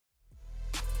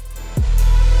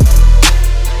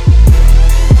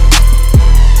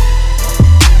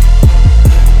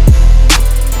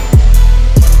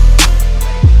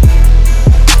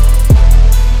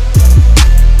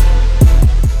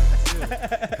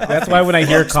That's why when I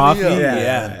hear coffee, I don't know.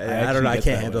 I actually get can't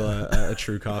that handle way. a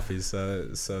true coffee, so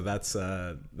that's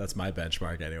my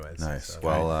benchmark, anyways. Nice. So.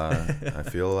 Well,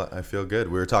 I feel good.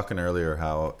 We were talking earlier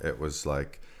how it was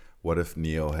like, what if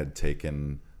Neo had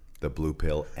taken the blue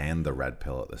pill and the red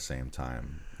pill at the same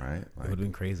time, right? Like, It would have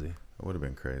been crazy. it would have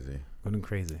been crazy.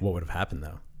 What would have happened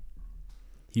though?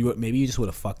 Maybe he just would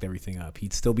have fucked everything up.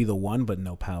 He'd still be the one, but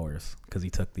no powers because he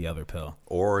took the other pill.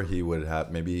 Or he would have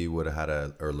had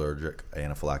an allergic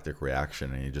anaphylactic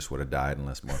reaction, and he just would have died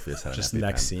unless Morpheus had Just an EpiPen.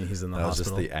 next scene, he's in the That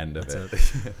hospital. was just the end of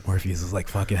That's it. Morpheus is like,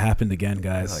 "Fuck, it happened again, Oh,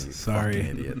 guys. you Sorry."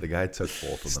 fucking idiot. The guy took both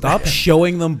of them. Stop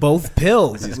showing them both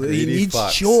pills. These He greedy needs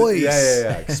fucks. choice.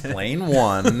 Yeah. Explain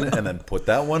one and then put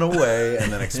that one away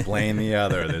and then explain the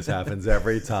other. This happens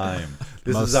every time.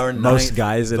 This is our most ninth,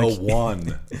 guys in the a-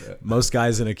 one. Most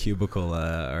guys in a cubicle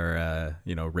are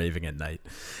raving at night.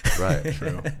 Right.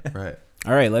 True. Right.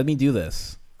 All right, let me do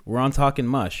this. We're on Talking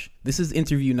Mush. This is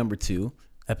interview number 2,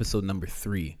 episode number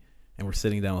 3, and we're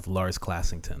sitting down with Lars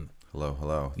Classington.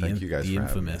 Hello. Thank you guys for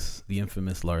having me. The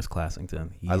infamous Lars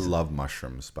Classington. I love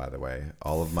mushrooms, by the way.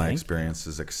 All of my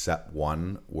experiences except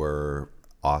one were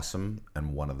awesome,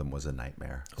 and one of them was a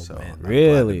nightmare. So man. I'm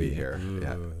Really? glad to be here.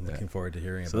 Yeah. Looking forward to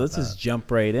hearing So about let's that. just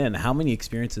jump right in. How many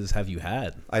experiences have you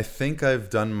had? I think I've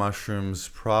done mushrooms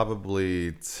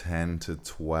probably 10 to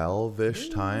 12-ish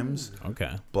times.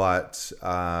 Okay. But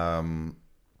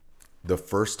the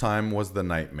first time was the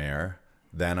nightmare.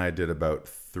 Then I did about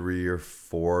 3 or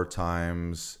 4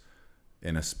 times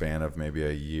in a span of maybe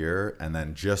a year. And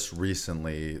then just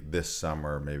recently this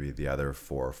summer, maybe the other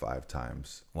 4 or 5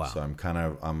 times. Wow. So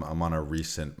I'm on a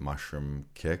recent mushroom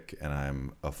kick, and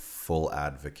I'm a full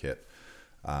advocate,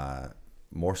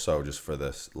 more so just for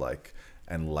this like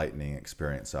enlightening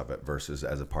experience of it versus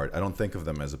as a party. I don't think of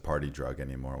them as a party drug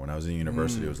anymore. When I was in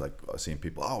university, it was like seeing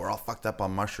people, oh, we're all fucked up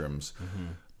on mushrooms.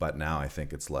 But now I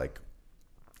think it's like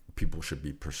people should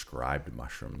be prescribed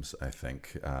mushrooms, I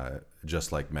think,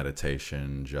 just like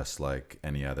meditation, just like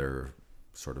any other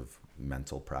sort of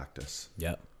mental practice.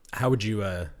 Yep. How would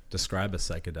you describe a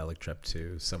psychedelic trip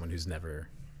to someone who's never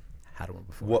had one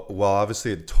before? Well,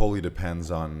 obviously it totally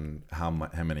depends on how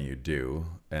many you do,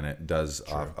 and it does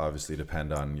obviously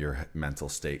depend on your mental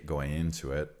state going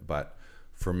into it. But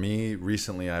for me,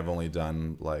 recently I've only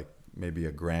done like maybe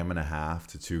 1.5 grams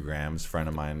to 2 grams. A friend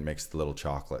of mine makes the little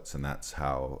chocolates, and that's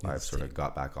how I've sort of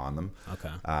got back on them. Okay.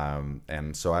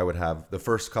 And so I would have the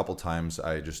first couple times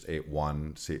I just ate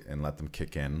one and let them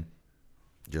kick in,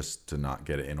 just to not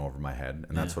get it in over my head.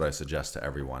 And that's what I suggest to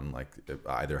everyone. Like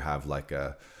either have like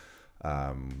a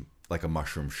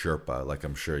mushroom Sherpa. Like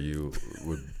I'm sure you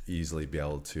would easily be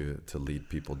able to lead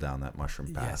people down that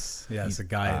mushroom path. Yes, a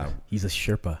guide. He's a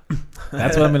Sherpa.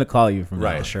 That's what I'm going to call you from now,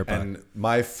 Right. a Sherpa. And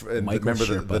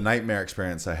remember the nightmare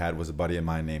experience I had was a buddy of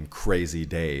mine named Crazy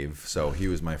Dave. So he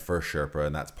was my first Sherpa,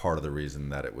 and that's part of the reason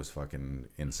that it was fucking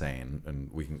insane. And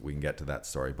we can get to that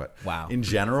story. But Wow. in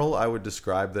general, I would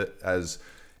describe that as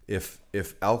if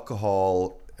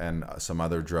alcohol and some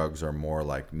other drugs are more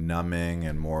like numbing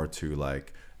and more to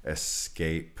like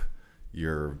escape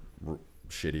your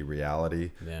shitty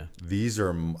reality. Yeah. These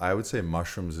are, I would say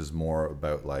mushrooms is more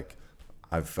about like,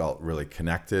 I've felt really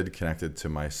connected to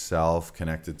myself,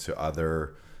 connected to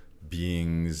other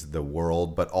beings, the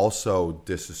world, but also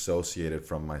disassociated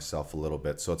from myself a little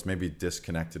bit. So it's maybe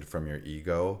disconnected from your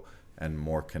ego and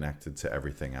more connected to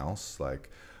everything else. Like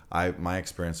my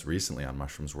experience recently on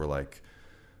mushrooms were like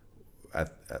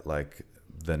at like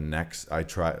the next, I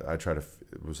try to,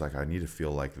 it was like I need to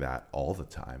feel like that all the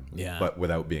time. Yeah. But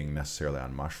without being necessarily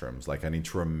on mushrooms. Like I need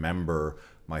to remember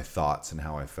my thoughts and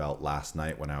how I felt last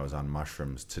night when I was on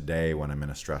mushrooms, today when I'm in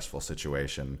a stressful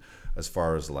situation, as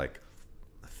far as like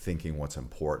thinking what's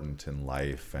important in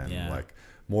life and like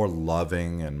more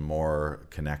loving and more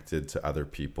connected to other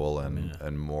people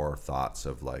and more thoughts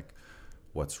of like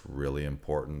what's really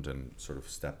important and sort of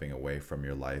stepping away from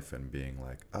your life and being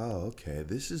like, oh, okay,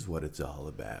 this is what it's all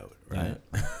about, right?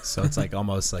 So it's like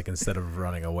almost like instead of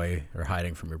running away or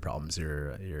hiding from your problems,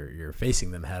 you're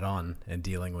facing them head on and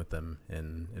dealing with them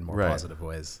in more positive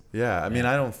ways. Yeah, I mean,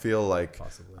 I don't feel like,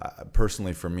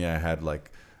 personally for me, I had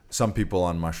like some people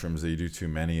on mushrooms that you do too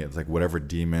many, it's like whatever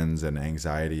demons and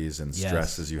anxieties and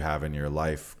stresses you have in your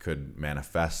life could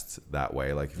manifest that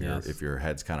way. Like if your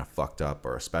head's kind of fucked up,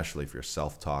 or especially if your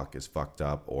self-talk is fucked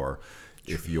up, or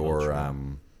if you're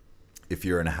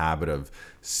in a habit of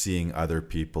seeing other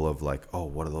people of like, oh,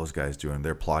 what are those guys doing?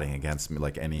 They're plotting against me,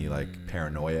 like any like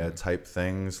paranoia type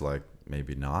things, like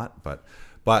maybe not, but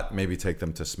maybe take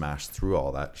them to smash through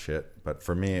all that shit. But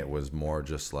for me, it was more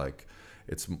just like,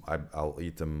 I'll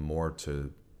eat them more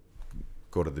to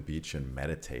go to the beach and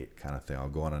meditate kind of thing. I'll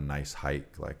go on a nice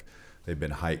hike. Like they've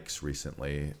been hikes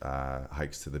recently,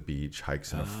 hikes to the beach,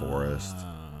 hikes in a forest.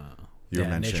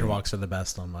 Nature walks are the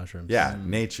best on mushrooms. Yeah,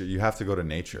 nature. You have to go to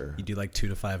nature. You do like 2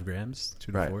 to 5 grams,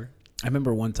 2 to 4. I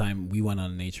remember one time we went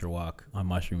on a nature walk on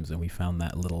mushrooms and we found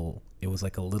it was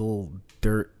like a little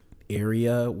dirt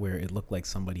area where it looked like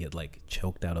somebody had like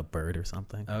choked out a bird or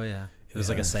something. Oh yeah. It was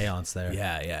like a seance there.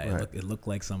 Yeah. Right. It looked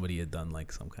like somebody had done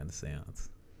like some kind of seance.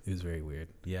 It was very weird.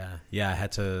 Yeah. I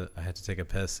had to take a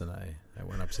piss, and I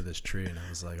went up to this tree and I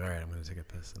was like, all right, I'm going to take a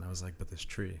piss. And I was like, but this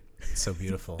tree, it's so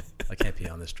beautiful. I can't pee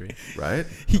on this tree. Right.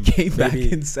 He came back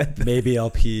and said that. Maybe I'll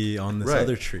pee on this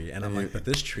other tree. And I'm like, but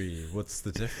this tree, what's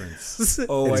the difference? I had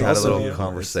a little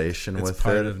conversation with it. It's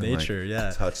part of nature.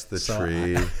 Like, touch the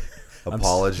tree.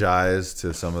 Apologize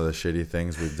to some of the shitty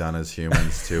things we've done as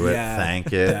humans to it.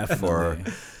 Thank it for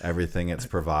everything it's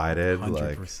provided.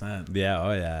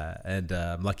 100%. And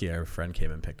I'm lucky our friend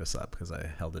came and picked us up because I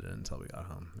held it in until we got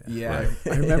home. I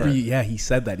remember. He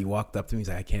said that. He walked up to me. He's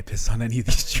like, I can't piss on any of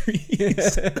these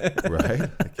trees. Right.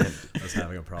 I was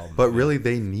having a problem. But really,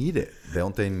 they need it.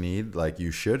 Don't they need, like,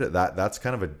 you should. That's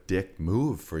kind of a dick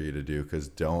move for you to do, because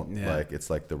it's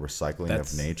like the recycling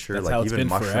of nature. Like even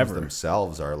mushrooms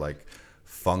themselves are like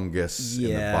fungus in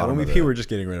the bottom when we pee, we're just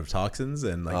getting rid of toxins,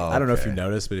 and like I don't know if you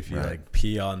noticed, but if you like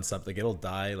pee on something, it'll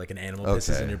die. Like an animal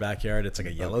pisses in your backyard, it's like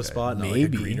a yellow spot, not like a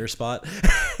greener spot.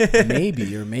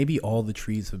 maybe all the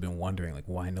trees have been wondering like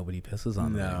why nobody pisses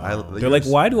on them. They're like,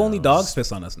 why do only dogs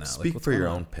piss on us now? Speak for your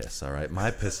own piss, all right?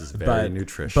 My piss is very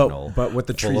nutritional, but what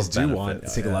the trees do want,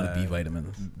 take a lot of B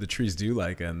vitamins. The trees do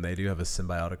like, and they do have a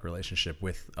symbiotic relationship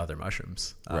with other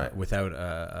mushrooms. Without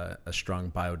a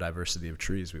strong biodiversity of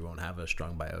trees, we won't have a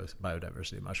strong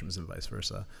biodiversity of mushrooms, and vice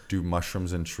versa. Do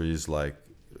mushrooms and trees like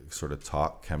sort of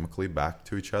talk chemically back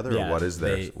to each other, or what is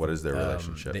their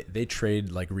relationship? They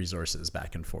trade like resources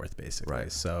back and forth, basically.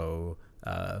 Right. So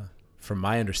from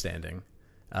my understanding,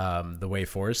 the way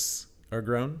forests are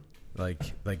grown,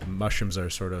 like mushrooms are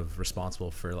sort of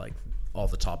responsible for like all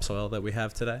the topsoil that we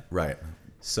have today. Right.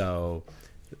 So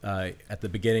at the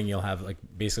beginning, you'll have like,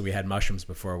 basically we had mushrooms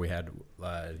before we had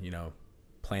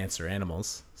plants or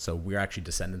animals. So we're actually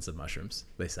descendants of mushrooms,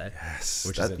 they say. Yes,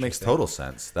 that makes total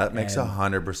sense. That makes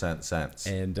 100% sense.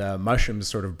 And mushrooms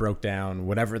sort of broke down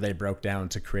whatever matter they broke down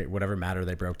to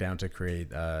create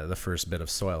the first bit of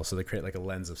soil. So they create like a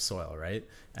lens of soil, right?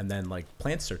 And then like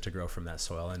plants start to grow from that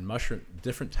soil, and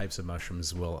different types of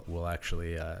mushrooms will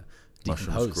actually decompose.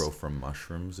 Mushrooms grow from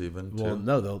mushrooms even too? Well,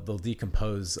 no, they'll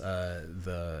decompose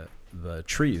the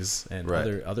trees and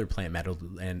other plant matter,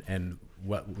 and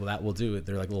what that will do,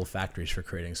 they're like little factories for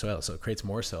creating soil. So it creates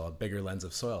more soil, a bigger lens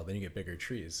of soil. Then you get bigger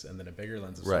trees, and then a bigger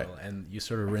lens of soil, and you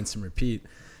sort of rinse and repeat.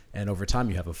 And over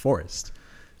time, you have a forest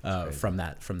from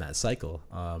that cycle.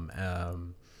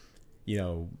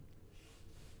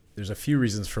 There's a few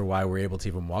reasons for why we're able to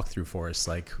even walk through forests.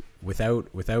 Like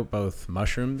without both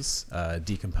mushrooms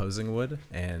decomposing wood,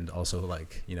 and also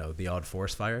like the odd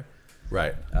forest fire.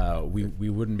 Right. We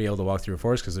wouldn't be able to walk through a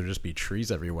forest because there'd just be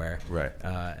trees everywhere. Right.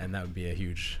 And that would be a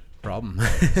huge problem.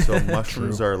 So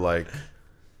mushrooms are like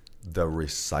the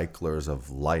recyclers of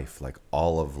life. Like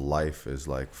all of life is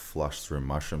like flushed through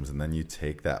mushrooms, and then you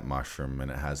take that mushroom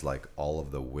and it has like all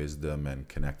of the wisdom and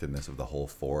connectedness of the whole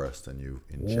forest, and you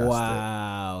ingest it.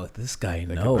 Wow, this guy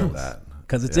knows.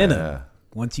 Because it's in him.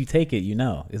 Once you take it,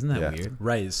 Isn't that weird?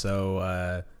 Right.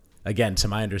 So again, to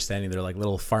my understanding, they're like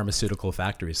little pharmaceutical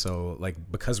factories. So like,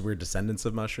 because we're descendants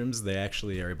of mushrooms, they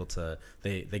actually are able to,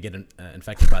 they get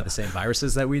infected by the same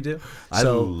viruses that we do. I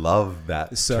love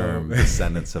that term,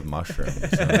 descendants of mushrooms.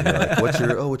 So like,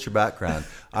 what's your background?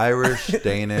 Irish,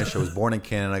 Danish. I was born in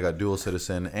Canada. I got dual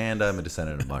citizen, and I'm a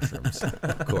descendant of mushrooms.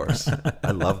 Of course. I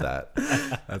love that.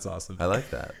 That's awesome. I like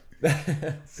that.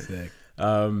 Sick.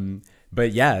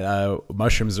 But yeah,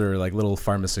 mushrooms are like little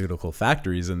pharmaceutical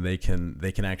factories, and they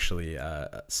can actually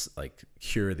like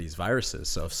cure these viruses.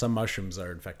 So if some mushrooms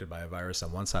are infected by a virus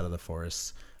on one side of the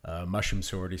forest, mushrooms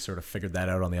who already sort of figured that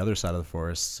out on the other side of the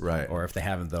forest, right? Or if they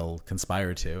haven't, they'll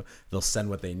conspire to. They'll send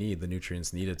what they need, the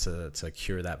nutrients needed to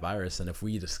cure that virus. And if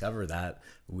we discover that,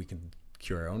 we can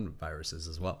cure our own viruses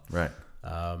as well. Right.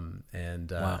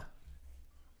 Wow.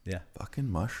 Yeah, fucking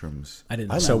mushrooms. I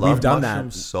didn't know. So we've done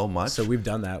that so much. So we've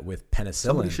done that with penicillin.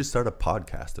 Somebody should start a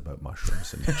podcast about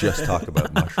mushrooms and just talk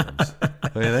about mushrooms.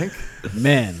 What do you think?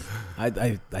 Man, I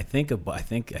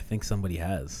think somebody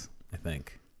has. I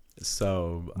think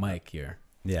so. Mike here.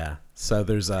 Yeah. So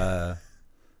there's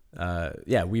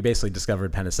we basically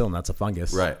discovered penicillin. That's a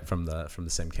fungus, right, from the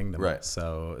same kingdom, right?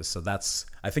 So that's,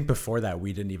 I think before that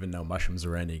we didn't even know mushrooms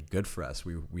were any good for us.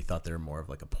 We thought they were more of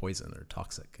like a poison or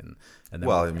toxic, and then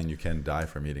well, I mean, you can die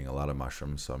from eating a lot of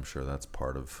mushrooms, so I'm sure that's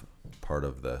part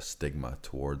of the stigma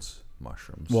towards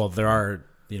mushrooms. Well, there are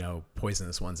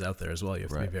poisonous ones out there as well. You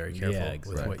have to be very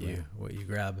careful with what you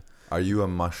grab. Are you a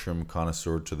mushroom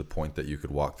connoisseur to the point that you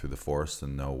could walk through the forest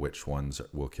and know which ones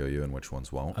will kill you and which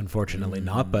ones won't? Unfortunately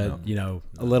not, but a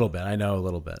little bit. I know a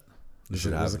little bit. There's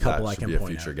a couple I can point out. Should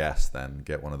be a future guest then.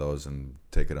 Get one of those and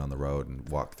take it on the road and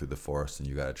walk through the forest, and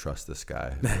you got to trust this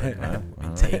guy.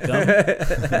 Like,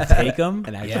 take him.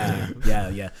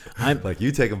 Yeah. I'm like,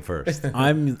 you take him first.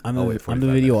 I'm the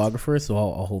videographer, so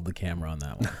I'll hold the camera on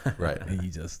that one. Right. And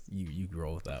you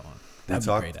roll with that one. That'd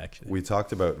be great, actually. We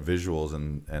talked about visuals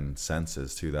and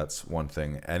senses too. That's one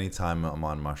thing. Anytime I'm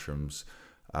on mushrooms,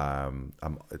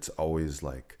 it's always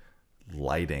like,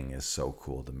 lighting is so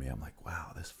cool to me. I'm like,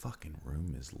 wow, this fucking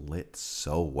room is lit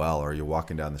so well. Or you're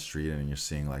walking down the street and you're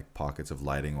seeing like pockets of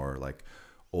lighting, or like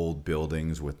old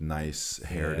buildings with nice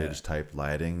heritage type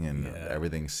lighting, and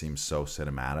everything seems so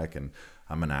cinematic. And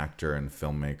I'm an actor and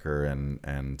filmmaker,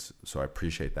 and so I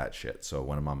appreciate that shit. So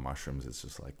when I'm on mushrooms, it's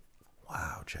just like,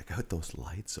 wow, check out those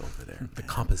lights over there. The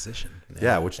composition.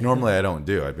 Yeah, which normally I don't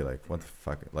do. I'd be like, what the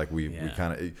fuck? Like we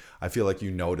kind of, I feel like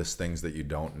you notice things that you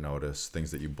don't notice,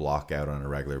 things that you block out on a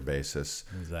regular basis.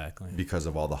 Exactly. Because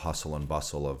of all the hustle and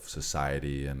bustle of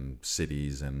society and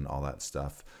cities and all that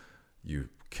stuff. You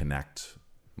connect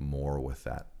more with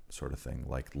that sort of thing.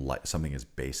 Like light, something as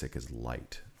basic as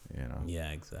light,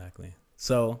 Yeah, exactly.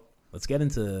 So let's get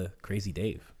into Crazy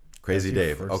Dave. Crazy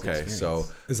Dave. Okay, so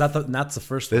is that's the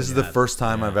first? This is the first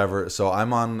time I've ever. So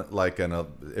I'm on like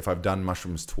if I've done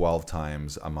mushrooms 12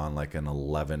 times, I'm on like an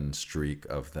 11 streak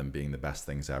of them being the best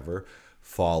things ever,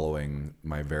 following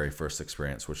my very first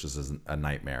experience, which is a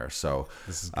nightmare. So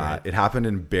this is great. It happened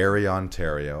in Barrie,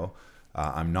 Ontario.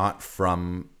 I'm not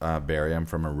from Barrie. I'm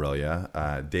from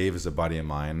Orillia. Dave is a buddy of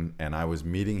mine, and I was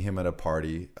meeting him at a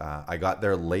party. I got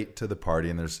there late to the party,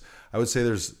 and I would say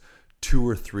there's 2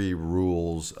 or 3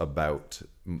 rules about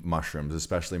mushrooms,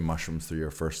 especially mushrooms through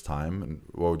your first time. And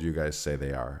what would you guys say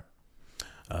they are?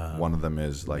 One of them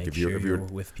is like, if you're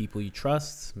with people you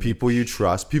trust, people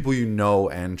you know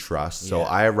and trust. So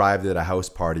I arrived at a house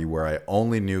party where I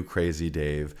only knew Crazy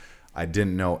Dave. I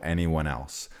didn't know anyone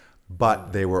else,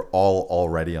 but they were all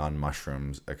already on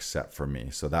mushrooms except for me.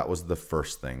 So that was the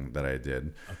first thing that I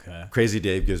did. Okay. Crazy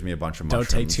Dave gives me a bunch of mushrooms.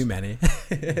 Don't take too many.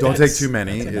 Don't take too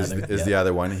many is the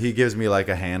other one. He gives me like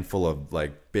a handful of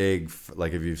like big,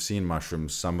 like if you've seen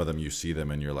mushrooms, some of them you see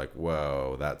them and you're like,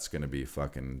 whoa, that's going to be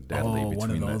fucking deadly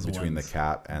between the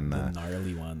cap and the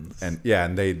gnarly ones. And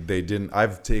they didn't,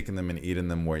 I've taken them and eaten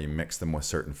them where you mix them with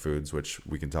certain foods, which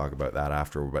we can talk about that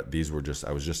after, but these were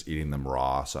I was just eating them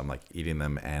raw. So I'm like eating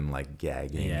them and like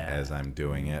gagging as I'm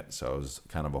doing it. So it was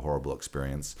kind of a horrible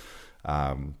experience.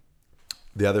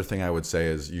 The other thing I would say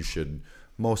is you should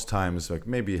most times like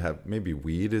maybe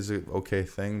weed is an okay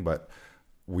thing, but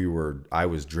I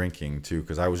was drinking too,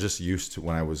 because I was just used to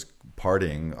when I was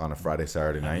partying on a Friday,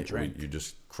 Saturday night, you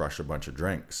just crush a bunch of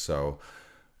drinks. So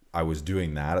I was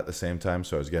doing that at the same time.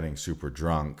 So I was getting super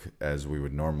drunk as we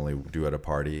would normally do at a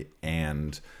party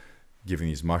and giving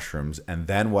these mushrooms. And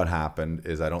then what happened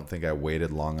is I don't think I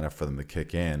waited long enough for them to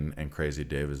kick in. And Crazy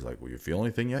Dave is like, well, you feel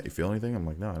anything yet? You feel anything? I'm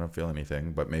like, no, I don't feel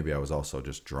anything. But maybe I was also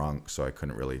just drunk, so I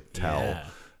couldn't really tell.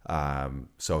 Yeah.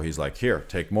 So he's like, here,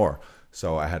 take more.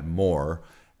 So I had more.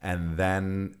 And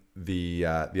then the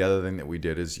other thing that we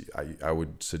did is I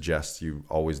would suggest you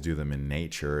always do them in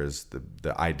nature is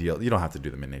the ideal. You don't have to do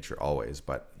them in nature always,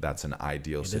 but that's an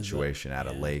ideal situation at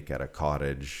a lake, at a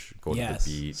cottage, go to the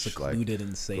beach, secluded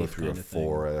and safe, go through a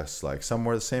forest, like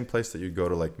somewhere, the same place that you go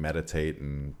to like meditate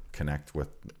and connect with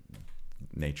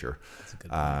nature. That's a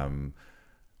good point.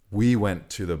 We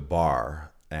went to the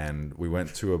bar and we go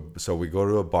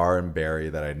to a bar in Barrie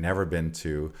that I'd never been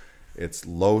to. It's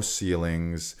low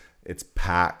ceilings, it's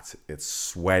packed, it's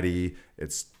sweaty,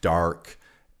 it's dark.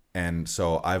 And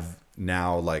so I've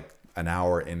now, like an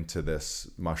hour into this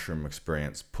mushroom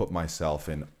experience, put myself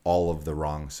in all of the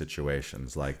wrong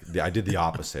situations. Like I did the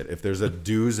opposite. If there's a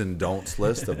do's and don'ts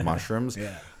list of mushrooms,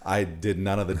 I did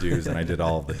none of the do's and I did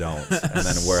all of the don'ts.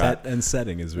 And then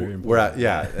setting is very important.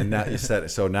 And now you said it.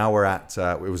 So now we're at,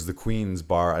 it was the Queen's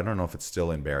Bar. I don't know if it's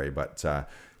still in Barrie, but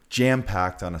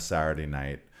jam-packed on a Saturday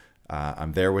night.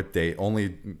 I'm there with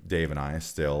only Dave and I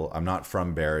still. I'm not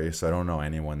from Barrie, so I don't know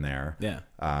anyone there. Yeah.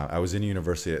 I was in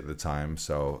university at the time,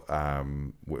 so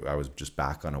I was just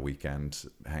back on a weekend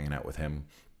hanging out with him.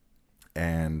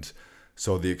 And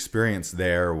so the experience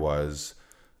there was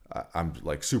I'm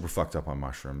like super fucked up on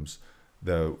mushrooms.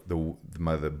 The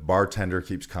bartender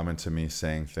keeps coming to me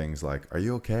saying things like, "Are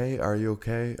you okay? Are you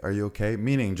okay? Are you okay?"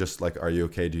 Meaning just like, "Are you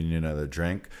okay? Do you need another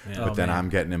drink?" Yeah. But then I'm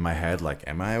getting in my head like,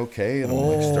 "Am I okay?" And I'm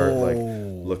like start like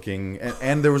looking,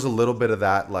 and there was a little bit of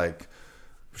that like,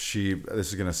 this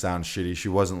is gonna sound shitty. She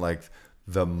wasn't like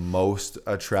the most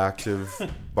attractive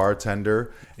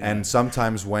bartender. Yeah. And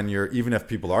sometimes when even if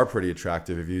people are pretty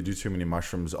attractive, if you do too many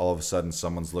mushrooms, all of a sudden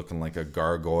someone's looking like a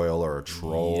gargoyle or a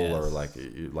troll. Yes. Or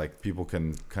like people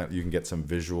you can get some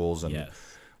visuals, and yes.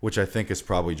 Which I think is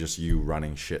probably just you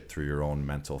running shit through your own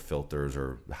mental filters,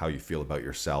 or how you feel about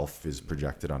yourself is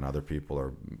projected on other people,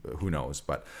 or who knows.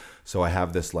 But so I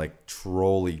have this like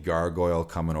trolly gargoyle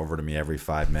coming over to me every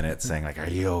 5 minutes saying like, "Are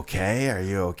you okay? Are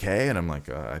you okay?" And I'm like,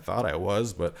 I thought I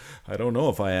was, but I don't know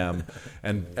if I am.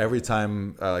 And every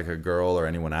time like a girl or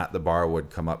anyone at the bar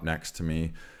would come up next to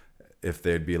me, if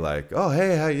they'd be like, "Oh,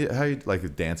 hey, how you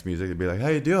like dance music?" They'd be like, "How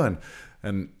you doing?"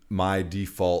 And my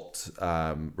default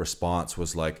response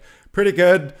was like, "Pretty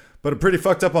good, but I'm pretty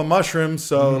fucked up on mushrooms."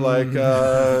 So like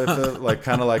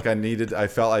kind of like I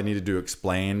felt I needed to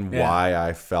explain why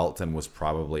I felt and was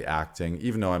probably acting,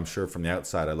 even though I'm sure from the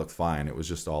outside I looked fine. It was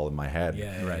just all in my head.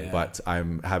 Yeah, right. Yeah. But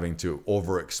I'm having to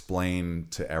over explain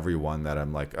to everyone that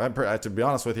I'm like, to be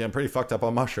honest with you, I'm pretty fucked up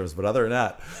on mushrooms. But other than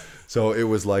that, so it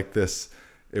was like this.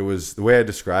 It was, the way I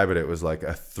describe it, it was like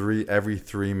every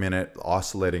 3 minute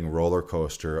oscillating roller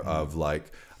coaster of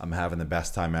like, I'm having the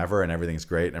best time ever and everything's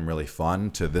great and I'm really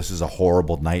fun, to this is a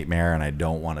horrible nightmare and I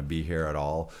don't want to be here at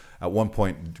all. At one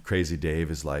point, Crazy Dave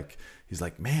he's like,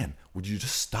 "Man, would you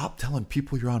just stop telling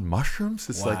people you're on mushrooms?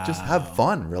 It's like, just have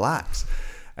fun, relax."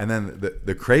 And then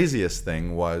the craziest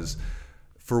thing was,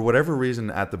 for whatever reason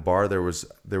at the bar, there was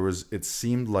it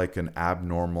seemed like an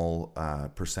abnormal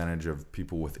percentage of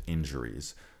people with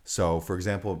injuries. So for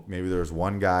example, maybe there was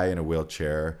one guy in a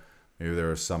wheelchair, maybe there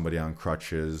was somebody on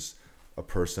crutches, a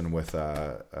person with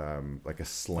like a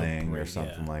sling or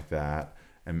something like that,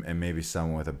 and maybe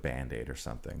someone with a Band-Aid or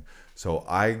something. So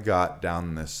I got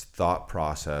down this thought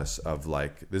process of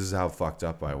like, this is how fucked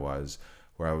up I was,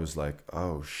 where I was like,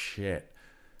 oh shit,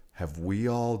 have we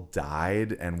all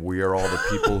died and we are all the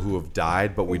people who have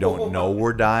died, but we don't know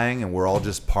we're dying, and we're all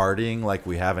just partying like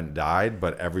we haven't died,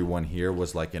 but everyone here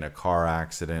was like in a car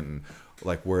accident, and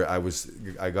like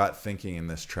I got thinking in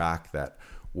this track that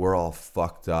we're all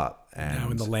fucked up and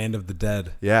now in the land of the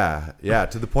dead. Yeah,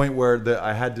 to the point where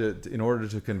I had to, in order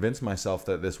to convince myself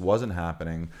that this wasn't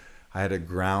happening, I had to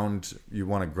you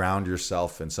want to ground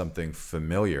yourself in something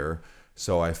familiar.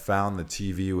 So I found the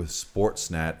TV with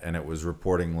Sportsnet, and it was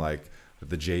reporting like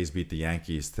the Jays beat the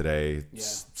Yankees today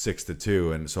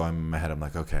 6-2. And so I'm in my head, I'm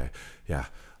like, okay, yeah,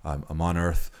 I'm on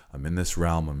Earth. I'm in this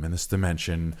realm. I'm in this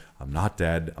dimension. I'm not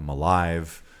dead. I'm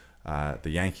alive. The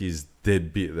Yankees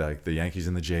did beat, like the Yankees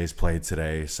and the Jays played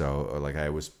today. So like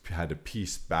I had to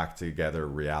piece back together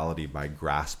reality by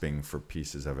grasping for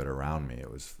pieces of it around me. It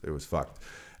was fucked.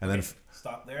 And then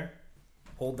stop there.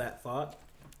 Hold that thought.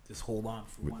 Just hold on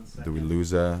for 1 second. Did we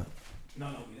lose No,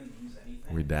 we didn't lose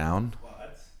anything. Are we down?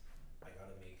 But I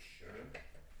gotta make sure that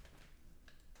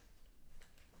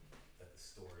the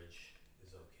storage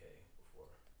is okay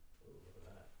before. Ooh, look at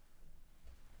that.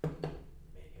 Man,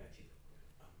 you actually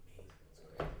look amazing.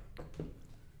 That's great.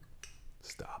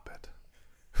 Stop it.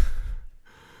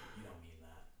 You don't mean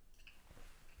that.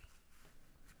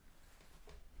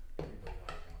 Everybody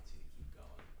always wants you to keep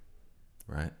going.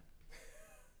 Right.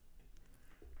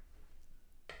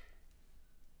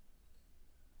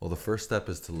 Well, the first step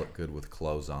is to look good with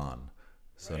clothes on.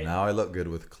 So now I look good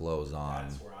with clothes on.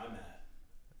 That's where I'm at.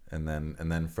 And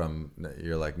then from,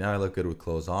 you're like, now I look good with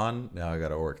clothes on. Now I got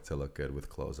to work to look good with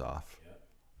clothes off. Yep.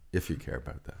 If you care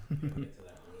about that. Get to that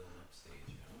rolling up stage,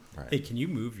 you know? Right. Hey, can you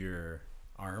move your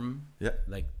arm? Yeah.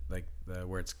 Like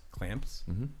where it's clamps?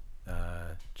 Mm-hmm.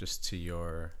 Just to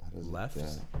your left.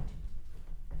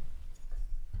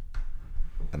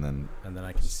 And then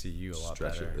I can see you a lot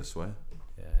better. Stretch it this way.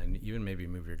 Yeah, and even maybe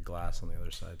move your glass on the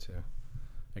other side too.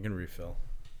 I can refill.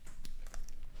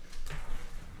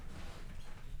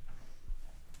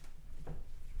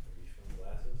 Refill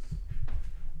glasses.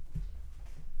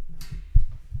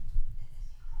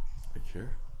 Right here.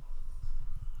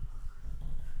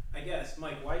 I guess,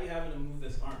 Mike, why are you having to move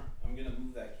this arm? I'm gonna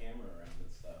move that camera around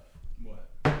and stuff. What?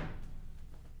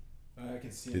 I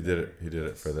can see. He did it. He did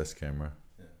it for this camera.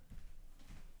 Yeah.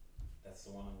 That's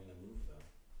the one I'm gonna move, though.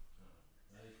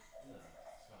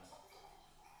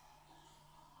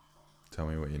 Tell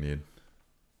me what you need.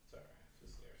 Sorry,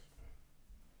 just there's.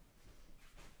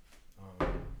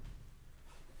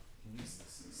 This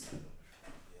is set up.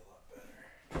 Be a lot better.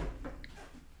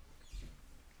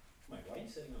 Mike, why are you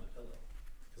sitting on a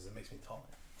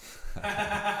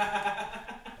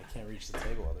I can't reach the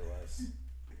table otherwise.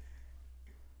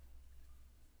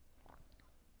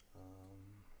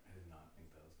 I did not think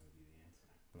that was going to be the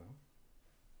answer. No?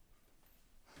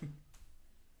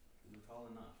 You're tall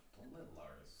enough. Don't let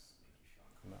Lars make you feel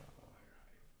uncomfortable.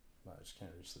 No, I just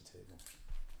can't reach the table.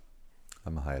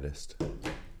 I'm a heightist.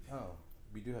 Oh,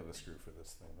 we do have a screw for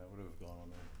this thing. That would have gone on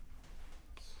there.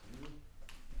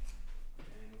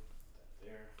 Bang, that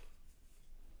there.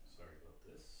 Sorry about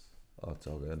this. Oh, it's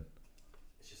all good.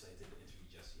 It's just I did an interview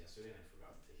just yesterday and I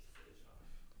forgot to take the footage off.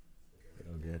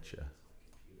 It'll get you.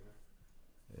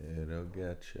 Computer. It'll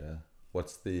get you.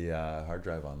 What's the hard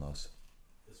drive on those?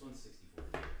 This one's 64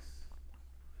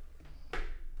 gigs.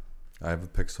 I have a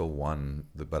Pixel 1,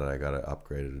 but I got it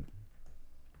upgraded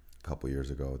a couple years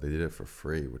ago. They did it for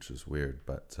free, which is weird,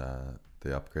 but they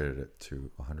upgraded it to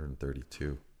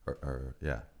 132 or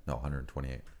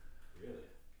 128. Really?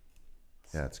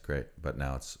 Yeah, it's great, but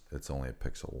now it's only a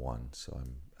Pixel 1, so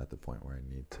I'm at the point where I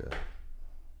need to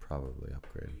probably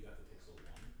upgrade. You got the Pixel 1?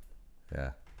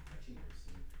 Yeah, I've actually never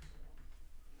seen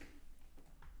the Pixel 1.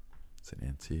 it's an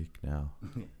antique now.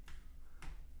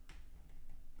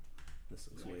 This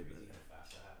looks way better.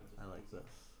 I like this.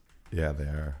 Yeah, they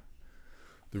are.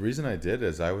 The reason I did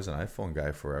is I was an iPhone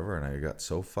guy forever, and I got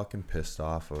so fucking pissed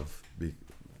off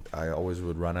I always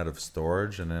would run out of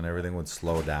storage, and then everything would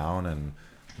slow down, and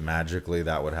magically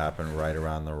that would happen right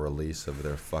around the release of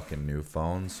their fucking new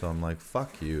phones. So I'm like,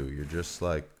 fuck you. You're just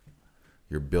like,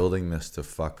 you're building this to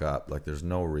fuck up. Like, there's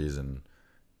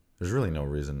really no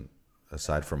reason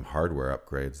aside from hardware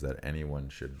upgrades that anyone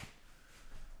should.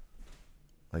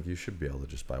 Like, you should be able to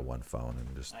just buy one phone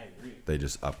and just. I agree. They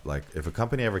just up, like, if a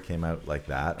company ever came out like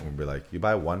that and would be like, you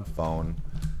buy one phone,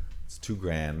 it's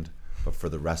 $2,000, but for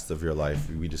the rest of your life,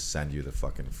 we just send you the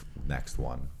fucking next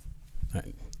one. All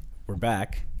right. We're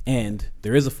back, and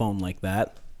there is a phone like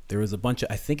that. There was a bunch of,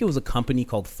 I think it was a company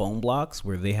called Phone Blocks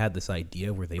where they had this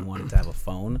idea where they wanted to have a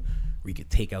phone where you could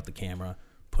take out the camera,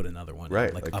 put another one Right,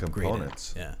 in, like upgrade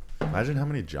components. it. Yeah. Imagine how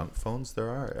many junk phones there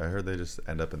are. I heard they just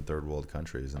end up in third world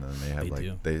countries, and then they have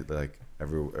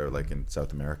like in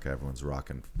South America, everyone's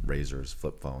rocking Razors,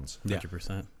 flip phones.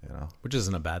 100%. You know, Which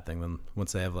isn't a bad thing. Then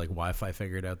once they have like Wi-Fi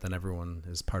figured out, then everyone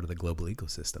is part of the global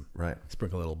ecosystem. right?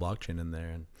 Sprinkle a little blockchain in there,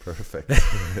 and Perfect.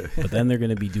 But then they're going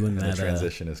to be doing And that. the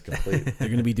transition is complete. They're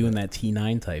going to be doing that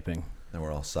T9 typing. And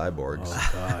we're all cyborgs. Oh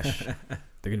gosh,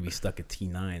 they're going to be stuck at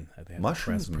T9. They have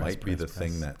Mushrooms to press, might be the press.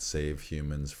 thing that save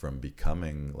humans from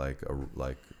becoming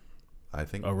I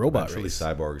think A robot eventually race.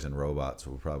 cyborgs and robots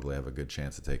will probably have a good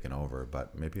chance of taking over,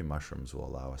 but maybe mushrooms will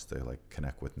allow us to like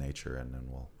connect with nature, and then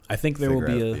we'll I think there will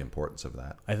figure be out the importance of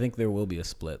that. I think there will be a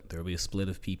split. There will be a split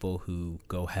of people who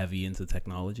go heavy into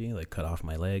technology, like cut off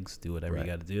my legs, do whatever Right.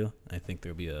 you got to do. I think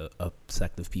there'll be a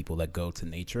sect of people that go to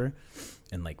nature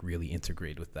and like really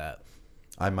integrate with that.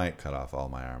 I might cut off all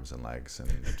my arms and legs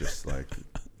and just like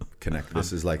connect.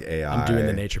 This is like AI. I'm doing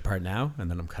the nature part now,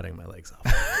 and then I'm cutting my legs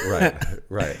off.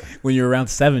 Right. When you're around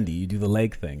 70, you do the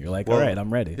leg thing. You're like, Well, all right,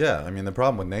 I'm ready. Yeah, I mean the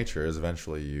problem with nature is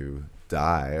eventually you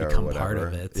die Become or whatever. part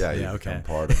of it. Yeah, you Yeah, become okay.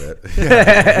 part of it.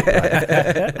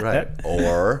 Yeah, right.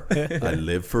 Or I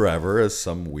live forever as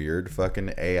some weird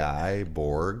fucking AI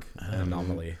Borg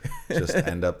Anomaly. Just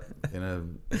end up in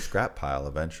a scrap pile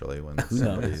eventually when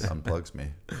somebody knows? unplugs me.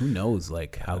 Who knows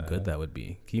like how good that would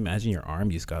be? Can you imagine your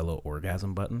arm? You just got a little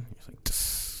orgasm button. You're just like,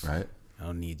 "Tss, Right? I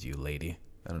don't need you, lady.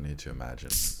 I don't need to imagine.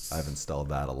 I've installed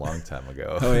that a long time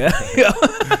ago. Oh yeah.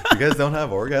 You guys don't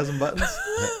have orgasm buttons?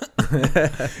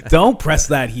 Don't press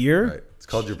that here. Right. It's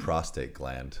called your prostate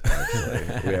gland,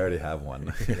 actually. We already have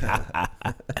one.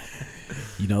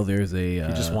 You know, there's a.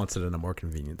 He just wants it in a more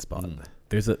convenient spot.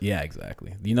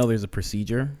 Exactly. You know, there's a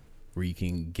procedure where you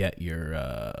can get your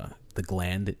the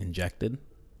gland injected,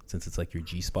 since it's like your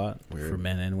G spot for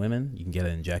men and women. You can get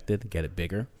it injected, get it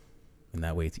bigger, and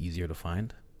that way it's easier to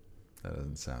find. That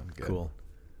doesn't sound good. Cool.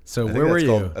 So I think where were that's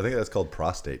you? I think that's called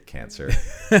prostate cancer.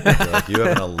 Like, you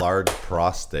have an enlarged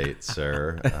prostate,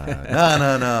 sir.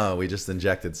 No. We just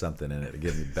injected something in it to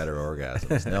give you better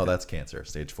orgasms. No, that's cancer,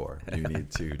 stage 4. You need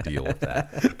to deal with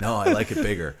that. No, I like it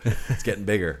bigger. It's getting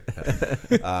bigger.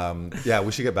 Yeah,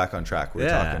 we should get back on track. We're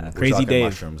talking Crazy Dave.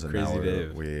 mushrooms, and now Crazy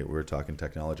Dave. we're talking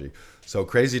technology. So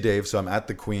Crazy Dave. So I'm at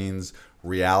the Queens.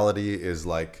 Reality is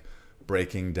like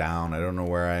breaking down. I don't know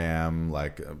where I am.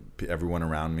 Like everyone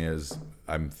around me is.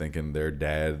 I'm thinking they're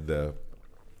dead. The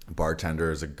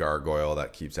bartender is a gargoyle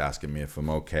that keeps asking me if I'm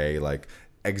okay. Like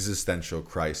existential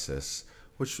crisis,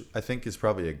 which I think is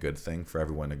probably a good thing for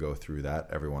everyone to go through that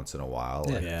every once in a while.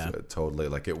 Like, totally.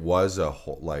 Like it was a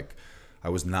whole, like I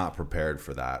was not prepared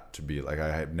for that to be like,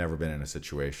 I had never been in a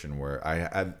situation where I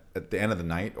had at the end of the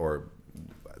night or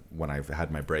when I've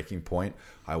had my breaking point,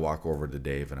 I walk over to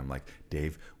Dave and I'm like,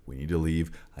 Dave, we need to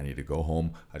leave. I need to go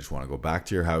home. I just want to go back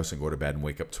to your house and go to bed and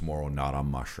wake up tomorrow not on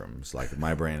mushrooms. Like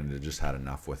my brain had just had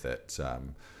enough with it.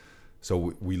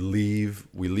 So we leave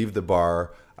the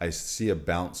bar. I see a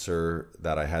bouncer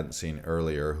that I hadn't seen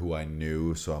earlier who I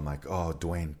knew. So I'm like, oh,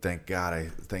 Dwayne, thank God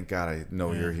I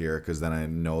know you're here. Cause then I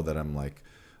know that I'm like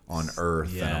on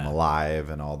earth and I'm alive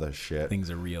and all this shit. Things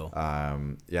are real.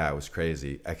 Yeah, it was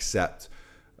crazy. Except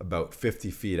about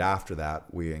 50 feet after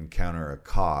that, we encounter a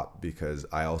cop because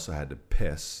I also had to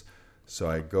piss. So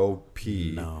I go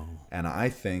pee and I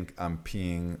think I'm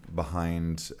peeing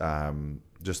behind,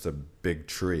 just a big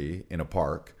tree in a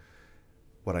park.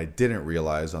 What I didn't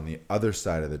realize on the other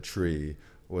side of the tree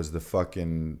was the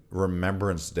fucking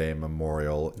Remembrance Day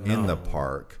memorial in the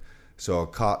park. So a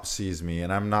cop sees me,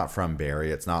 and I'm not from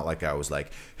Barrie. It's not like I was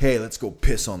like, hey, let's go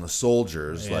piss on the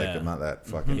soldiers. Like, I'm not that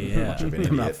fucking much of an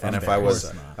idiot. And if Barrie.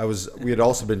 We had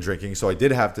also been drinking, so I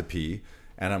did have to pee.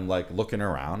 And I'm like looking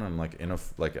around. I'm like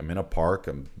I'm in a park.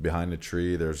 I'm behind a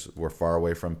tree. We're far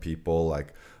away from people. Like,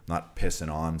 I'm not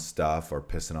pissing on stuff or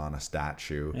pissing on a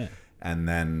statue. Yeah. And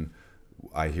then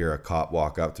I hear a cop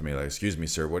walk up to me like, excuse me,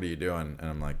 sir, what are you doing? And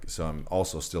I'm like, so I'm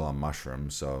also still on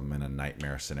mushrooms. So I'm in a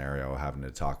nightmare scenario having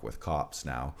to talk with cops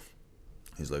now.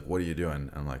 He's like, what are you doing?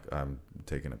 And I'm like, I'm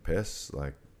taking a piss.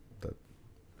 Like,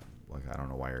 I don't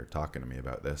know why you're talking to me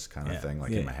about this kind of thing.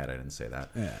 Like in my head, I didn't say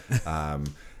that. Yeah.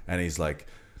 And he's like,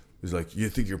 you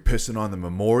think you're pissing on the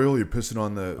memorial? You're pissing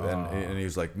on the, and he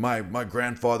was like, my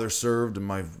grandfather served,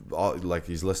 and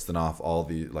he's listing off all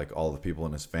the people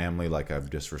in his family. Like, I've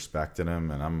disrespected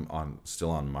him, and I'm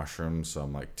still on mushrooms. So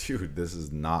I'm like, dude, this is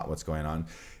not what's going on.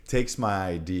 Takes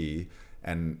my ID,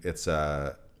 and it's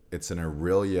an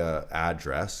Orillia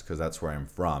address because that's where I'm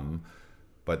from.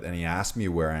 But then he asked me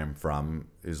where I'm from.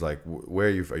 He's like, where are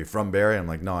you from Barrie? I'm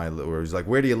like, no, he's like,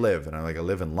 where do you live? And I'm like, I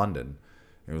live in London.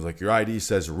 And he was like, your ID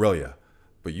says Orillia,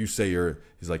 but you say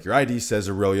he's like, your ID says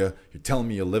Orillia. You're telling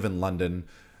me you live in London,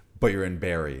 but you're in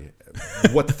Barrie.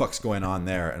 What the fuck's going on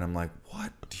there? And I'm like,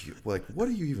 what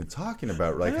are you even talking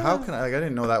about? Like, how can I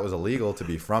didn't know that was illegal to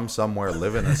be from somewhere,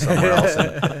 living in somewhere else.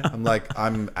 And I'm like,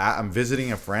 I'm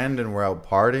visiting a friend and we're out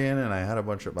partying, and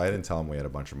I didn't tell him we had a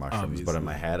bunch of mushrooms, obviously. But in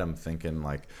my head, I'm thinking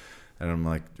like, and I'm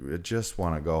like, I just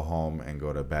want to go home and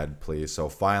go to bed, please. So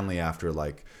finally, after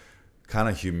like kind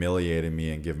of humiliating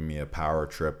me and giving me a power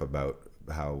trip about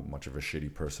how much of a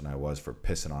shitty person I was for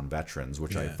pissing on veterans,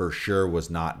 which I for sure was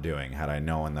not doing had I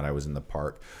known that I was in the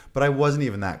park. But I wasn't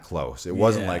even that close. It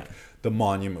wasn't like the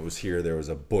monument was here, there was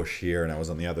a bush here, and I was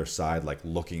on the other side like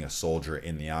looking a soldier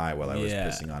in the eye while I was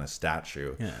pissing on a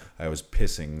statue. I was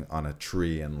pissing on a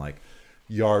tree and like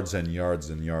yards and yards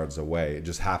and yards away. It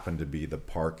just happened to be the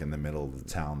park in the middle of the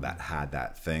town that had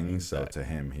that thing. Exactly. So to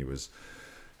him, he was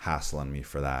hassling me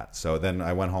for that. So then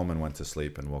I went home and went to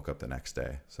sleep and woke up the next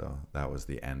day. So that was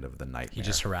the end of the nightmare. He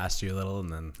just harassed you a little,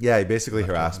 and then he basically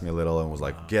harassed me a little and was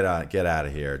like, get out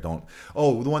of here. The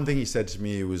one thing he said to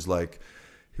me was like,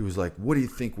 what do you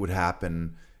think would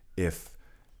happen if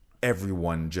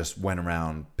everyone just went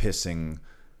around pissing?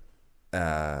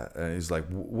 He's like,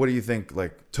 what do you think,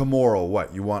 like tomorrow,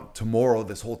 what you want tomorrow,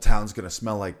 this whole town's gonna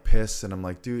smell like piss? And I'm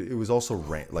like, dude, it was also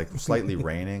slightly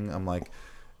raining. I'm like,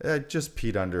 I just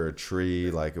peed under a tree.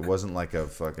 Like, it wasn't like a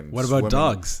fucking what about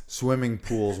dogs? Swimming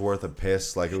pool's worth of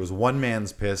piss. Like, it was one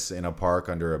man's piss in a park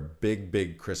under a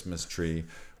big Christmas tree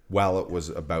while it was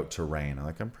about to rain.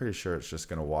 I'm pretty sure it's just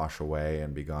going to wash away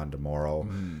and be gone tomorrow.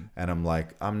 And I'm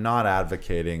like, I'm not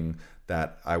advocating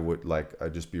that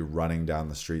I'd just be running down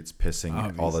the streets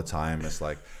pissing all the time. It's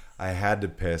like, I had to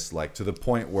piss, like, to the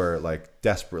point where, like,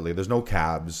 desperately, there's no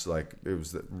cabs. Like, it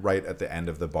was right at the end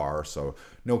of the bar, so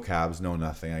no cabs, no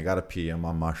nothing. I gotta pee. I'm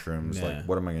on mushrooms. Yeah. Like,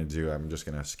 what am I gonna do? I'm just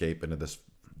gonna escape into this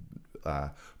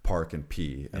park and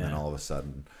pee, and then all of a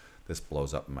sudden, this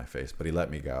blows up in my face. But he let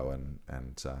me go,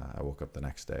 and I woke up the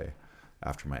next day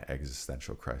after my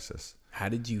existential crisis. How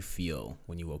did you feel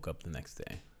when you woke up the next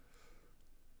day?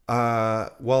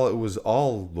 Well, it was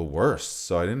all the worst,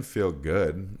 so I didn't feel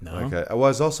good. No? Like I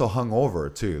was also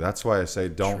hungover too. That's why I say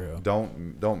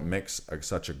don't mix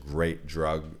such a great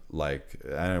drug, like,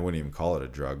 and I wouldn't even call it a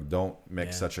drug. Don't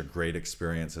mix such a great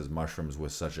experience as mushrooms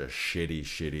with such a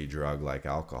shitty drug like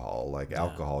alcohol. Like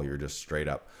alcohol, you're just straight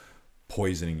up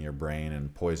poisoning your brain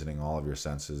and poisoning all of your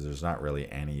senses. There's not really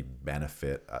any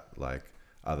benefit,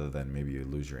 other than maybe you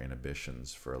lose your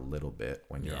inhibitions for a little bit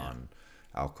when you're on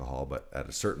alcohol, but at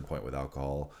a certain point with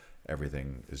alcohol,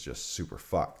 everything is just super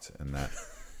fucked, and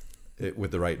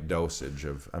with the right dosage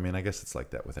of, I mean, I guess it's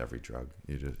like that with every drug.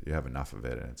 You have enough of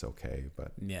it and it's okay,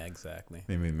 but yeah, exactly.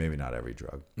 Maybe not every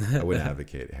drug. I wouldn't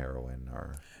advocate heroin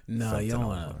or no, you don't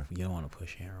want to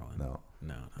push heroin. No.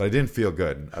 No. But I didn't feel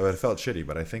good. I felt shitty,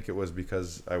 but I think it was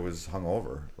because I was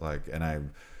hungover, and I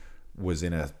was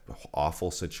in a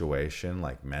awful situation,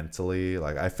 like mentally.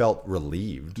 Like I felt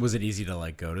relieved. Was it easy to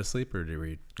like go to sleep, or did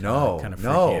we no kind of it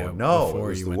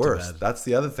was the worst. That's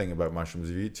the other thing about mushrooms.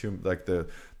 If you eat too, like the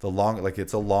long, like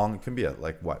it's a long, it can be a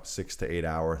 6 to 8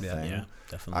 hour thing. Yeah,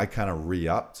 definitely. I kind of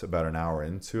re-upped about an hour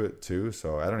into it too,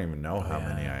 so I don't even know how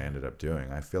many I ended up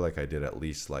doing. I feel like I did at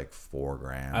least like 4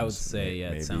 grams. I would say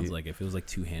it sounds like if it was like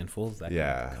 2 handfuls, that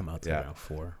could come out to around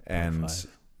 4 and 5.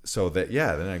 So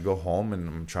then I go home and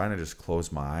I'm trying to just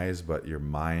close my eyes, but your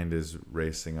mind is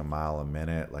racing a mile a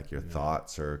minute. Like your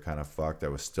thoughts are kind of fucked. I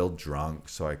was still drunk,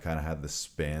 so I kind of had the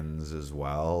spins as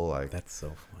well. Like that's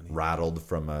so funny. Rattled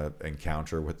from a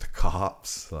encounter with the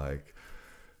cops. Like,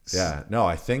 yeah, no,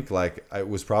 I think like it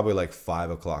was probably like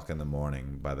 5 o'clock in the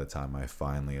morning by the time I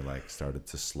finally like started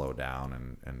to slow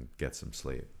down and get some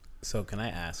sleep. So can I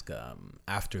ask,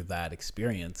 after that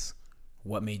experience,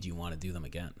 what made you want to do them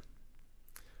again?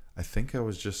 I think I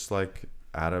was just like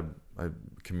at a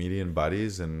comedian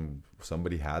buddies and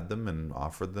somebody had them and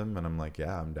offered them and I'm like,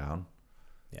 yeah, I'm down.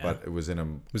 Yeah. But it was in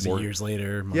it years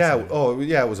later? Yeah. Later? Oh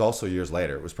yeah. It was also years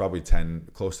later. It was probably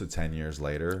close to 10 years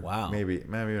later. Wow. Maybe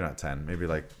not 10, maybe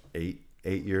like 8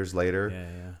 years later.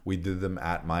 Yeah. We did them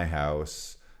at my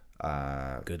house.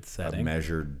 Good setting. A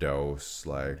measured dose,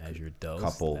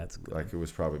 couple. That's good. Like it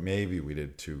was probably, maybe we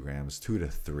did 2 grams, 2 to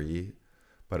 3,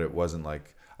 but it wasn't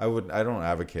like, I don't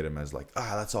advocate them as like,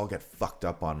 let's all get fucked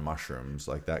up on mushrooms.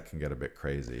 Like that can get a bit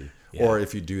crazy. Yeah. Or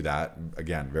if you do that,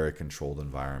 again, very controlled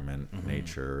environment,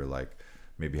 nature, like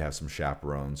maybe have some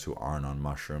chaperones who aren't on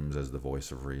mushrooms as the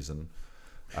voice of reason.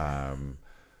 And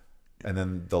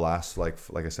then the last, like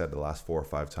I said, the last 4 or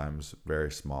 5 times,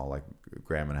 very small, like 1.5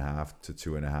 grams to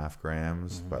 2.5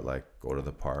 grams, but like go to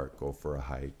the park, go for a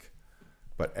hike.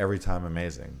 But every time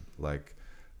amazing, like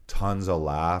tons of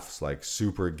laughs, like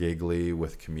super giggly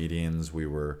with comedians. We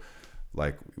were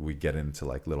like, we get into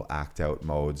like little act out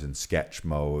modes and sketch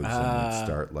modes and we'd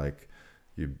start like,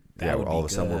 all of a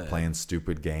sudden we're playing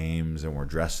stupid games and we're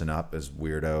dressing up as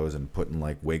weirdos and putting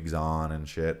like wigs on and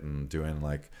shit and doing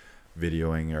like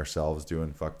videoing ourselves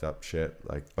doing fucked up shit,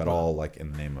 like, but all like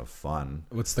in the name of fun.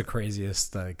 What's the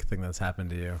craziest like thing that's happened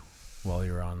to you while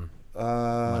you were on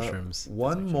mushrooms?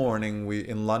 One morning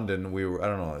in London, I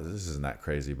don't know, this isn't that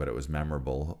crazy, but it was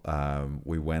memorable.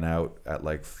 We went out at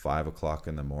like 5 o'clock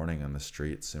in the morning on the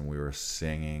streets and we were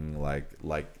singing like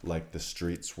the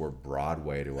streets were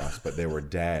Broadway to us, but they were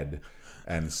dead,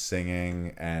 and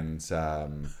singing and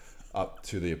up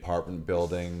to the apartment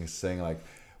building, singing like,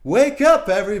 wake up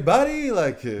everybody,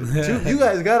 like you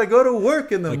guys got to go to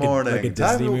work in the morning. Like a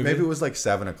Disney movie? Maybe it was like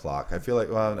 7 o'clock. I feel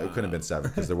like, well, it couldn't have been 7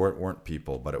 because there weren't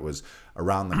people, but it was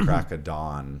around the crack of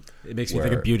dawn. It makes me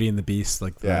think of Beauty and the Beast,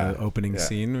 like the opening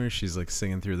scene where she's like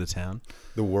singing through the town.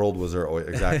 The world was our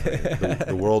exactly.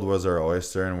 the world was our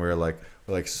oyster, and we're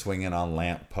like swinging on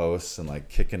lamp posts and like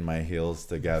kicking my heels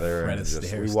together, and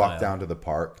we walked down to the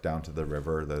park, down to the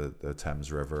river, the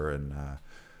Thames River, and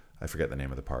I forget the name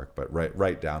of the park, but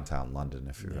right downtown London,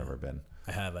 if you've ever been.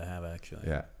 I have actually.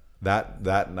 Yeah.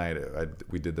 That night,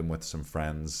 we did them with some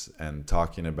friends and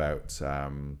talking about,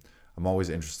 I'm always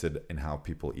interested in how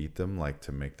people eat them, like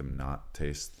to make them not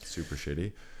taste super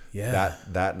shitty. Yeah.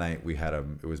 That night we had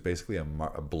it was basically a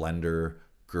blender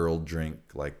girl drink,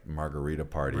 like margarita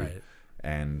party. Right.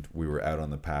 And we were out on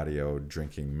the patio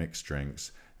drinking mixed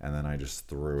drinks. And then I just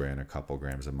threw in a couple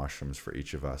grams of mushrooms for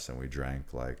each of us, and we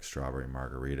drank like strawberry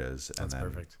margaritas. And That's then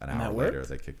perfect. An hour later,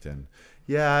 they kicked in.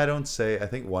 Yeah, I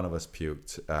think one of us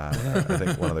puked. I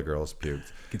think one of the girls puked.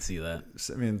 You can see that.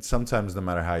 I mean, sometimes no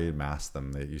matter how you mask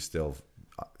them, you still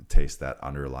taste that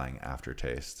underlying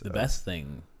aftertaste. The best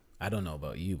thing, I don't know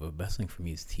about you, but the best thing for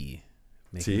me is tea.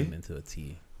 Making them into a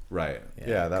tea. Right.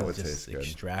 Yeah, that would taste good.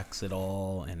 Extracts it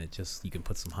all, and it just, you can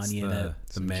put some honey in it.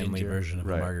 The manly version of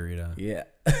a margarita. Yeah.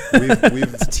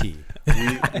 We've tea.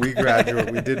 We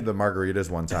did the margaritas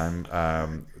one time.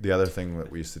 The other thing that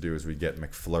we used to do is we'd get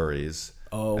McFlurries.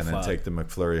 Then take the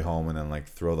McFlurry home and then like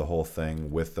throw the whole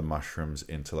thing with the mushrooms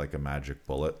into like a magic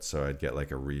bullet. So I'd get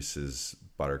like a Reese's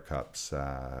Buttercups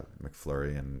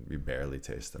McFlurry, and we barely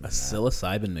taste them. A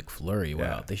psilocybin McFlurry. Wow,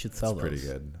 yeah, they should sell those. Pretty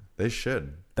good. They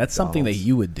should. That's something that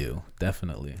you would do,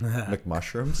 definitely.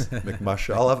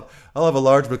 McMushrooms. I'll have a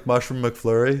large McMushroom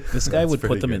McFlurry. This guy would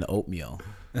put them in oatmeal.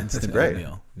 Instant great.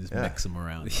 Oatmeal. Just mix them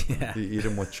around. Yeah. You eat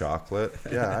them with chocolate.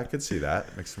 Yeah, I could see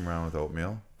that. Mix them around with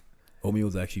oatmeal. Oatmeal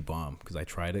was actually bomb because I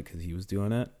tried it because he was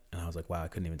doing it, and I was like, wow, I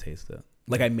couldn't even taste it.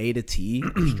 Like I made a tea,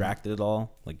 extracted it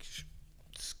all, like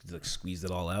squeezed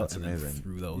it all out. That's and amazing. Then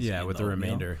threw those. Yeah, with the oatmeal.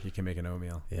 remainder, you can make an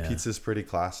oatmeal. Yeah. Pizza's pretty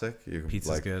classic. You can,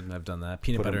 Pizza's good. I've done that.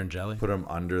 Peanut butter and jelly. Put them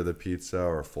under the pizza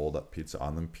or fold up pizza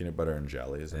on them. Peanut butter and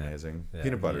jelly is amazing. Yeah.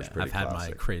 Peanut butter is pretty I've had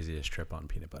classic. my craziest trip on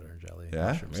peanut butter and jelly. Yeah?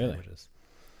 Mushroom Really? sandwiches.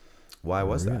 Why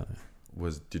was Really? that?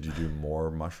 Did you do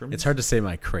more mushrooms? It's hard to say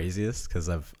my craziest because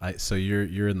so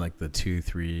you're in like the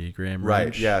 2-3 gram right.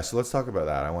 range. Yeah. So let's talk about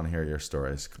that. I want to hear your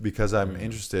stories because I'm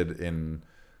interested in.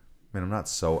 I mean, I'm not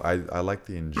so. I like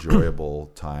the enjoyable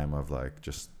time of like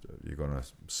just you go on a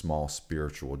small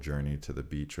spiritual journey to the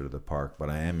beach or to the park, but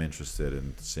I am interested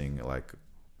in seeing like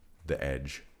the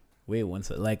edge. Wait, one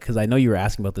second. Like, because I know you were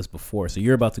asking about this before, so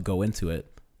you're about to go into it.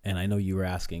 And I know you were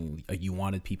asking, you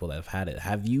wanted people that have had it.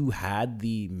 Have you had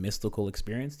the mystical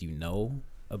experience? Do you know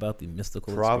about the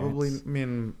mystical Probably.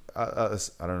 experience? I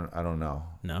mean, I don't know.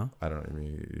 No? I don't. I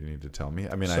mean, you need to tell me.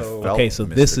 I mean, So- I felt Okay, so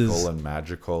mystical this is- and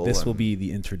magical. This and, will be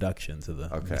the introduction to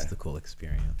the Okay. mystical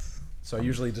experience. So I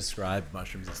usually describe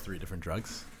mushrooms as 3 different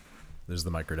drugs. There's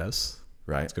the microdose.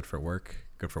 right. It's good for work,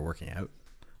 good for working out,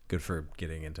 good for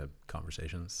getting into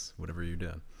conversations, whatever you're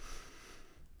doing.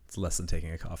 It's less than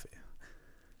taking a coffee.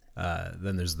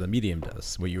 Then there's the medium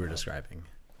dose, what you were describing.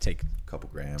 Take Couple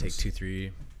grams. 2-3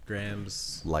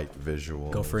 grams. Light visual.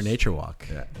 Go for a nature walk.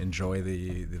 Yeah. Enjoy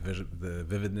the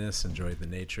vividness. Enjoy the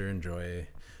nature. Enjoy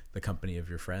the company of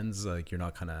your friends. Like you're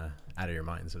not kind of out of your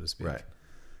mind, so to speak. Right.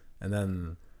 And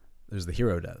then there's the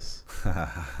hero dose,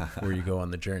 where you go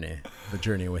on the journey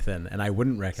within. And I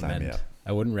wouldn't recommend. up.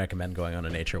 I wouldn't recommend going on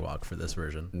a nature walk for this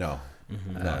version. No.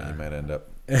 No, you might end up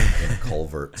in a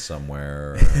culvert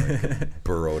somewhere, or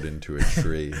burrowed into a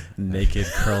tree. Naked,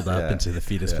 curled up Yeah. into the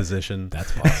fetus position. That's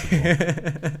possible.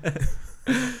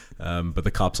 But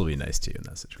the cops will be nice to you in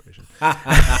that situation.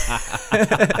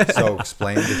 So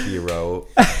explain the hero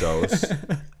dose.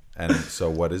 And so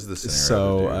what is the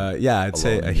scenario? So yeah, I'd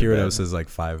say alone a in hero your dose bed? is like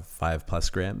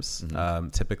 5+ grams.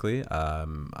 Typically,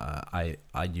 I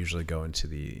usually go into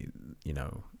the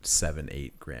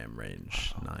 7-8 gram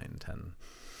range, 9-10.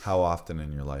 How often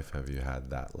in your life have you had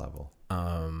that level?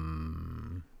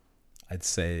 I'd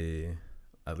say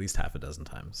at least half a dozen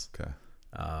times. Okay.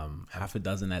 Half a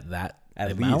dozen at that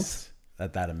At amount? least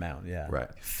at that amount, yeah. Right.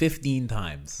 15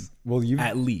 times. Well, you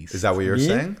At least. Is that what you're Me?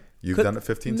 saying? You've done it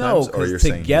 15 No, times? Or because you're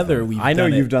saying together you've we've I know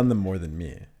done you've it, done them more than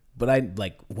me, but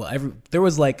there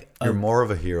was like You're more of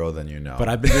a hero than you know. but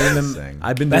I've been doing them. Saying.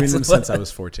 I've been doing That's them what- since I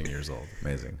was 14 years old.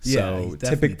 Amazing. Yeah, So he's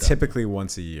definitely done typically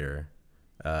once a year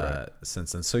Right.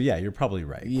 since then. So yeah, you're probably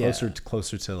right. Yeah.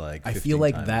 Closer to like. I 15 feel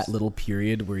like times. that little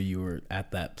period where you were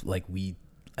at that, like we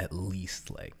at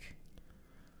least like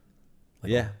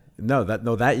Yeah.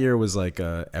 That year was like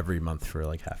every month for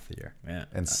like half the year. yeah.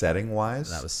 And setting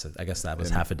wise, I guess that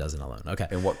was half a dozen alone. Okay.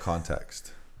 in what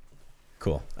context?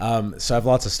 Cool. So I have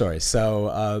lots of stories.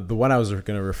 So the one I was going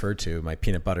to refer to, my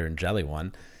peanut butter and jelly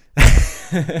one,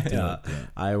 that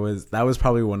was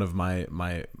probably one of my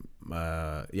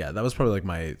that was probably like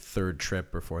my 3rd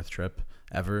trip or 4th trip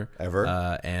ever.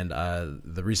 And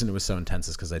the reason it was so intense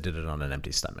is because I did it on an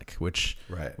empty stomach, which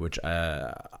I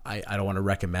don't want to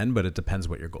recommend, but it depends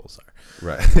what your goals are.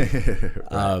 Right.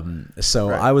 So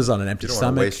Right. I was on an empty You don't want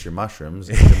stomach. to waste your mushrooms.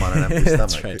 Eat them on an empty stomach.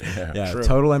 That's right. Yeah, True.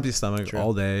 total empty stomach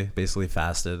all day, basically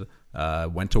fasted.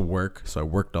 Went to work, so I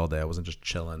worked all day. I wasn't just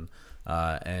chilling.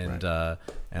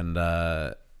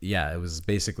 Yeah, it was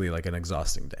basically like an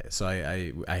exhausting day. So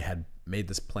I had made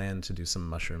this plan to do some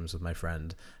mushrooms with my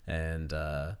friend, and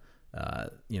I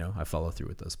follow through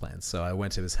with those plans. So I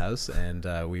went to his house, and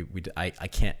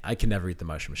I can never eat the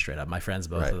mushrooms straight up. My friends,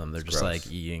 both Right. of them, they're It's just gross.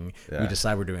 like eating. Yeah. We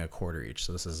decide we're doing a quarter each,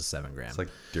 so this is a 7 gram. It's like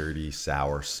dirty,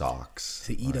 sour socks.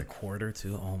 To eat a quarter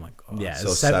too. Oh my god. Yeah, So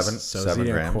it's seven- I was seven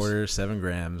eating grams? a quarter, 7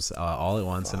 grams, all at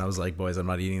once, and I was like, "Boys, I'm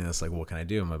not eating this. Like, what can I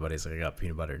do?" And my buddy's like, "I got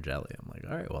peanut butter and jelly." I'm like,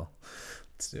 "All right, well,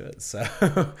 let's do it." So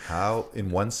How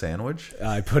in one sandwich?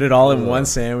 I put it all in one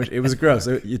sandwich. It was gross.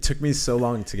 It took me so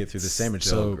long to get through the sandwich.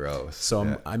 Still So gross. So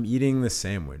Yeah. I'm eating the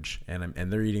sandwich, and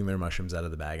they're eating their mushrooms out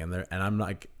of the bag, and I'm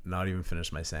like not even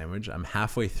finished my sandwich. I'm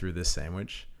halfway through this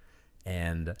sandwich,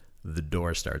 and the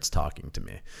door starts talking to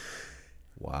me.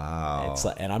 Wow. It's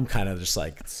like, and I'm kind of just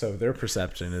like, so their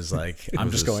perception is like,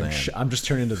 I'm just was going, saying? I'm just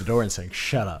turning to the door and saying,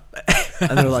 "Shut up,"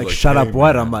 and they're like, like, "Shut "Hey, up,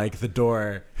 what?" man. I'm like, the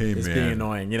door is being man.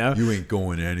 annoying, you know. you ain't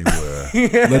going anywhere.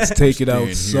 Let's take it Staying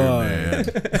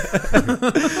outside. here,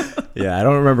 man. Yeah, I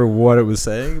don't remember what it was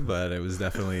saying, but it was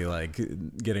definitely like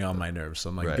getting on my nerves.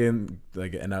 So I'm like,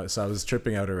 Right. so I was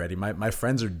tripping out already. My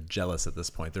friends are jealous at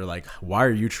this point. They're like, "Why are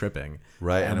you tripping?"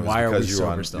 Right. And it was why are we because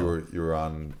sober still? you were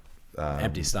on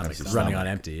empty stomach, running on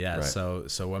empty. Yeah. Right. So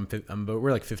but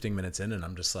we're like 15 minutes in, and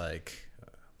I'm just like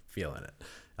feeling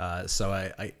it. So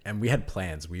and we had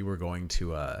plans. We were going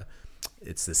to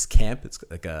it's this camp. It's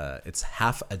like it's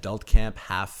half adult camp,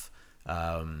 half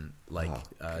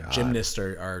gymnasts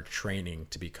are training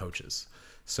to be coaches.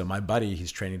 So my buddy,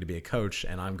 he's training to be a coach,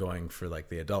 and I'm going for like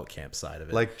the adult camp side of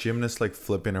it. Like gymnasts, like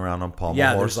flipping around on pommel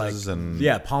horses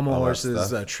pommel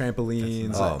horses,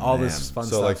 trampolines, all this fun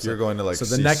stuff. So like you're going to like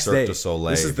the next day. This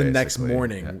is the next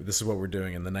morning. Yeah. This is what we're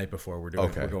doing, and the night before we're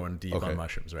going deep on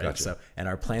mushrooms, right? Gotcha. So and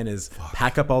our plan is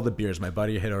pack up all the beers. My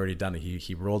buddy had already done it.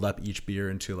 He rolled up each beer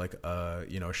into like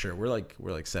sure, we're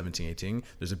like 17, 18.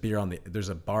 There's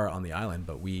a bar on the island,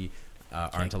 but we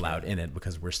aren't allowed in it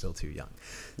because we're still too young.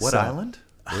 What island?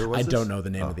 I don't know the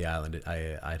name of the island.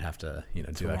 I'd have to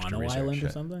do extra research. Island or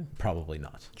something? Probably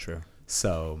not. Sure.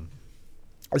 So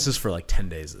this is for like 10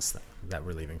 days. This thing that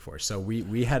we're leaving for. So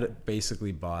we had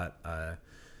basically bought a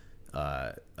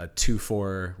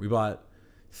 2-4. We bought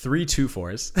 3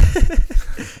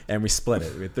 2-4s and we split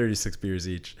it. We had 36 beers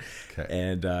each. Okay.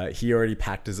 And he already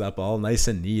packed his up all nice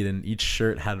and neat, and each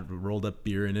shirt had rolled up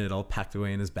beer in it, all packed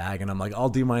away in his bag. And I'm like, I'll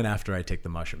do mine after I take the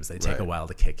mushrooms. They take a while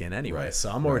to kick in anyway. Right. So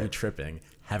I'm already tripping,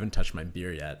 haven't touched my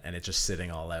beer yet, and it's just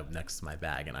sitting all out next to my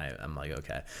bag. And I'm like,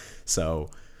 okay. So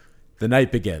the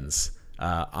night begins.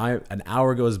 An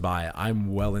hour goes by.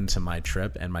 I'm well into my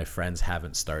trip, and my friends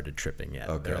haven't started tripping yet.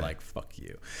 Okay. They're like, "Fuck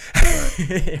you."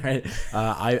 Right?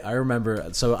 I remember.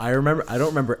 So I remember. I don't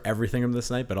remember everything from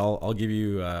this night, but I'll give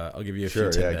you. I'll give you a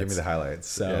few tidbits. Yeah, give me the highlights.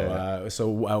 So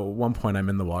so at one point, I'm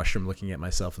in the washroom looking at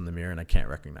myself in the mirror, and I can't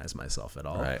recognize myself at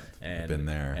all. Right. And I've been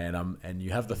there. And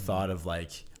you have the thought of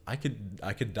like, I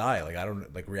could die. Like, I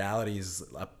don't, like, reality is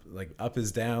up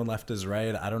is down, left is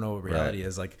right. I don't know what reality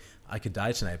is. Like, I could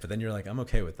die tonight, but then you're like, I'm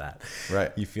okay with that.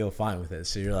 Right. You feel fine with it.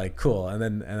 So you're like, cool. And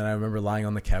then I remember lying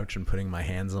on the couch and putting my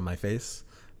hands on my face.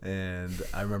 And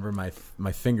I remember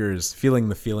my fingers, feeling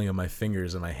the feeling of my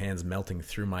fingers and my hands melting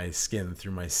through my skin,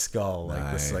 through my skull,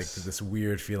 like this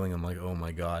weird feeling. I'm like, oh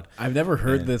my God. I've never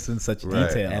heard this in such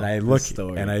detail. And I look,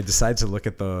 and I decide to look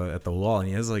at the wall, and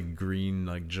he has like green,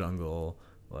 like jungle,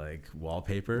 like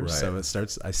wallpaper. So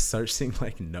I start seeing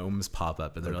like gnomes pop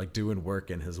up, and they're like doing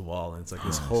work in his wall, and it's like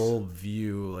this whole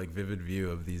view, like vivid view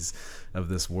of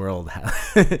this world.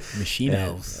 Machine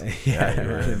elves. Yeah,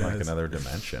 you're in like another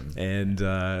dimension. And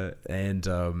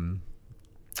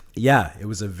it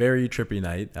was a very trippy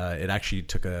night. It actually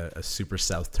took a super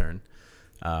south turn.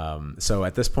 So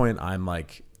at this point I'm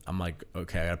like,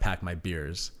 okay, I gotta pack my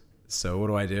beers. So what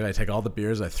do? I take all the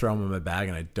beers, I throw them in my bag,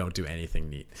 and I don't do anything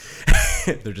neat.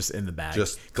 They're just in the bag.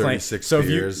 Just 36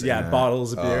 beers.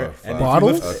 Bottles of beer. And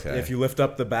bottles? If you lift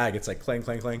up the bag, it's like clang,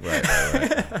 clang, clang.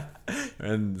 Right.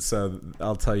 And so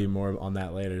I'll tell you more on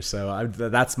that later. So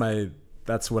that's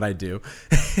what I do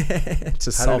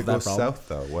to solve that problem. South,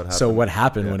 though? What happened? So what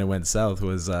happened when it went south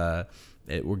was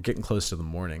we're getting close to the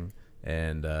morning.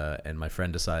 And my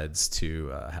friend decides to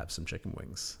have some chicken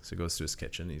wings. So he goes to his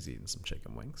kitchen. He's eating some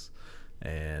chicken wings,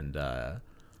 and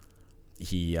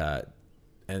he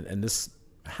and this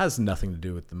has nothing to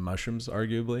do with the mushrooms,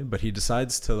 arguably. But he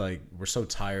decides to, like, we're so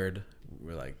tired,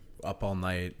 we're like up all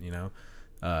night,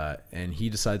 and he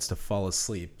decides to fall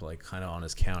asleep, like kind of on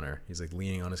his counter. He's like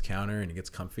leaning on his counter, and he gets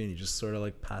comfy, and he just sort of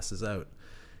like passes out,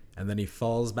 and then he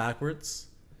falls backwards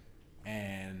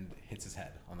and hits his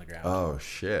head on the ground. Oh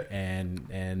shit! And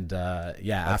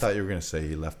I thought you were gonna say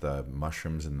he left the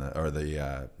mushrooms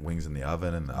the wings in the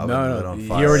oven, and the oven lit on he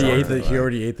fire. He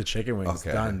already ate the chicken wings.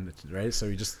 Okay. Done, right? So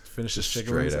he just finished his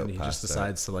chicken wings, and he just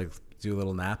decides to like do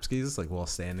little napskis, like while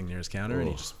standing near his counter, and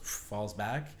he just falls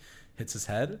back, hits his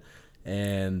head,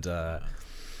 and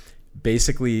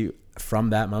basically from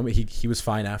that moment he was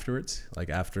fine afterwards. Like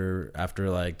after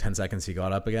like 10 seconds, he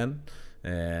got up again.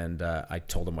 And I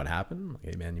told him what happened. Like,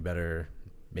 hey man, you better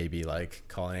maybe like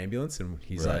call an ambulance. And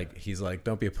he's like,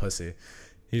 don't be a pussy.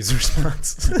 His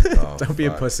response, don't be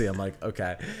a pussy. I'm like,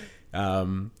 okay.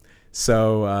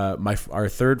 So our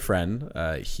third friend,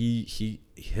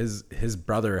 his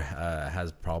brother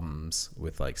has problems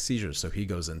with like seizures, so he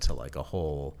goes into like a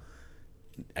whole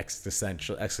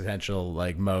existential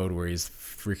like mode where he's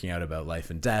freaking out about life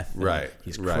and death. Right.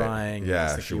 He's crying.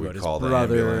 Yeah. He's thinking about his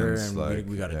brother, and like,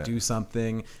 we got to do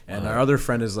something. And our other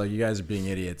friend is like, you guys are being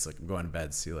idiots. Like, I'm going to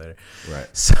bed. See you later. Right.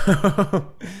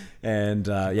 So, and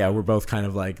we're both kind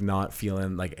of like not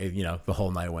feeling like, the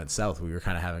whole night went south. We were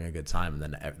kind of having a good time, and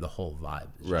then the whole vibe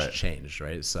just changed.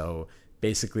 Right. So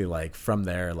basically like from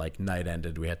there, like night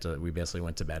ended, we basically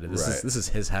went to bed. This is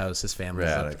his house, his family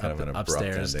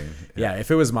upstairs. Yeah,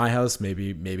 if it was my house,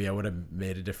 maybe I would have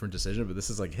made a different decision, but this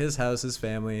is like his house, his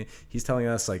family. He's telling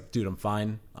us like, dude, I'm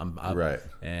fine, I'm up,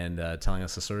 and telling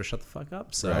us to sort of shut the fuck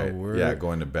up. So we're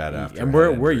going to bed after, and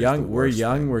we're young,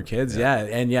 we're kids,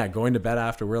 and going to bed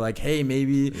after. We're like, hey,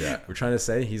 maybe we're trying to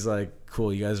say. He's like,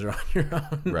 cool, you guys are on your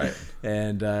own, right?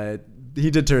 And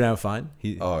he did turn out fine.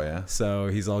 So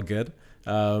he's all good.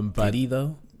 But did he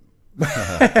though?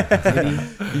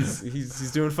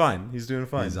 He's doing fine. He's doing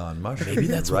fine. He's on mushrooms. Maybe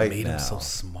that's what made him so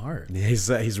smart.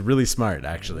 He's really smart,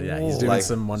 actually. Yeah, he's doing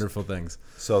some wonderful things.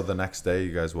 So the next day,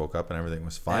 you guys woke up and everything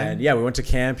was fine. And we went to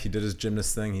camp. He did his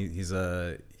gymnast thing. He's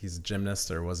a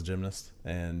gymnast, or was a gymnast,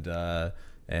 and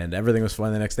everything was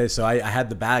fine the next day. So I had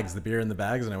the beer in the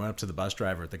bags, and I went up to the bus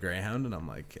driver at the Greyhound, and I'm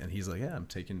like, and he's like, yeah, I'm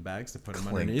taking bags to put them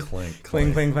underneath.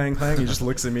 Cling. He just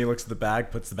looks at me, looks at the bag,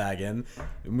 puts the bag in.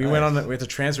 And we went on. We had to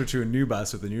transfer to a new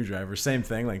bus with a new driver. Same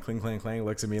thing, like cling.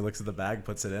 Looks at me, looks at the bag,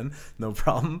 puts it in. No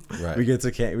problem. Right. We get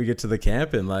to the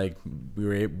camp, and like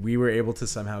we were able to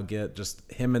somehow get just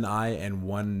him and I and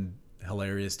one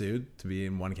hilarious dude to be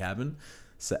in one cabin.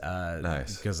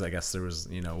 Nice, because I guess there was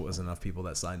was enough people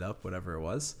that signed up, whatever it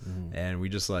was, and we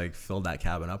just like filled that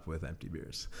cabin up with empty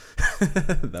beers.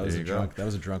 That was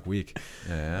a drunk week.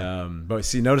 But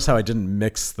see, notice how I didn't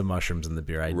mix the mushrooms in the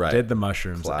beer. I did the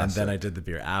mushrooms and then I did the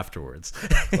beer afterwards.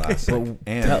 Classic.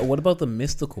 And what about the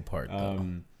mystical part though?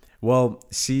 Well,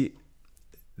 see,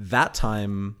 that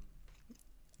time.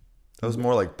 That was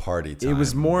more like party time. It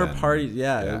was more party.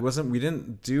 Yeah, it wasn't.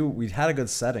 We had a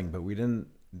good setting, but we didn't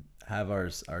have our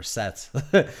sets.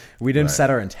 We didn't set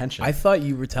our intention. I thought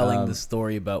you were telling the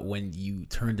story about when you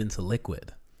turned into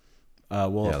liquid. Part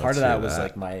of that was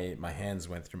like my hands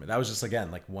went through me. That was just,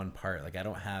 again, like one part. Like I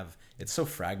don't have. It's so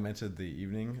fragmented, the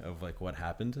evening of like what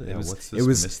happened. It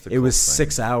was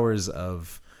 6 hours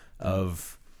of.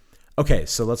 Okay,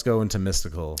 so let's go into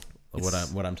mystical.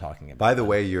 What I'm talking about. By the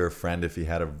way, your friend, if he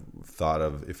had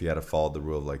followed the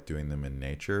rule of like doing them in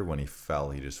nature, when he fell,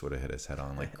 he just would have hit his head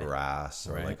on like grass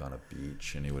or like on a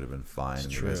beach, and he would have been fine.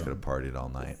 And you guys could have partied all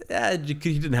night. Yeah, he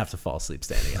didn't have to fall asleep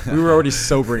standing up. We were already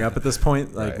sobering up at this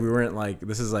point. Like we weren't like,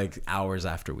 this is like hours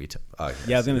after we took. I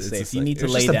was gonna say, if you need to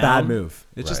lay down, it's just a bad move.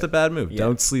 It's just a bad move.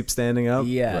 Don't sleep standing up.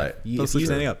 Yeah, don't sleep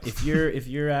standing up. If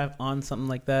you're on something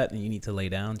like that and you need to lay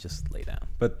down, just lay down.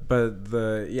 But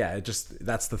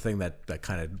that's the thing that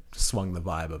kind of swung the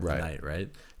vibe of the night, right?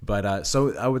 But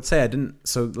so I would say I didn't.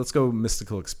 So let's go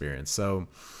mystical experience. So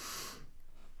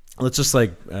let's just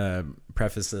like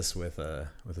preface this with a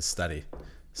study.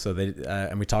 So they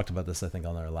and we talked about this, I think,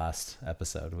 on our last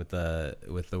episode with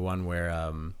the one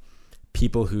where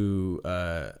people who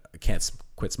can't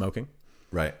quit smoking.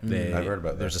 Right. I've heard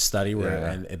about that. There's a study where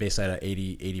and it basically had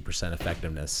 80%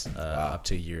 effectiveness up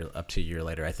to a year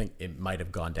later. I think it might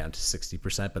have gone down to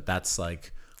 60%, but that's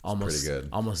like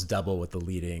almost double what the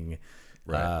leading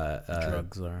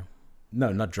drugs are.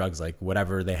 No, not drugs. Like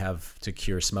whatever they have to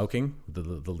cure smoking,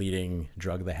 the leading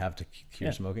drug they have to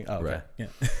cure smoking. Oh, okay.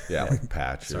 Yeah, like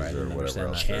patches or whatever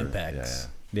else. Champax.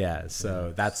 Yeah,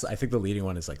 so that's, I think the leading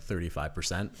one is like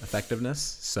 35% effectiveness.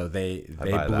 So they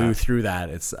blew through that.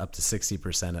 It's up to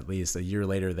 60% at least. A year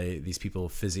later, these people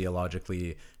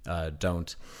physiologically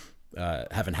haven't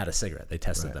had a cigarette. They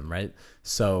tested them, right?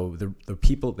 So the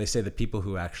people, they say the people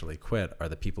who actually quit are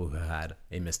the people who had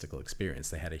a mystical experience.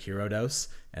 They had a hero dose,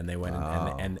 and they went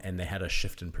and they had a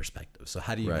shift in perspective. So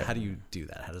how do you do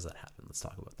that? How does that happen? Let's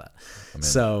talk about that.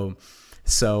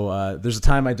 So there's a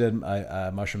time I did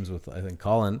mushrooms with, I think,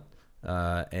 Colin,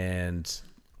 and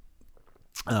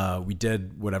we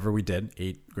did whatever we did,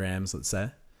 8 grams, let's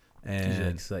say. And you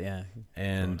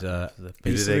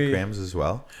did 8 grams as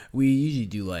well. We usually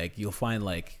do you'll find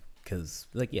because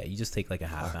you just take like a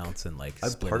half ounce and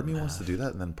part of me wants to do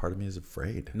that, and then part of me is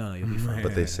afraid. No, you'll be fine.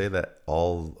 But they say that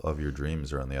all of your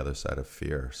dreams are on the other side of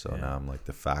fear. So now I'm like,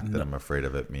 the fact that I'm afraid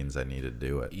of it means I need to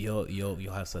do it. You'll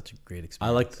have such a great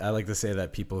experience. I like to say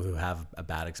that people who have a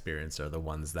bad experience are the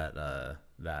ones that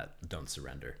don't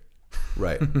surrender.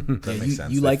 Right. That makes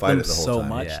sense. You like them so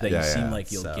much that you seem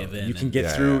like you'll give in. You can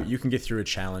get through. You can get through a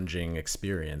challenging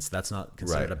experience. That's not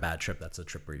considered a bad trip. That's a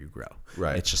trip where you grow.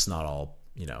 Right. It's just not all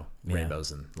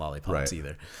rainbows and lollipops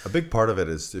either. A big part of it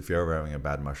is, if you're ever having a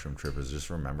bad mushroom trip, is just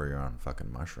remember you're on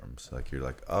fucking mushrooms. Like you're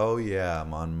like, oh yeah,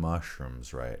 I'm on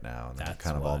mushrooms right now, and that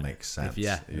kind of all makes sense.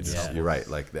 You're right.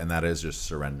 Like, and that is just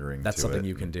surrendering. That's something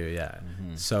you can do. Yeah.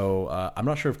 Mm-hmm. So I'm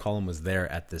not sure if Colin was there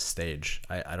at this stage.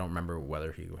 I don't remember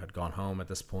whether he had gone home at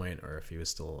this point or if he was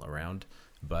still around.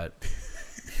 but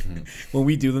when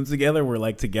we do them together, we're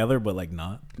like together, but like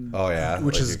not. Oh yeah,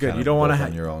 which like is good. You don't want to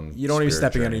have your own. You don't want to be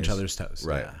stepping on journeys. each other's toes,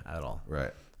 Right? Yeah, at all.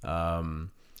 Right.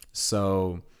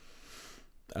 So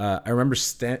I remember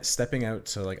stepping out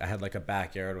to like I had like a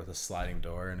backyard with a sliding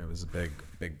door, and it was a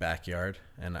big backyard.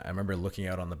 And I remember looking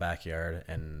out on the backyard,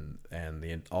 and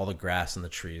all the grass and the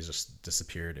trees just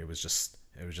disappeared. It was just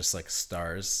like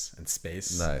stars and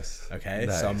space. Nice. Okay.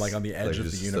 Nice. So I'm like on the edge like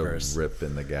of the universe. A rip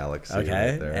in the galaxy.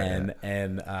 Okay. Right there.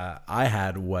 And I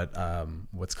had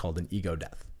what's called an ego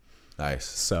death. Nice.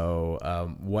 So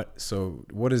what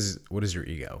is your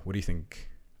ego? What do you think?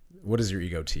 What is your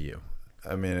ego to you?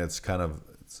 I mean, it's kind of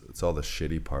it's all the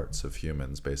shitty parts of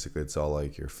humans. Basically, it's all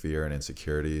like your fear and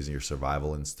insecurities and your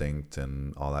survival instinct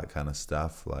and all that kind of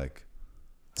stuff. Like,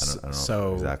 I don't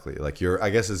know exactly. Like I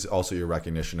guess it's also your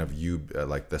recognition of you,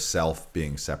 like the self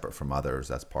being separate from others.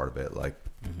 That's part of it. Like,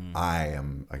 I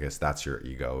guess that's your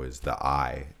ego, is the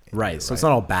I. Right. So it's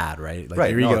not all bad, right? Like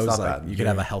your ego is like, you could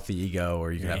have a healthy ego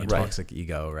or you could have a toxic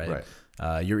ego, right? Right.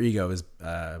 Your ego is,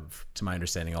 to my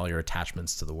understanding, all your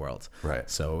attachments to the world. Right.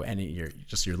 So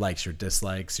your likes, your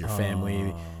dislikes, your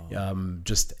family,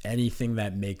 just anything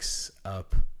that makes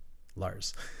up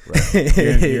Lars. Right.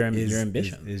 your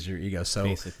ambition is your ego. So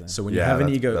basically. So when you have an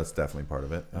ego, that's definitely part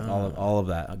of it. all of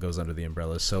that goes under the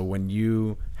umbrella. So when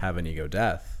you have an ego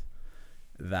death,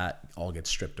 that all gets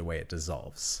stripped away. It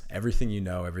dissolves. Everything you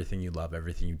know, everything you love,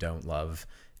 everything you don't love,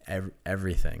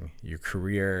 everything, your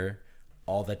career,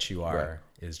 all that you are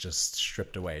is just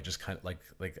stripped away. Just kind of like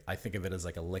I think of it as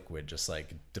like a liquid, just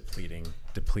like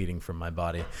depleting from my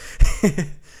body.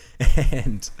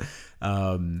 And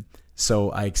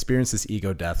so I experienced this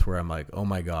ego death where I'm like, oh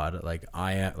my God,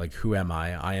 like who am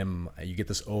I? You get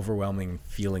this overwhelming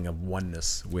feeling of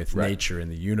oneness with nature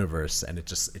and the universe. And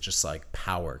it's just like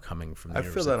power coming from the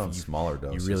universe. I feel that on smaller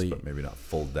doses, but maybe not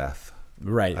full death.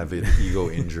 Right. I've had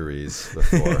ego injuries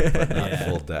before, but not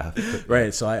full death.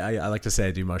 Right. So I like to say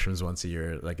I do mushrooms once a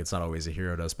year. Like, it's not always a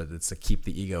hero dose, but it's to keep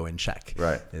the ego in check.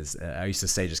 Right. I used to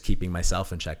say just keeping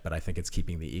myself in check, but I think it's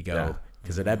keeping the ego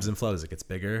because it ebbs and flows. It gets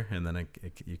bigger, and then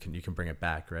you can bring it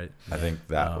back. Right. I think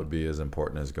that would be as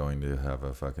important as going to have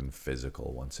a fucking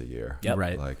physical once a year. Yep.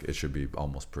 Right. Like, it should be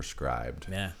almost prescribed.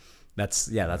 Yeah.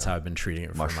 That's how I've been treating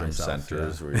it for Mushroom myself.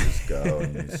 centers where you just go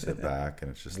and you sit back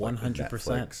and it's just 100%, like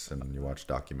Netflix and you watch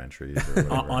documentaries or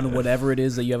whatever. on whatever it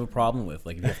is that you have a problem with.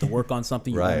 Like, if you have to work on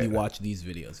something, you only watch these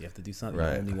videos. You have to do something, you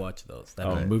only watch those.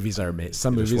 Movies are amazing.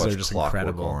 Some movies are just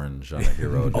incredible. Orange on a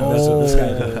hero.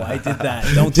 I did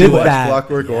that. Don't do that.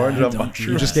 Clockwork Orange on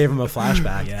mushrooms. You just gave him a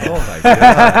flashback. Yeah. Oh my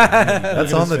god,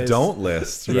 that's on the don't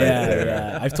list right there.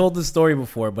 Yeah, I've told this story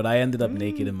before, but I ended up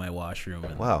naked in my washroom.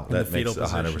 And wow, that makes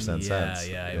 100% sense.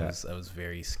 Yeah. I was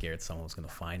very scared someone was going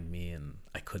to find me, and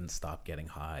I couldn't stop getting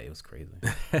high. It was crazy.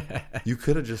 You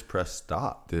could have just pressed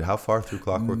stop. How far through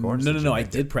Clockwork Orange? No. I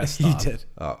did press stop. You did.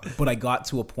 Oh. But I got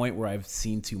to a point where I've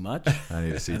seen too much. I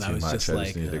need to see too much. I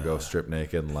just need to go strip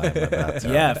naked and lie in my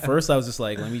bathtub. Yeah, at first I was just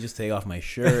like, let me just take off my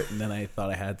shirt, and then I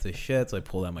thought I had to shit, so I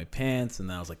pulled out my pants, and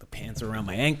then I was like, the pants are around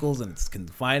my ankles, and it's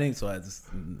confining, so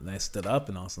I stood up,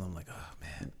 and all of a sudden I'm like, oh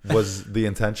man. Was the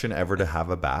intention ever to have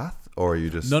a bath? Or you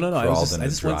just no. I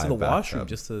just went to the bathtub? washroom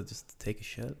just to take a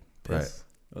shit, piss. Right.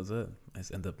 That was it. I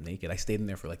just ended up naked. I stayed in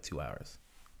there for like 2 hours,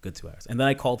 good 2 hours, and then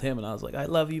I called him and I was like, "I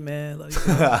love you, man." Love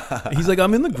you. He's like,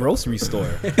 "I'm in the grocery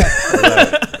store."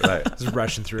 right. Just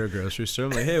rushing through a grocery store.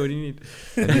 I'm like, "Hey, what do you need?"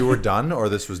 And you were done, or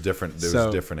this was different? There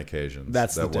was different occasions.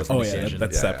 That's the different occasion.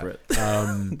 That's separate.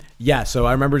 So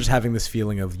I remember just having this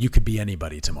feeling of you could be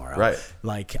anybody tomorrow. Right.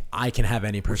 Like, I can have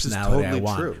any personality I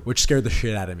want, which scared the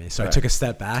shit out of me. So I took a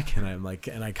step back and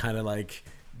I kind of like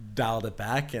dialed it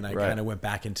back, and I kind of went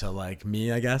back into like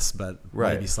me, I guess, but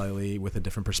maybe slightly with a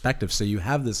different perspective. So you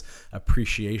have this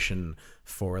appreciation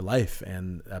for life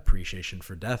and appreciation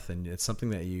for death, and it's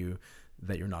something that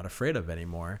you're not afraid of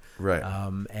anymore. Right.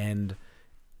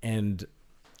 And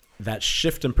that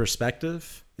shift in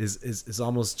perspective is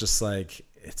almost just like,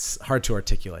 it's hard to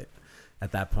articulate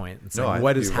at that point. It's like,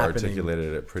 what is happening?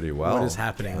 Articulated it pretty well. What is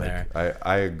happening there?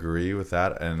 I agree with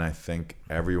that, and I think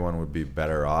everyone would be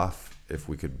better off if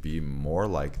we could be more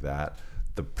like that.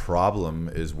 The problem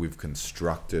is we've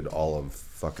constructed all of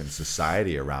fucking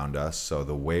society around us, so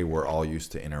the way we're all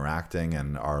used to interacting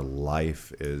and our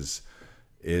life is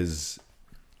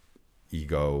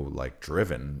ego like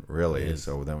driven, really.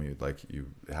 So then you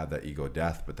had that ego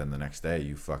death, but then the next day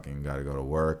you fucking got to go to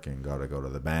work and got to go to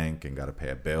the bank and got to pay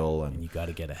a bill and you got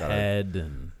to get ahead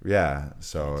and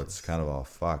so it's kind of all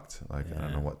fucked. Like I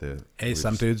don't know what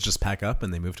some dudes just pack up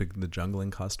and they move to the jungle in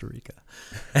Costa Rica.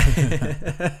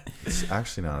 It's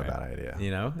actually not a bad idea,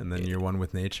 and then you're one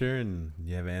with nature and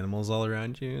you have animals all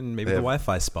around you and maybe the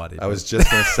Wi-Fi spotted. I was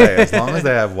just gonna say, as long as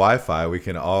they have Wi-Fi, we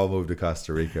can all move to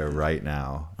Costa Rica right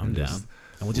now. I'm down.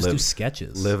 And we'll just do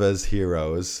sketches. Live as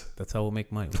heroes. That's how we'll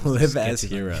make money. Live as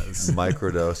heroes.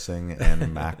 Microdosing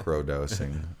and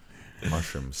macrodosing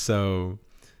mushrooms. So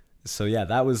yeah,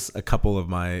 that was a couple of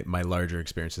my larger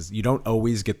experiences. You don't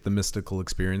always get the mystical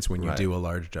experience when you do a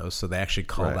large dose. So they actually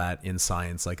call that in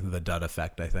science like the dud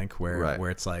effect, I think, where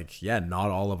it's like,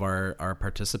 not all of our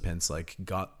participants like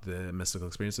got the mystical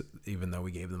experience, even though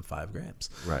we gave them 5 grams,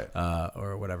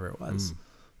 or whatever it was.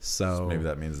 So maybe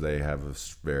that means they have a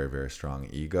very, very strong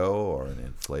ego or an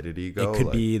inflated ego. It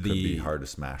could be hard to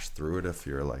smash through it if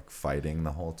you're like fighting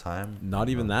the whole time. Not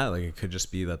even that. Like it could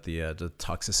just be that the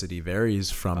toxicity varies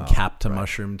from cap to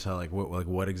mushroom to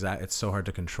what exact. It's so hard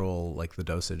to control like the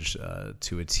dosage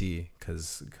to a T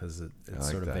because it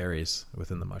sort of varies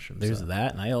within the mushroom. There's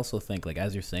that, and I also think like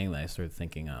as you're saying that, I started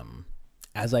thinking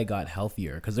as I got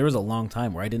healthier, because there was a long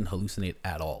time where I didn't hallucinate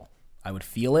at all. I would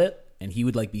feel it. And he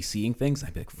would like be seeing things.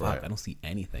 I'd be like, fuck, I don't see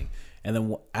anything. And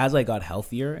then as I got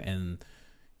healthier and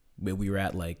we were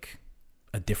at like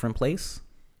a different place,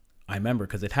 I remember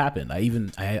because it happened.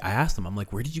 I asked him, I'm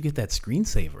like, where did you get that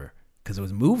screensaver? Because it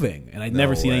was moving and I'd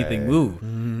never seen anything move.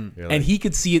 Mm-hmm. And he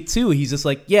could see it too. He's just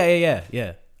like, yeah.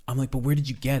 I'm like, but where did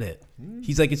you get it?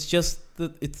 He's like, it's just,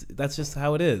 that's just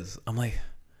how it is. I'm like,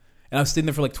 and I was sitting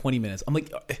there for like 20 minutes. I'm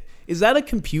like, is that a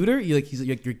computer? He's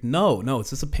like, no,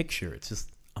 it's just a picture. It's just,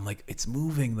 I'm like, it's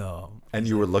moving though. And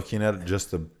you were looking at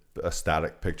just a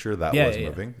static picture that was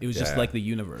moving? It was just like the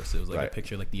universe. It was like a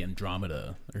picture like the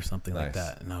Andromeda or something like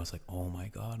that. And I was like, oh my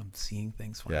God, I'm seeing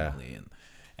things finally.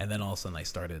 And then all of a sudden I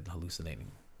started hallucinating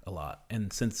a lot.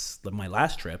 And since my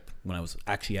last trip, when I was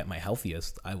actually at my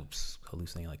healthiest, I was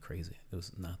hallucinating like crazy. It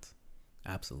was nuts.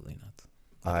 Absolutely nuts.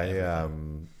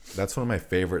 That's one of my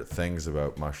favorite things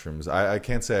about mushrooms. I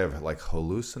can't say I've like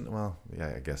well,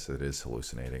 yeah, I guess it is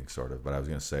hallucinating sort of, but I was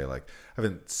gonna say like I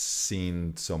haven't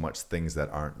seen so much things that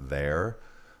aren't there,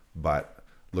 but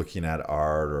looking at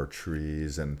art or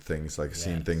trees and things like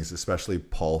seeing things especially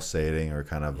pulsating or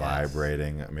kind of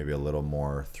vibrating, maybe a little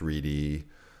more 3D,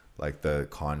 like the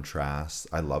contrast.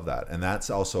 I love that. And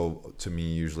that's also to me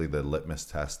usually the litmus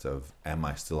test of am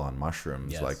I still on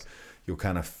mushrooms? Like you'll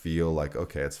kind of feel like,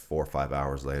 okay, it's 4 or 5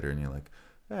 hours later and you're like,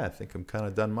 I think I'm kind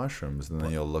of done mushrooms. And then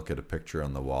you'll look at a picture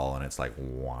on the wall and it's like,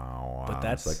 wow. But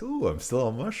that's like, ooh, I'm still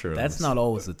on mushrooms. That's not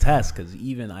always the test, because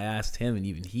even I asked him and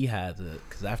even he had it,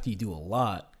 because after you do a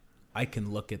lot, I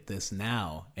can look at this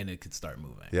now and it could start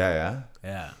moving. Yeah.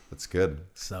 That's good.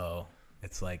 So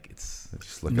it's like it's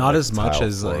not as much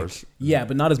as floors.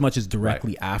 but not as much as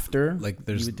directly after. Like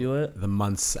there's you would do it the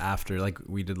months after, like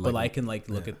we did. Like, but I can like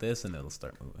look at this and it'll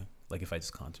start moving. Like if I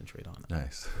just concentrate on it.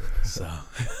 Nice. So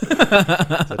is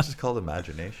that just called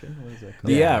imagination? What is that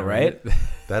called? Yeah, right.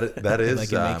 That is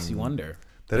like it makes you wonder.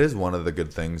 That is one of the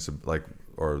good things, like,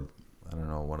 or I don't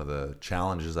know, one of the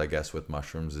challenges I guess with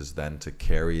mushrooms is then to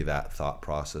carry that thought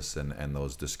process and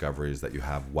those discoveries that you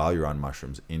have while you're on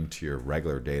mushrooms into your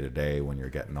regular day to day when you're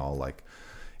getting all like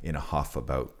in a huff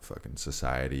about fucking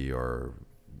society or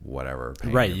whatever.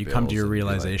 Right, you come to your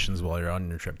realizations while you're on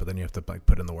your trip, but then you have to like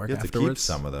put in the work you have afterwards.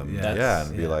 To keep some of them,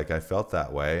 and be like, I felt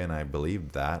that way, and I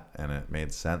believed that, and it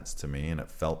made sense to me, and it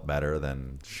felt better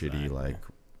than shitty like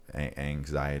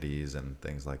anxieties and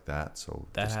things like that. So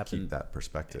that just happened, keep that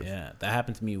perspective. Yeah, that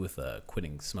happened to me with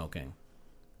quitting smoking.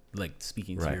 Like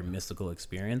speaking to your mystical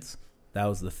experience, that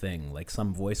was the thing. Like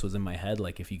some voice was in my head,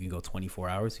 like if you can go 24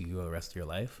 hours, you can go the rest of your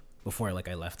life. Before I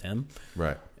left him,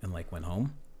 and like went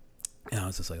home. And I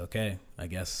was just like, okay, I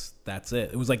guess that's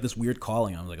it. It was like this weird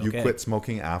calling. I was like, okay. You quit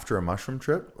smoking after a mushroom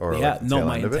trip? Or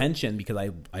my intention, because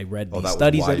I read these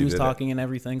studies that he was talking and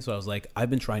everything. So I was like,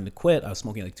 I've been trying to quit. I was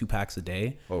smoking like 2 packs a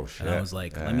day. Oh, shit. And I was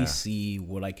like, let me see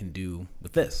what I can do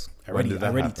with this. I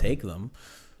already take them.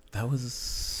 That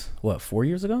was, 4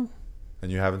 years ago?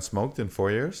 And you haven't smoked in 4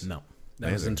 years? No.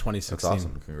 That was in 2016. That's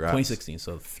awesome. Congrats. 2016,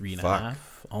 so 3.5,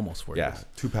 almost 4 years.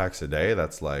 2 packs a day.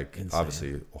 That's like insane.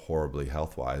 Obviously horribly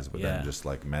health wise, but then just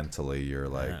like mentally, you're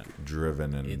like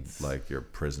driven and like you're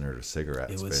prisoner to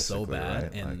cigarettes. It was so bad,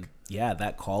 right? and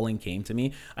that calling came to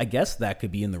me. I guess that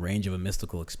could be in the range of a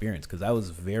mystical experience because that was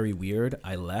very weird.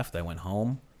 I left. I went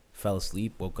home, fell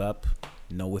asleep, woke up,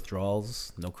 no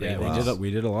withdrawals, no cravings. Yeah,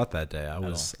 we did a lot that day. I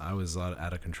was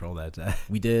out of control that day.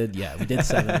 We did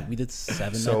 7. We did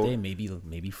 7 that day,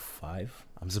 maybe 5.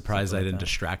 I'm surprised I didn't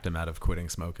distract him out of quitting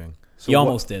smoking. So you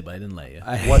almost did, but I didn't let you.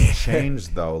 What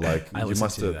changed though? Like you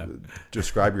must have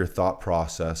describe your thought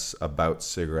process about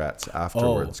cigarettes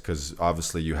afterwards, because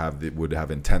obviously you would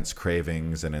have intense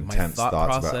cravings and intense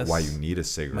thoughts about why you need a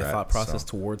cigarette. My thought process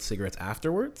towards cigarettes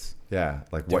afterwards. Yeah,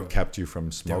 like what kept you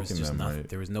from smoking them? Right?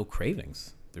 There was no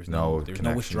cravings. There's no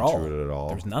withdrawal to it at all.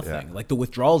 There's nothing. Yeah. Like the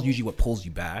withdrawal is usually what pulls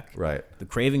you back. Right. The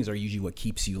cravings are usually what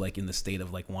keeps you like in the state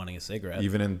of like wanting a cigarette.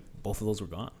 Even in both of those were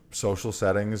gone. Social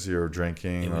settings, you're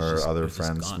drinking or other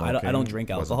friends smoking. I don't drink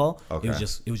alcohol. Okay.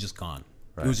 It was just gone.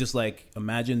 Right. It was just like,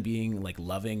 imagine being like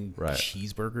loving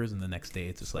cheeseburgers and the next day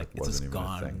it's just like it's just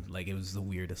gone. Like it was the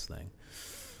weirdest thing.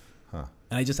 Huh.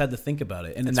 And I just had to think about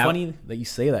it. And it's funny that you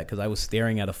say that, because I was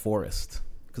staring at a forest.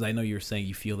 Because I know you're saying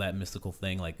you feel that mystical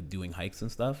thing like doing hikes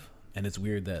and stuff. And it's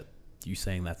weird that you're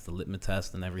saying that's the litmus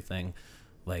test and everything.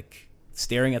 Like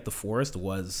staring at the forest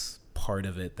was part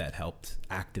of it that helped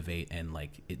activate and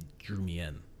like it drew me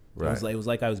in. Right. It was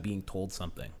like I was being told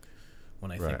something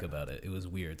when I think about it. It was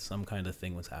weird. Some kind of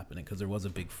thing was happening because there was a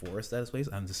big forest at this place.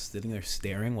 I'm just sitting there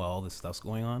staring while all this stuff's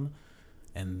going on.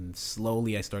 And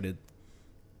slowly I started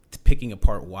picking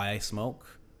apart why I smoke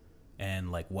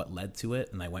and like what led to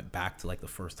it. And I went back to like the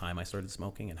first time I started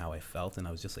smoking and how I felt. And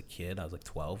I was just a kid. I was like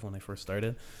 12 when I first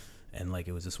started. And like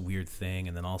it was this weird thing.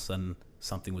 And then all of a sudden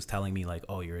something was telling me like,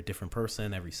 oh, you're a different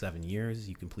person every 7 years.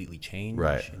 You completely change.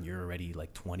 Right. And you're already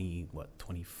like 28.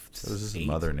 So this is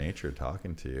Mother Nature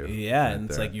talking to you. Yeah. Right, and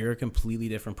it's like you're a completely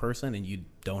different person and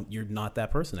you're not that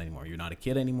person anymore. You're not a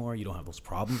kid anymore. You don't have those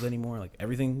problems anymore. Like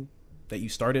everything that you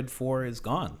started for is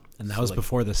gone. And that was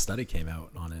before the study came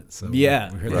out on it. So we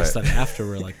heard the study after.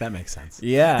 We're like, that makes sense.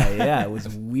 Yeah, it was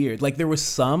weird. Like there was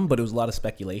some, but it was a lot of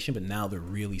speculation. But now they're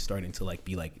really starting to like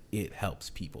be like, it helps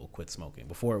people quit smoking.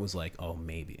 Before it was like, oh,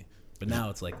 maybe. But now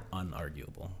it's like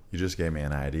unarguable. You just gave me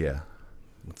an idea.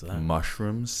 What's that?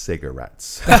 Mushroom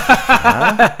cigarettes. Tobacco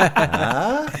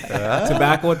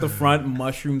at the front,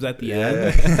 mushrooms at the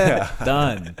end.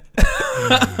 Done.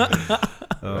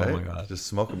 Oh right? My god! Just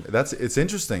smoke them. It's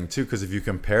interesting too, because if you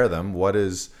compare them,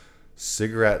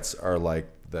 cigarettes are like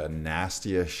the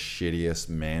nastiest, shittiest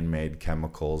man-made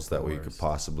chemicals that we could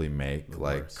possibly make,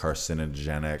 like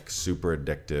carcinogenic, super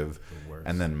addictive,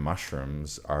 and then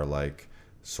mushrooms are like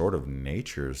sort of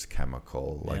nature's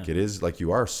chemical. Like it is like you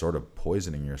are sort of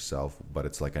poisoning yourself, but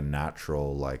it's like a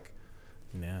natural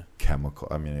chemical.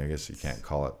 I mean, I guess you can't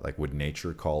call it like, would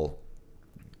nature call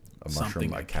a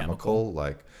mushroom a chemical?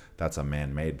 Like that's a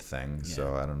man-made thing.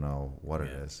 So I don't know what it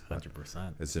is.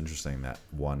 100%. It's interesting that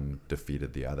one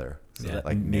defeated the other. So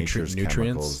like nature's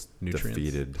chemicals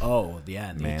defeated. Oh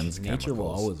yeah, man's nature chemicals. will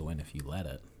always win if you let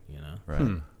it. You know,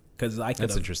 right? Because that's an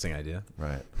interesting idea.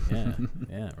 Right.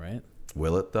 Yeah. Right.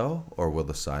 Will it though, or will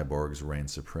the cyborgs reign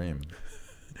supreme?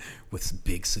 With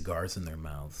big cigars in their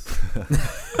mouths.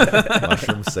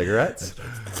 Mushroom cigarettes?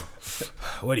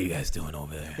 What are you guys doing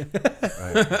over there?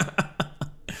 Right.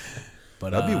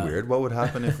 But that'd be weird. What would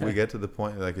happen if we get to the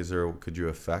point, like, could you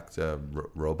affect a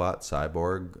robot,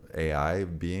 cyborg, AI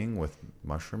being with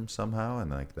mushrooms somehow? And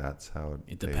like, that's how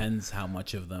it depends how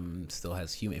much of them still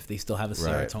has human. If they still have a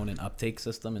serotonin uptake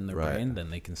system in their brain, then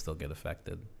they can still get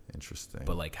affected. Interesting.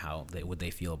 But like, would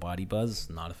they feel a body buzz?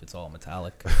 Not if it's all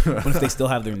metallic. But if they still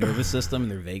have their nervous system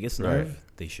and their vagus nerve,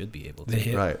 they should be able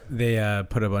to. They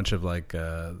put a bunch of like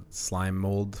slime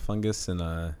mold fungus in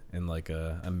a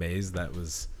maze that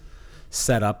was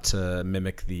set up to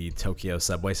mimic the Tokyo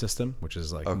subway system, which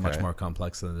is like much more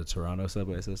complex than the Toronto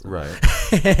subway system. Right.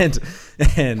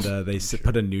 and they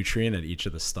put a nutrient at each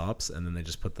of the stops, and then they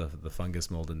just put the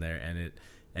fungus mold in there,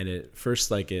 and it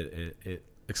first like it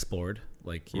explored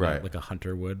like you know, like a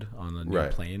hunter would on a new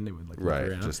plane. It would like look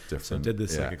around. Just different. So it did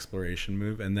this like exploration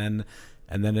move, and then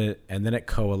it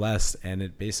coalesced, and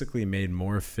it basically made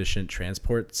more efficient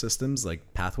transport systems,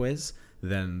 like pathways,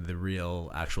 than the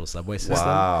real actual subway system.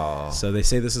 Wow. So they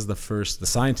say this is the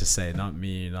scientists say, not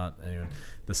me, not anyone,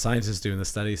 the scientists doing the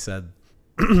study said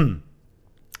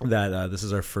that this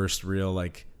is our first real,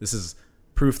 like, this is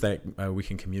proof that we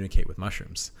can communicate with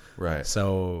mushrooms. Right.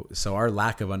 So our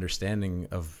lack of understanding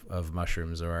of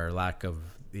mushrooms, or our lack of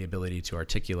the ability to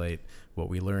articulate what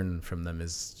we learn from them,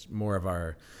 is more of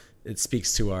it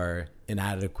speaks to our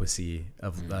inadequacy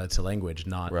of to language,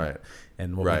 not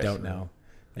and what we don't know.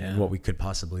 And what we could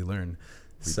possibly learn.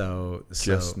 We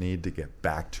just need to get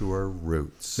back to our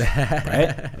roots,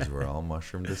 right? Because we're all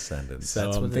mushroom descendants. So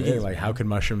I'm thinking, like, how can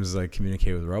mushrooms like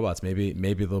communicate with robots? Maybe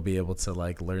they'll be able to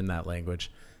like learn that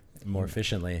language. more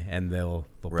efficiently, and they'll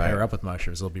pair up with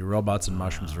mushrooms. There'll be robots and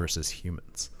mushrooms versus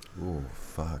humans. Ooh,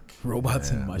 fuck.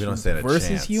 Robots and We don't mushrooms stand a versus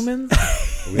chance. humans?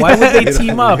 Why would they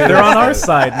team up? They're on our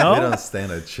side, We no? don't stand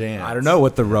a chance. I don't know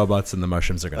what the robots and the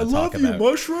mushrooms are going to talk about.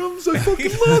 mushrooms. I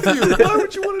fucking love you. Why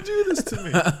would you want to do this to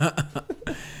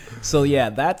me? So yeah,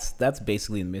 that's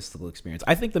basically the mystical experience.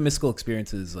 I think the mystical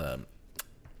experience is, I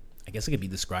guess it could be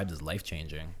described as life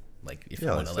changing. Like if you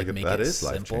want to make that it is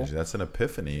life simple. changing. That's an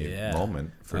epiphany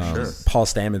moment for sure. Paul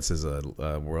Stamets is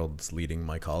a world's leading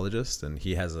mycologist, and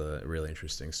he has a really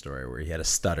interesting story where he had a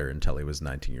stutter until he was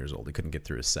 19 years old. He couldn't get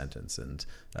through his sentence, and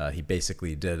he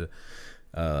basically did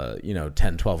 10,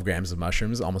 12 grams of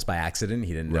mushrooms almost by accident.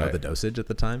 He didn't know the dosage at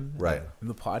the time. Right. In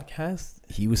the podcast,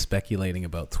 he was speculating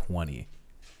about 20.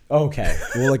 Okay.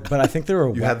 Well, but I think there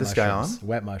were You had this guy on?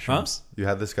 Wet mushrooms. You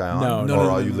had this guy on?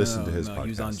 No, you listened to his podcast? He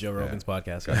was on Joe Rogan's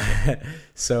podcast. Gotcha.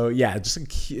 So yeah,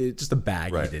 just a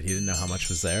bag he did. He didn't know how much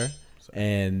was there.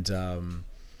 And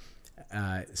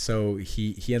so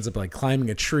he ends up like climbing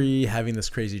a tree, having this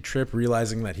crazy trip,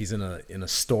 realizing that he's in a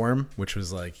storm, which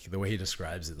was like the way he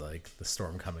describes it, like the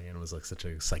storm coming in was like such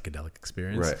a psychedelic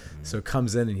experience. Right. So it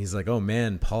comes in and he's like, "Oh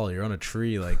man, Paul, you're on a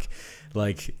tree, like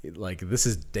this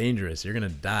is dangerous. You're gonna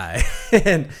die."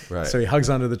 And so he hugs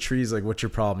onto the tree. He's like, "What's your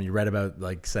problem? You read about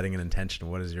like setting an intention.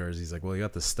 What is yours?" He's like, "Well, you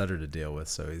got the stutter to deal with."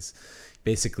 So he's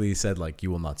basically said like,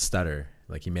 "You will not stutter."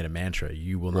 Like he made a mantra,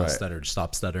 "You will not stutter.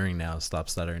 Stop stuttering now. Stop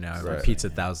stuttering now." He repeats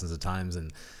it thousands of times.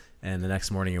 And the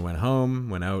next morning he went home,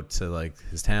 went out to like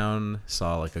his town,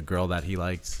 saw like a girl that he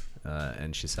liked.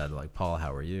 And she said like, "Paul,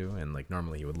 how are you?" And like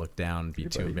normally he would look down, be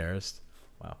too embarrassed.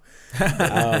 Wow.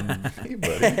 Hey,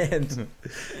 buddy.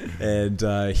 And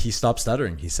he stopped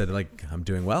stuttering. He said like, "I'm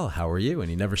doing well. How are you?" And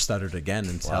he never stuttered again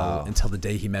until the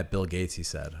day he met Bill Gates, he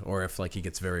said. Or if like he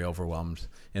gets very overwhelmed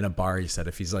in a bar, he said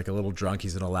if he's like a little drunk,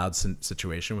 he's in a loud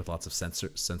situation with lots of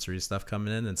sensory stuff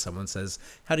coming in, and someone says,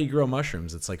 "How do you grow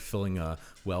mushrooms?" It's like filling a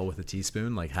well with a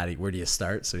teaspoon. Like where do you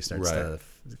start? So he starts to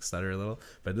stutter a little.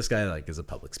 But this guy like is a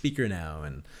public speaker now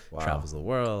and travels the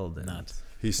world. And Nuts.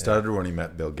 He stuttered when he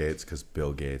met Bill Gates because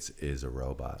Bill Gates is a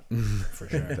robot. For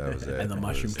sure. That was it. And the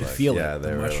mushroom could like, feel it. Yeah,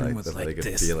 The mushroom was they like could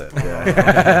this. feel it.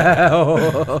 Yeah.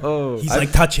 He's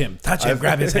like, touch him,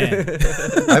 grab his hand.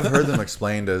 I've heard them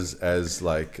explained as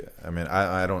like, I mean,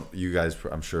 I don't, you guys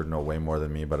I'm sure know way more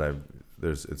than me, but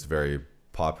it's very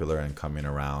popular and coming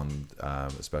around,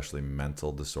 especially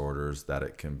mental disorders, that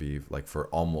it can be like for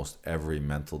almost every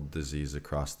mental disease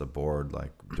across the board,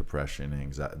 like depression,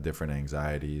 different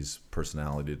anxieties,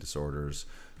 personality disorders,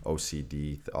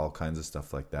 OCD, all kinds of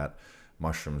stuff like that.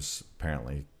 Mushrooms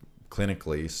apparently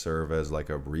clinically serve as like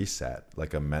a reset,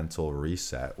 like a mental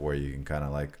reset, where you can kind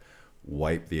of like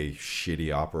wipe the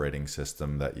shitty operating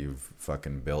system that you've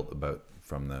fucking built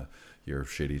from your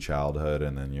shitty childhood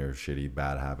and then your shitty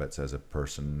bad habits as a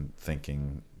person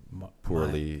thinking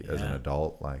poorly as an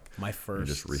adult. Like you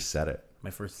just reset it.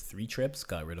 My first 3 trips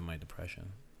got rid of my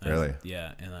depression. Really?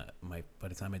 And by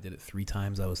the time I did it 3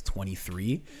 times, I was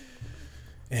 23,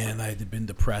 and I had been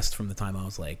depressed from the time I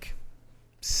was like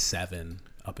 7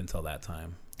 up until that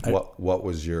time. What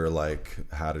was your like?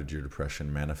 How did your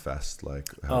depression manifest? Like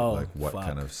what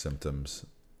kind of symptoms?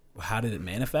 How did it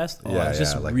manifest? I was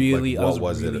just really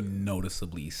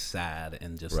noticeably sad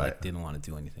and just like didn't want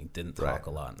to do anything. Didn't talk a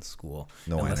lot in school.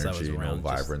 No unless energy, I was around, no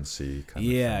vibrancy.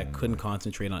 Couldn't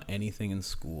concentrate on anything in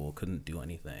school. Couldn't do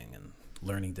anything, and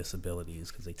learning disabilities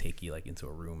because they take you like into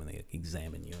a room and they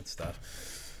examine you and stuff.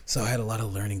 So I had a lot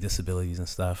of learning disabilities and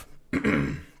stuff.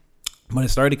 But it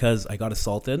started because I got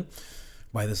assaulted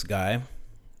by this guy,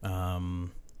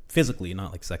 physically,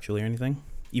 not like sexually or anything,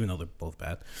 even though they're both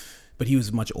bad. But he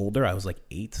was much older. I was like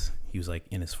 8. He was like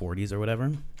in his 40s or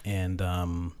whatever. And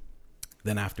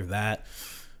then after that,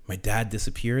 my dad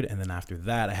disappeared. And then after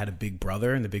that, I had a big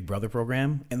brother in the Big Brother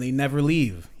program. And they never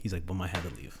leave. He's like, well, I had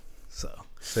to leave. So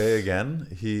say again.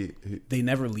 They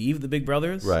never leave, the Big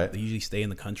Brothers. Right. They usually stay in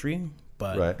the country.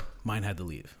 But mine had to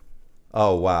leave.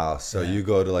 Oh, wow. So you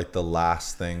go to like the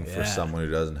last thing for someone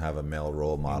who doesn't have a male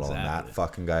role model, and that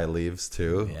fucking guy leaves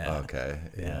too? Yeah. Okay.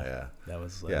 Yeah. That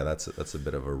was like, that's a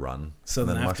bit of a run. So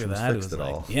then after that, it was like,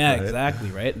 all, right? Exactly,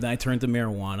 right? Then I turned to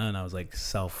marijuana, and I was like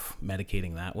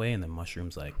self-medicating that way, and then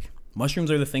mushrooms like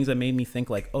Mushrooms are the things that made me think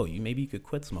like, oh, maybe you could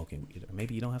quit smoking weed, or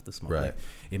maybe you don't have to smoke. Right. Like,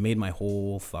 it made my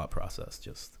whole thought process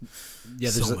just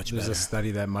there's a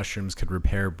study that mushrooms could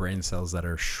repair brain cells that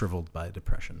are shriveled by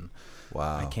depression.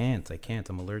 Wow. I can't.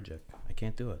 I'm allergic. I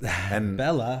can't do it. And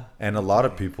Bella. And a lot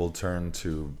of people turn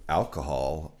to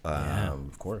alcohol,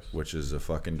 of course, which is a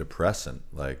fucking depressant.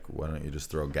 Like, why don't you just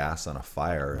throw gas on a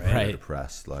fire if Right. you're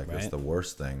depressed? Like, it's the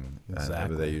worst thing.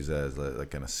 Exactly. And they use it as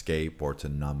like an escape or to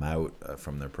numb out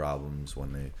from their problems.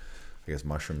 When they, I guess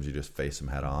mushrooms, you just face them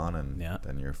head on, and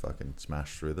then you're fucking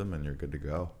smashed through them, and you're good to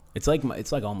go. It's like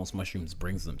almost mushrooms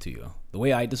brings them to you. The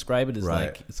way I describe it is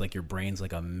like it's like your brain's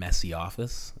like a messy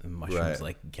office, and mushrooms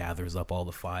like gathers up all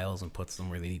the files and puts them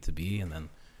where they need to be, and then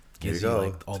gives you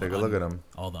like all Take a look at them.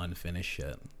 All the unfinished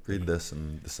shit. Read this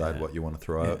and decide what you want to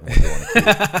throw out and what you want to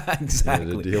keep. Exactly.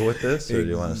 You want to deal with this, or do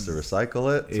you want us to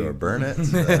recycle it or burn it?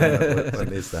 What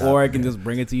needs to happen? Or I can just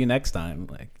bring it to you next time.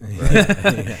 Like,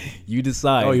 you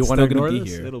decide. Oh, you want to ignore be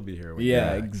this? here. It'll be here.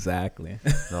 Yeah, exactly.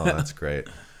 No, that's great.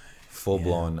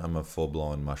 I'm a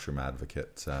full-blown mushroom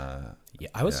advocate.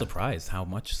 I was surprised how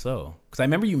much so. Because I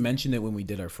remember you mentioned it when we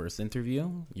did our first interview.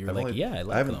 You were I like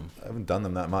them. I haven't done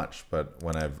them that much, but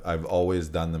when I've always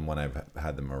done them when I've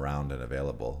had them around and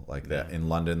available. Like that in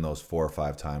London, those 4 or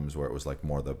 5 times where it was like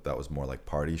that was more like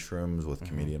party shrooms with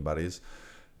comedian buddies.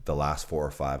 The last 4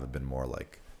 or 5 have been more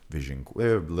like vision, a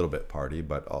little bit party,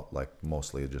 but like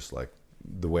mostly just like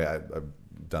the way I've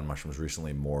done mushrooms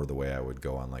recently, more the way I would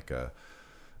go on like a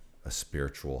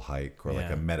spiritual hike or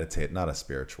like not a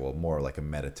spiritual, more like a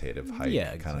meditative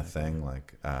hike kind of thing.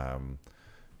 Like,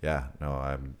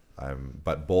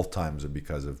 but both times are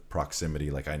because of proximity.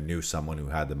 Like I knew someone who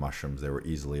had the mushrooms, they were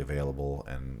easily available,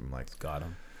 and I'm like, got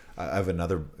them. I have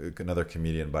another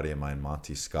comedian buddy of mine,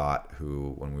 Monty Scott,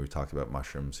 who when we talked about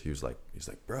mushrooms, he's like,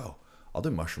 bro, I'll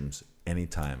do mushrooms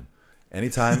anytime, any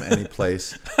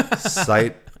place,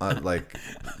 site, like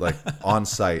on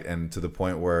site, and to the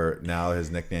point where now his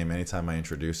nickname, anytime I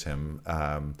introduce him,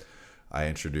 I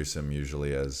introduce him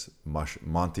usually as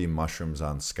Monty Mushrooms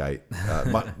on Skype.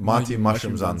 Monty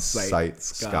Mushrooms on Site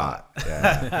Scott.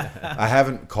 Yeah. I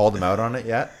haven't called him out on it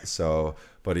yet,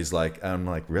 but he's like, I'm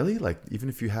like, really? Like, even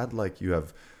if you had like, you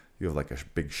have like a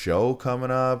big show coming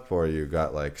up, or you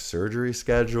got like surgery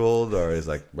scheduled, or he's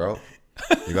like, bro,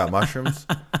 you got mushrooms?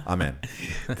 I'm in.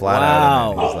 Flat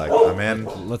out, I'm in. He's like, I'm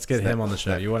in. Let's get him on the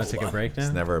show. You want to take a break now?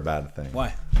 It's never a bad thing.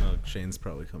 Why? Oh, Shane's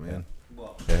probably coming in.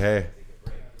 Hey.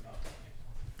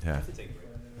 Yeah.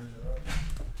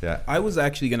 Yeah. I was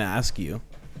actually going to ask you.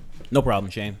 No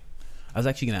problem, Shane. I was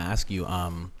actually going to ask you.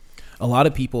 A lot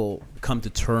of people come to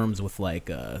terms with like,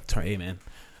 hey man,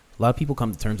 a lot of people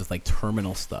come to terms with like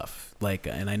terminal stuff. Like,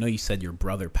 and I know you said your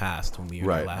brother passed when we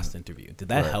were in the last interview. Did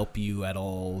that help you at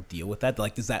all deal with that?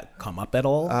 Like, does that come up at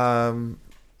all?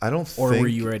 I don't or think, were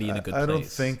you already in a good place? I don't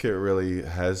think it really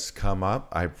has come up.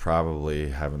 I probably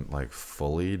haven't like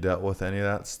fully dealt with any of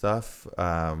that stuff.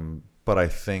 But I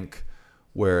think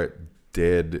where it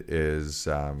did is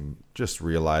just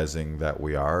realizing that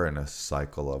we are in a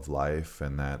cycle of life,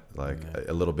 and that like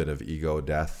a little bit of ego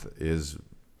death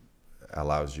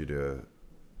allows you to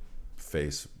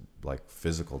face like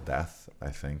physical death, I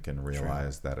think, and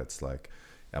realize that it's like,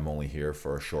 I'm only here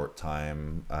for a short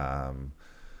time.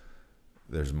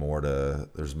 There's more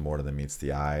than meets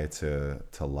the eye to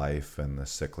life and the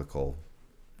cyclical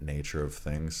nature of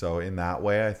things. So in that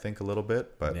way, I think a little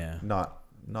bit, but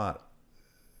not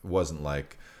wasn't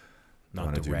like, I'm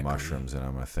going to do mushrooms and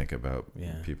I'm going to think about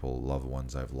people, loved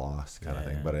ones I've lost kind of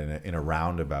thing. But in a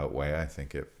roundabout way, I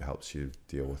think it helps you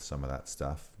deal with some of that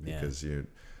stuff, because you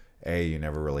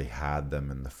never really had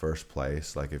them in the first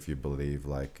place. Like if you believe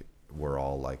like we're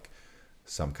all like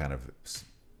some kind of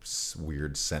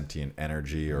weird sentient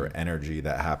energy or energy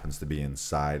that happens to be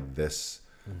inside this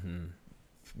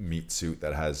meat suit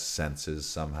that has senses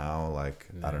somehow, like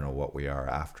I don't know what we are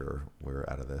after we're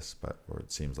out of this, but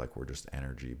it seems like we're just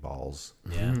energy balls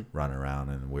running around,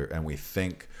 and we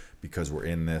think because we're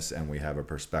in this and we have a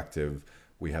perspective,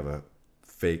 we have a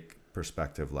fake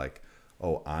perspective, like,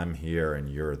 oh, I'm here and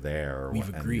you're there,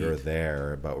 you're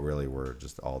there, but really we're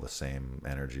just all the same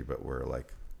energy, but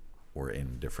we're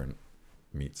in different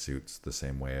meat suits, the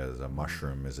same way as a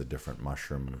mushroom is a different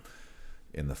mushroom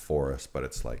in the forest, but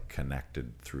it's like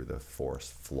connected through the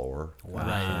forest floor.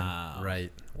 Wow. Right.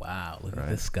 Wow. Look at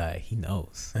this guy. He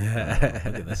knows. Look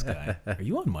at this guy. Are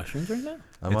you on mushrooms right now?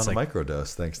 I'm on a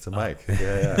microdose thanks to Mike.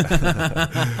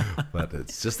 Yeah. But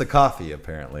it's just the coffee,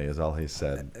 apparently, is all he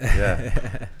said.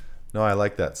 Yeah. No, I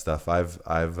like that stuff. I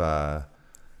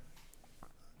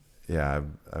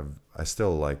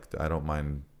still like, I don't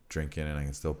mind drinking and I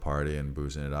can still party and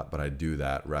boozing it up, but I do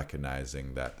that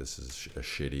recognizing that this is a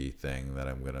shitty thing that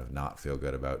I'm gonna not feel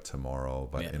good about tomorrow.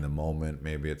 But in the moment,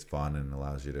 maybe it's fun and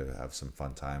allows you to have some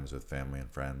fun times with family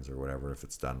and friends or whatever. If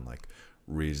it's done like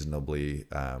reasonably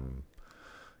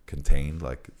contained,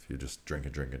 like if you just drink,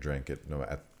 at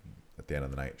the end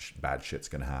of the night, bad shit's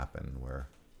gonna happen. Where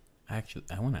actually,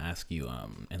 I want to ask you,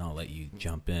 and I'll let you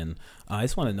jump in. I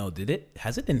just want to know,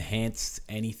 has it enhanced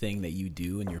anything that you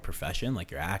do in your profession, like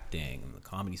your acting, the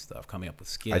comedy stuff, coming up with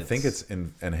skits? I think it's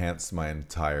enhanced my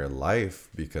entire life,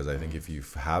 because I think if you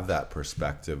have that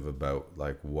perspective about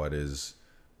like what is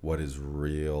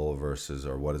real versus,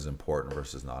 or what is important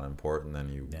versus not important, then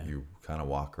you kind of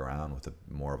walk around with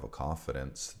more of a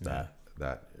confidence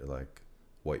that like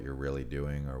what you're really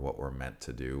doing or what we're meant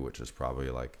to do, which is probably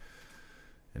like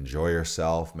enjoy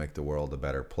yourself, make the world a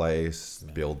better place,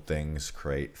 build things,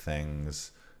 create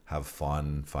things, have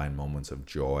fun, find moments of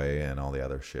joy, and all the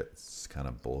other shit's kind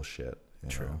of bullshit.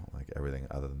 You know, like everything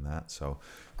other than that. So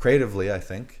creatively, I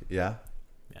think, yeah.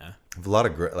 A lot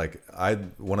of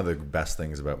one of the best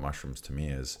things about mushrooms to me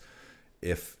is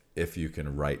if you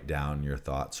can write down your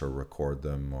thoughts or record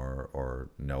them or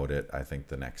note it, I think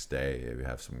the next day you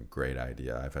have some great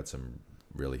idea. I've had some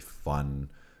really fun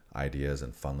ideas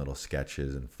and fun little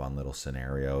sketches and fun little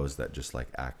scenarios that just like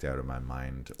act out of my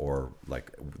mind, or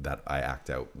like that I act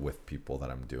out with people that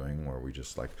I'm doing, where we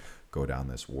just like go down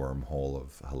this wormhole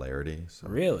of hilarity. So,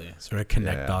 really? Sort of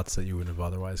connect dots that you wouldn't have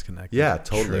otherwise connected. Yeah,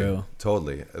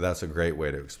 totally. That's a great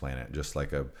way to explain it. Just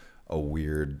like a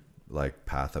weird like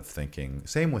path of thinking.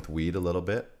 Same with weed a little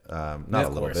bit. Not a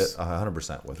little bit,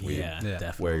 100% with weed. Yeah,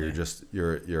 definitely. Where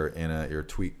you're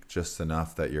tweaked just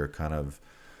enough that you're kind of,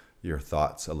 your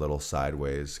thoughts a little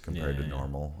sideways compared to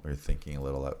normal, or you're thinking a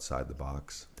little outside the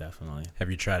box. Definitely.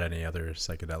 Have you tried any other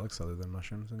psychedelics other than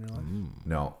mushrooms in your life?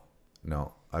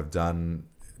 No. I've done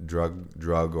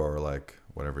drug or like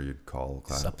whatever you'd call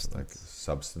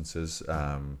substances,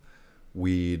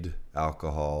 weed,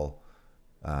 alcohol,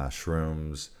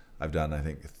 shrooms. I've done, I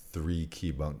think, 3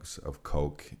 key bunks of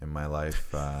coke in my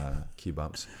life, key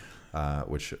bumps,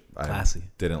 which classy. I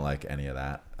didn't like any of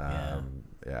that.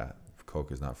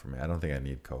 Coke is not for me. I don't think I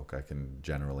need coke. I can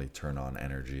generally turn on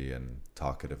energy and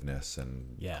talkativeness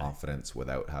and confidence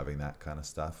without having that kind of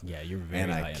stuff. Yeah, you're very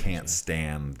And high I can't energy.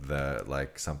 Stand the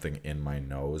like something in my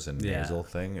nose and nasal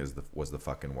thing was the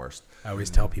fucking worst. I always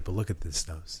tell people, look at this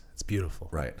nose. It's beautiful.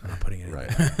 Right. I'm not putting it in. Right.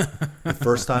 The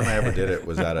first time I ever did it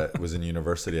was in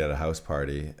university at a house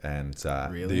party, and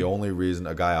the only reason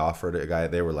a guy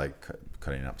they were like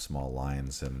cutting up small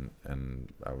lines, and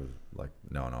I was like,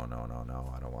 no, I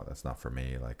don't want, that's not for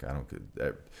me. Like, I don't,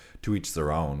 to each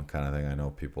their own kind of thing. I know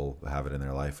people have it in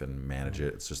their life and manage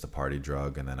it. It's just a party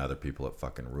drug, and then other people it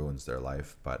fucking ruins their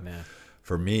life. But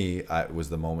for me, it was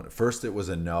the moment. First it was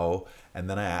a no, and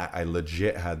then I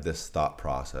legit had this thought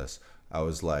process. I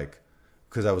was like,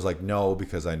 no,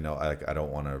 because I know I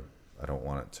don't want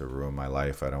it to ruin my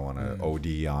life. I don't want to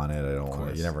OD on it. I don't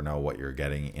want to, you never know what you're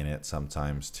getting in it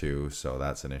sometimes too. So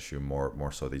that's an issue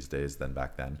more so these days than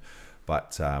back then.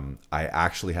 But I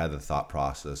actually had the thought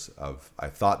process of, I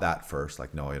thought that first,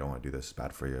 like, no, you don't want to do this. It's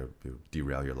bad for you. You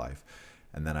derail your life.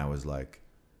 And then I was like,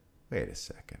 wait a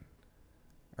second.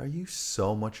 Are you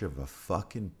so much of a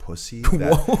fucking pussy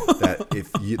that if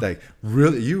you like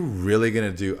really, are you really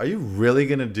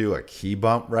gonna do a key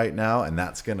bump right now, and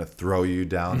that's gonna throw you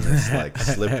down this like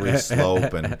slippery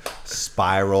slope and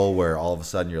spiral where all of a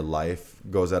sudden your life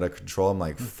goes out of control? I'm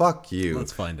like, fuck you.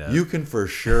 Let's find out. You can for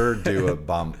sure do a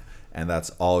bump, and that's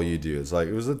all you do. It's like,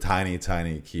 it was a tiny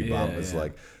key bump. It's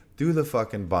like, do the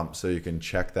fucking bump so you can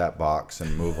check that box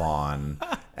and move on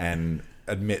and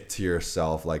admit to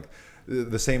yourself, like,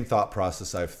 the same thought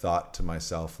process I've thought to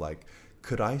myself, like,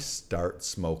 could I start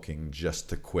smoking just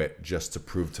to quit, just to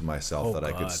prove to myself that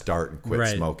I could start and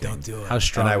quit smoking? Don't do it. How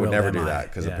strong? And I would never do that,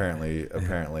 because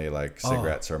apparently, like,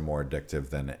 cigarettes are more addictive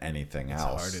than anything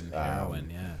else. Harder than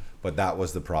heroin, But that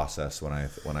was the process when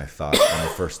I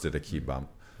first did a key bump.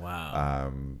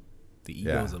 Wow. The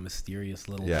ego's a mysterious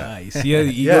little guy. You See, the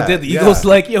ego did. The ego's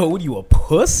like, yo, what are you, a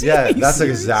pussy? Yeah, that's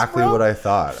exactly what I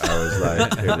thought. I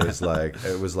was like,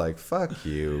 it was like, fuck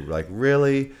you. Like,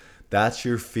 really? That's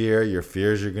your fear? Your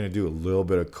fear is you're going to do a little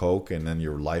bit of coke and then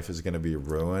your life is going to be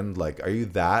ruined? Like, are you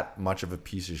that much of a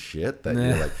piece of shit that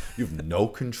you're like, you have no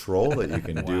control that you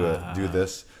can do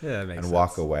this and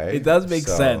walk away? It does make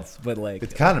sense, but like,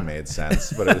 it kind of made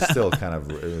sense, but it was still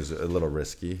it was a little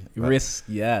risky.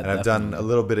 And I've done a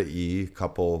little bit of E,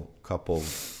 couple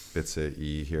bits of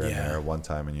E here and there. One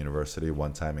time in university,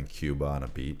 one time in Cuba on a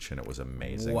beach, and it was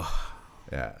amazing. Wow.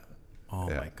 Yeah. Oh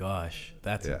my gosh,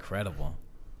 that's incredible.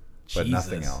 but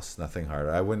nothing else, nothing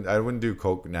harder. I wouldn't do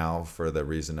coke now for the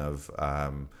reason of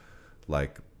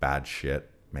like bad shit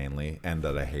mainly, and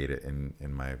that I hate it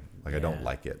in my I don't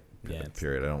like it. Yeah,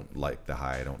 period. I don't like the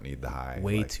high. I don't need the high.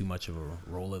 Way too much of a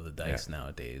roll of the dice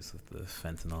nowadays with the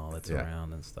fentanyl that's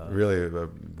around and stuff. Really,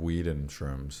 weed and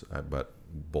shrooms, but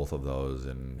both of those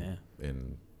in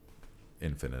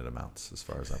infinite amounts, as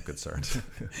far as I'm concerned.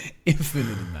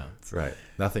 Infinite amounts. Right.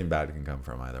 Nothing bad can come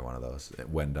from either one of those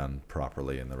when done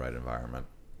properly in the right environment.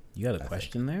 You got a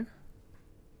question there?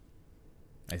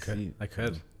 I could. You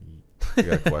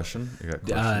got a question? You got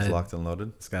questions locked and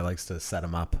loaded? This guy likes to set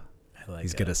them up.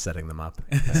 He's good at setting them up.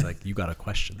 He's like, you got a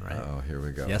question, right? Oh, here we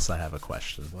go. Yes, I have a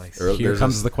question. Here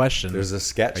comes the question. There's a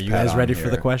sketch pad. Are you guys ready for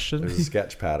the question? There's a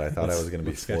sketch pad. I thought I was going to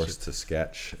be forced to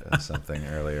sketch something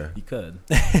earlier. You could.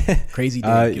 Crazy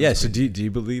dude. Yeah, so do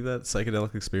you believe that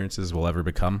psychedelic experiences will ever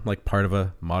become like part of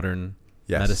a modern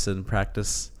medicine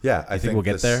practice? Yeah, I think we'll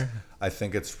get there. I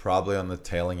think it's probably on the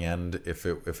tailing end. If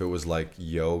it was like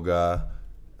yoga,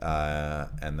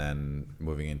 and then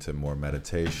moving into more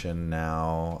meditation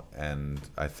now, and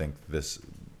I think this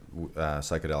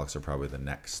psychedelics are probably the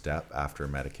next step after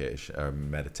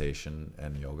meditation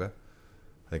and yoga.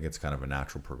 I think it's kind of a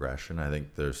natural progression. I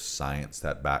think there's science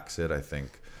that backs it. I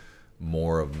think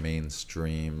more of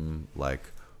mainstream,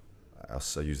 like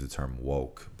I'll use the term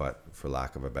woke, but for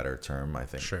lack of a better term, I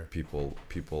think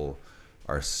people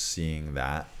are seeing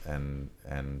that and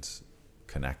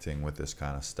connecting with this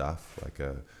kind of stuff, like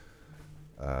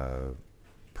a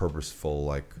purposeful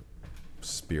like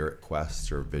spirit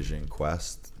quest or vision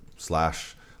quest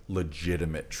 /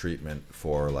 legitimate treatment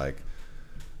for like.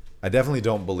 I definitely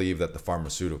don't believe that the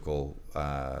pharmaceutical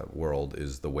world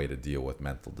is the way to deal with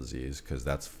mental disease, because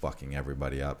that's fucking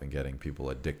everybody up and getting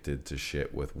people addicted to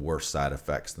shit with worse side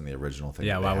effects than the original thing.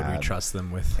 Yeah, why would we trust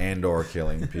them with or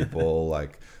killing people?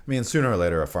 Like, I mean, sooner or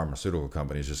later, a pharmaceutical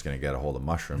company is just going to get a hold of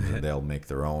mushrooms and they'll make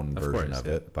their own version of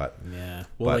it. But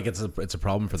like it's a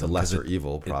problem for them. It's a lesser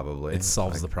evil, probably. It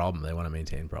solves the problem. They want to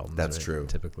maintain problems. That's true.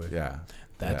 Typically,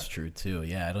 that's true too.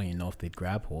 Yeah, I don't even know if they'd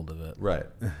grab hold of it. Right.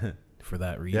 For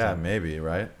that reason. Yeah, maybe,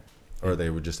 right? Or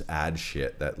they would just add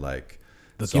shit that like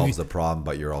solves the problem,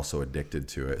 but you're also addicted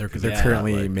to it. They're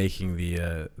currently making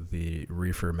the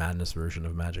reefer madness version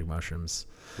of magic mushrooms.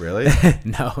 Really?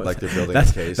 No, like they're building a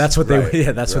case. That's what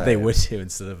what they would do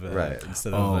instead of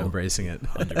embracing it.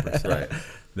 100%. Right.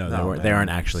 No, they aren't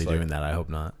actually doing that. I hope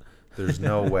not. There's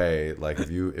no way. Like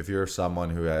if you're someone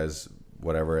who has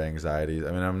whatever anxiety,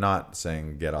 I mean, I'm not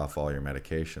saying get off all your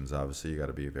medications. Obviously, you got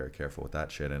to be very careful with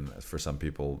that shit. And for some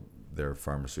people, their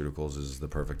pharmaceuticals is the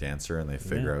perfect answer, and they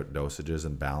figure out dosages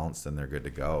and balance, and they're good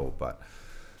to go. But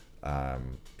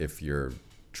if you're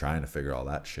trying to figure all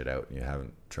that shit out and you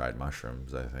haven't tried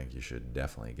mushrooms, I think you should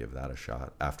definitely give that a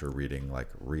shot after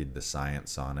read the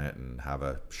science on it and have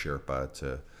a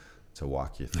Sherpa to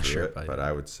walk you through it. But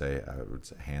I would say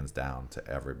hands down to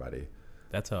everybody.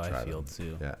 That's how I feel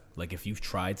too. Yeah. Like if you've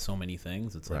tried so many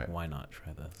things, it's like, why not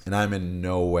try this? And I'm in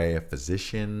no way a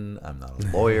physician. I'm not a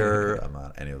lawyer. I'm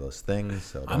not any of those things.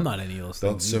 So I'm not any of those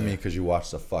things. Don't sue me because you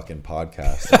watched a fucking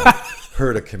podcast and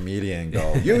heard a comedian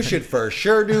go, you should for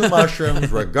sure do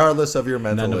mushrooms regardless of your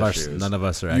mental issues. None of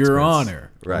us are experts. Your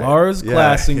Honor. Right. Lars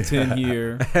Glassington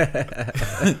here.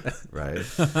 Right.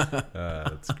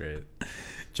 That's great.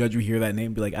 Judge, we hear that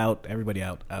name, be like, out. Everybody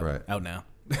out now.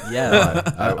 Yeah,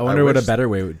 I wonder what a better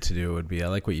way to do would be. I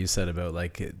like what you said about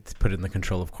like put it in the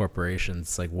control of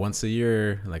corporations. Like once a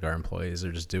year, like our employees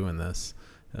are just doing this.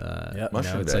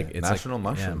 Mushroom Day. It's National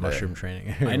Mushroom Day. Mushroom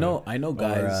training. I know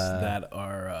guys that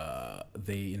are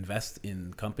they invest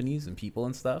in companies and people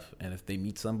and stuff, and if they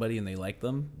meet somebody and they like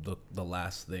them, the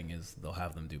last thing is they'll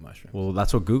have them do mushrooms. Well,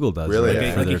 that's what Google does, really,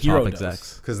 right? For their top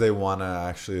execs, because they want to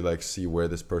actually like see where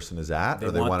this person is at,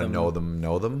 or they want to know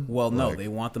them. Well, no, they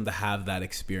want them to have that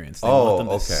experience. They want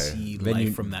them to see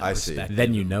life from that perspective.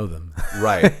 Then you know them,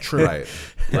 right? True, right.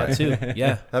 That too.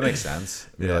 Yeah, that makes sense.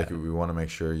 Like we want to make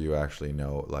sure you actually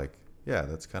know. Like,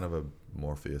 that's kind of a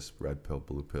Morpheus, red pill,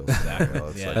 blue pill. Exactly.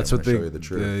 Like, that's what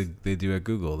they do at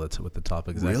Google. That's what the top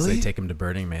execs. Really? They take them to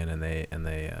Burning Man and they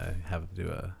have them do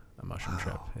a mushroom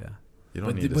trip. Yeah. You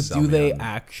don't need to but sell do me they on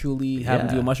actually have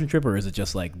them do a mushroom trip, or is it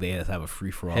just like they have a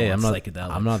free for all? Hey, I'm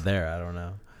psychedelics? not there. I don't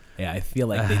know. Yeah, I feel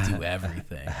like they do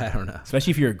everything. I don't know.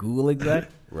 Especially if you're a Google exec.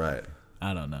 Right.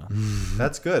 I don't know.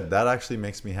 That's good. That actually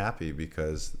makes me happy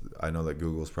because I know that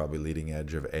Google's probably leading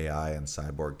edge of AI and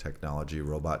cyborg technology,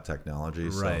 robot technology.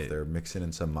 So if they're mixing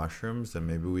in some mushrooms, then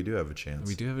maybe we do have a chance.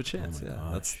 We do have a chance.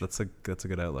 That's a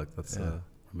good outlook.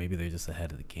 Maybe they're just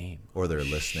ahead of the game. Or they're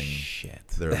listening. Shit.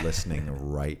 They're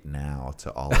listening right now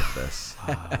to all of this.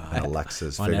 And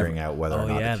Alexa's figuring out whether or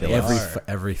not to kill us.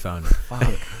 Every phone.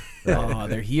 Fuck. Oh,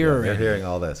 they're here. They're hearing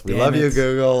all this. We Damn love you, it.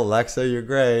 Google. Alexa, you're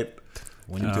great.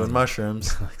 When Keep doing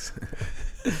mushrooms.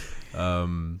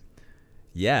 I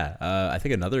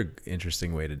think another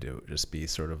interesting way to do it would just be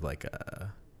sort of like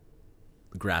a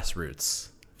grassroots,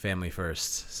 family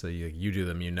first. So you do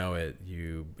them, you know it,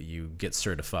 you get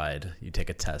certified, you take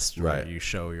a test, right? You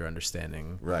show your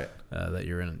understanding, right? That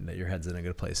your head's in a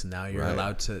good place, and now you're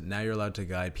allowed to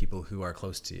guide people who are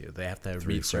close to you. They have to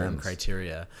meet certain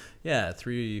criteria. Yeah,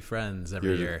 3 friends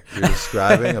every year. You're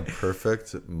describing a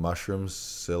perfect mushroom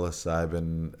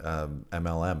psilocybin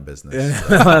MLM business.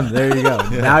 There you go.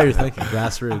 Yeah. Now you're thinking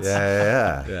grassroots.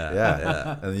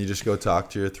 Yeah. And then you just go talk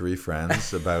to your 3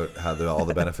 friends about how all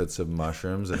the benefits of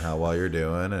mushrooms and how well you're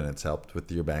doing, and it's helped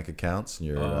with your bank accounts and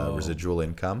your residual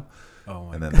income.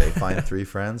 And then they find 3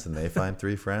 friends, and they find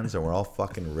 3 friends, and we're all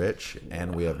fucking rich,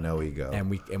 and we have no ego.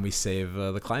 And we save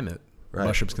the climate. Right.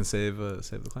 Mushrooms can save the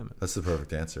climate. That's the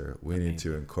perfect answer. We need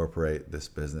to incorporate this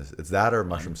business. It's that or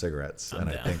mushroom cigarettes, and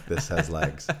I think this has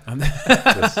legs.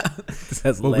 This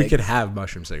has legs. We could have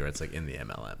mushroom cigarettes like in the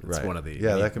MLM. It's one of the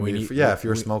that can be. If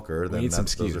you're a smoker, then need some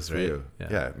those are for right? you.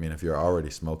 Yeah, I mean, if you're already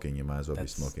smoking, you might as well be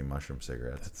smoking mushroom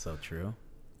cigarettes. That's so true.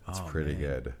 That's pretty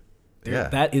good.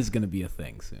 That is going to be a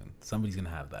thing soon. Somebody's going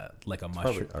to have that, like a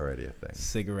mushroom already a thing.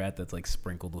 Cigarette that's like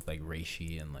sprinkled with like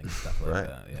reishi and like stuff like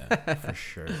that. Yeah, for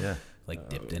sure. Yeah, like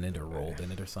dipped in it or rolled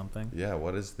in it or something. Yeah.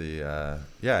 What is the?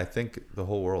 I think the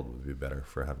whole world would be better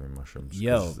for having mushrooms.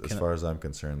 As far as I'm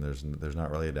concerned, there's not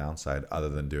really a downside other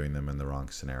than doing them in the wrong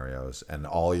scenarios, and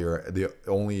the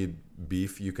only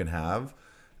beef you can have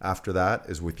after that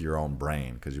is with your own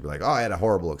brain, because you'd be like, I had a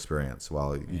horrible experience.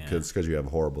 Well, it's because you have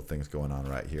horrible things going on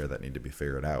right here that need to be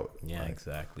figured out. Yeah,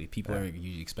 exactly. People are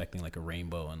usually expecting like a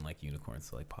rainbow and like unicorns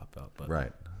to like pop out, but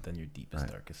then your deepest,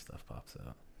 darkest stuff pops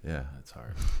out. Yeah, that's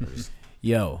hard.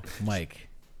 Yo, Mike,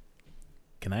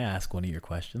 can I ask one of your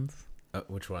questions?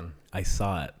 Which one? I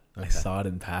saw it. Okay. I saw it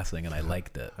in passing and I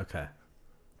liked it. Okay.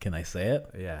 Can I say it?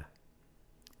 Yeah.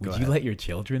 Would you let your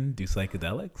children do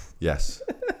psychedelics? Yes.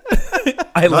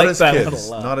 I not like as that kids.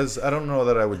 Not as I don't know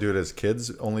that I would do it as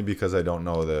kids, only because I don't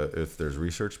know if there's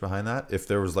research behind that. If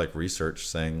there was like research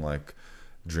saying like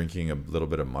drinking a little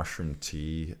bit of mushroom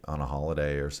tea on a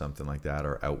holiday or something like that,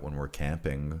 or out when we're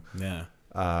camping. Yeah.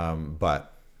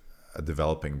 But a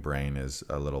developing brain is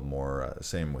a little more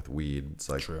same with weed. It's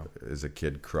like, is a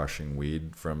kid crushing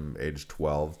weed from age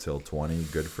 12 till 20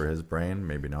 good for his brain?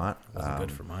 Maybe not. Wasn't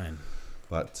good for mine.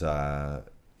 But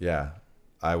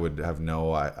I would have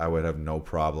no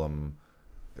problem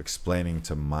explaining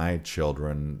to my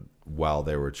children while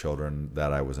they were children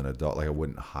that I was an adult. Like, I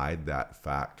wouldn't hide that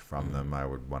fact from them. I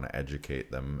would want to educate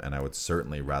them, and I would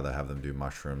certainly rather have them do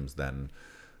mushrooms than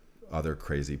other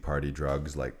crazy party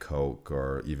drugs like coke,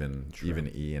 or even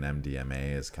E and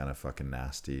MDMA is kind of fucking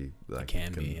nasty. Like,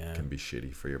 can be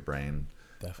shitty for your brain.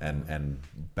 Definitely. and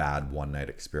bad one night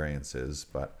experiences,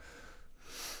 but.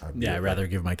 I'd rather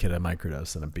give my kid a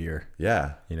microdose than a beer.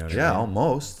 Yeah. You know what I mean?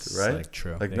 Almost, right? Like,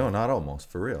 true. Like, no, not almost,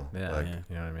 for real. Yeah, like,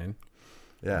 you know what I mean?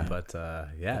 Yeah. But,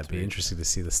 it'd be interesting to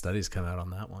see the studies come out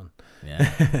on that one.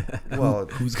 Yeah. Well,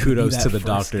 kudos to the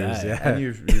doctors. Guy? Yeah. And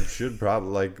you should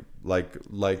probably, like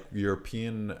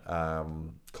European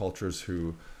cultures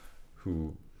who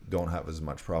don't have as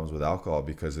much problems with alcohol,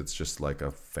 because it's just like a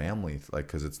family, like,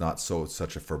 because it's not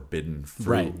such a forbidden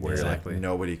fruit where like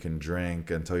nobody can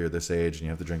drink until you're this age and you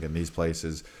have to drink in these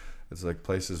places. It's like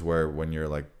places where when you're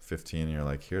like 15 you're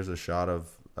like, here's a shot of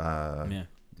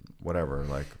whatever,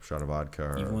 like a shot of vodka,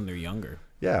 or even when they're younger.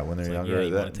 Yeah, when they're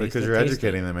younger, because you're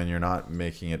educating them and you're not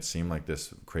making it seem like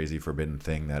this crazy forbidden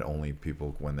thing that only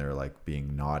people when they're like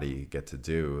being naughty get to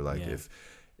do. Like,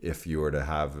 if you were to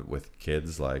have it with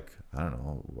kids, like, I don't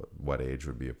know what age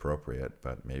would be appropriate,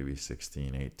 but maybe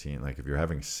 16, 18. Like, if you're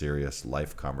having serious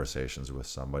life conversations with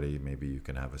somebody, maybe you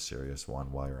can have a serious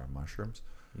one while you're on mushrooms.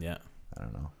 Yeah. I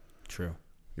don't know. True.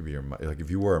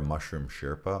 If you were a mushroom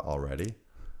Sherpa already,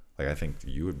 like, I think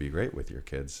you would be great with your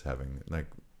kids having, like,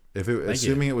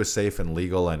 assuming it was safe and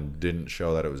legal and didn't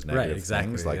show that it was negative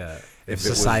things. Like, if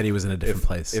society was in a different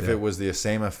place. If it was the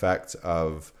same effect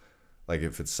of, like,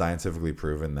 if it's scientifically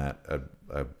proven that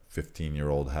a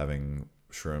 15-year-old having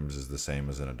shrooms is the same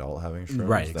as an adult having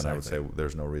shrooms, then I would say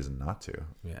there's no reason not to.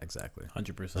 Yeah, exactly.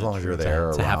 100%. As long as you're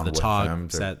there to have the talk, them,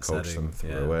 to coach them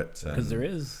through it. Because there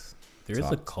is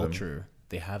a culture.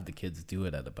 They have the kids do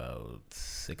it at about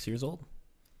 6 years old.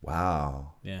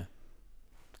 Wow. Yeah.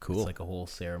 Cool. It's like a whole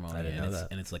ceremony. I didn't know that.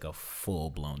 And it's like a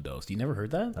full-blown dose. You never heard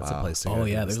that? That's a place to go. Oh, to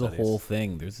yeah. do There's studies. a whole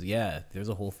thing. There's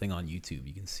a whole thing on YouTube.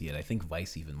 You can see it. I think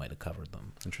Vice even might have covered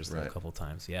them. Interesting. Right. A couple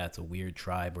times. Yeah, it's a weird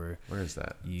tribe where is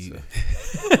that? you...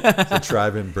 It's a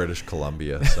tribe in British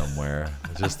Columbia somewhere.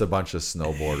 Just a bunch of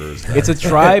snowboarders. It's a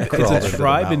tribe. It's crawled a into the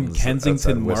tribe in mountains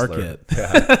Kensington outside Whistler. Market.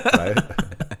 Yeah,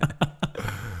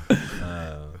 right?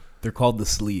 They're called the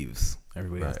Sleeves.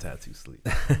 Everybody has Right. tattoo sleeves.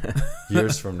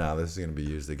 Years from now, this is going to be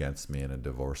used against me in a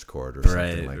divorce court or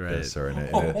something like this, or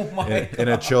in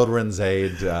a children's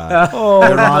aid. Your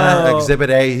Honor, Exhibit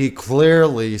A, he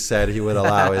clearly said he would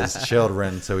allow his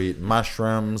children to eat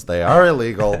mushrooms. They are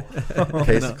illegal.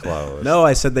 Case closed. No,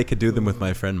 I said they could do them with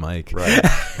my friend Mike. Right.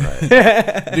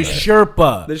 The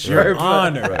Sherpa. The Sherpa. Your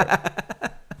Honor. Right.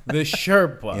 The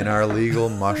Sherpa. In our legal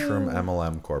mushroom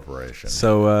MLM corporation.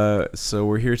 So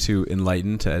we're here to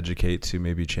enlighten, to educate, to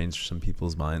maybe change some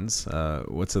people's minds.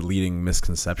 What's a leading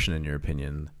misconception, in your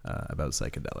opinion, about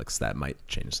psychedelics that might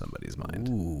change somebody's mind?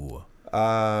 Ooh.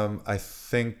 I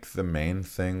think the main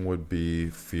thing would be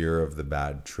fear of the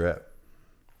bad trip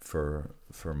for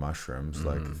mushrooms,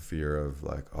 like fear of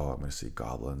like, oh, I'm going to see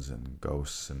goblins and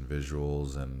ghosts and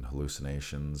visuals and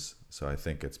hallucinations. So I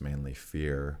think it's mainly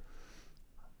fear.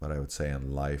 But I would say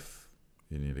in life,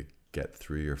 you need to get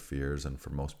through your fears. And for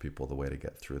most people, the way to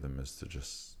get through them is to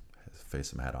just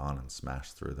face them head on and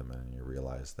smash through them. And you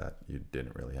realize that you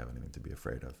didn't really have anything to be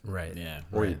afraid of. Right. Yeah.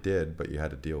 Or you did, but you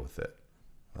had to deal with it.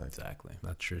 Like, Exactly.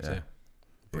 That's true, yeah. too.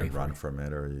 You can run from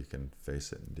it, or you can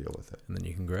face it and deal with it. And then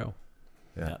you can grow.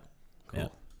 Yeah. Yeah.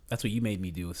 That's what you made me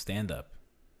do with stand-up.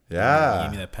 Yeah. You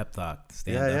gave me that pep talk to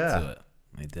stand up to it.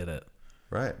 I did it.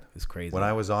 Right. It was crazy. When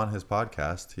I was on his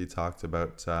podcast, he talked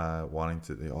about wanting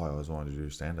to. I always wanted to do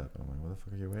stand up. I'm like, what the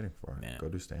fuck are you waiting for? Yeah. Go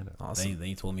do stand up. Awesome. Then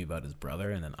he told me about his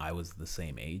brother, and then I was the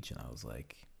same age, and I was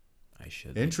like, I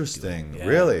should. Interesting. Yeah.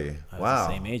 Really? I was Wow.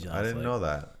 the same age, and I didn't know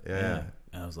that. Yeah.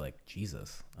 And I was like,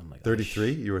 Jesus. I'm like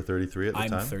 33? You were 33 at the I'm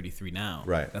time? 33 now.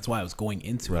 Right. That's why I was going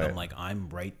into it. Right. I'm like, I'm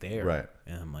right there. Right.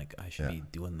 And I'm like, I should be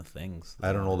doing the things. I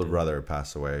had an wanna older do. brother who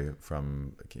passed away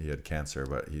from, he had cancer,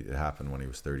 but it happened when he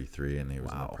was 33 and he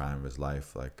was in the prime of his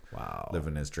life, like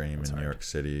living his dream in New York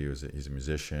City. He's a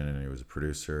musician and he was a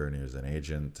producer and he was an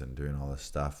agent and doing all this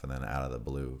stuff. And then out of the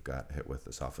blue got hit with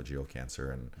esophageal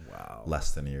cancer. And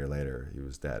less than a year later, he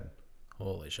was dead.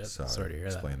 Holy shit. So Sorry to hear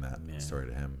that. explain that story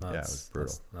to him. Yeah, it was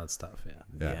brutal. That's tough, yeah.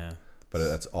 Yeah. But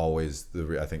that's always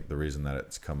I think the reason that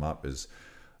it's come up is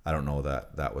I don't know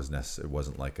that was necessary. It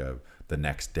wasn't like the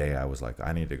next day I was like,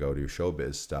 I need to go do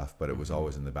showbiz stuff, but it was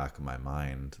always in the back of my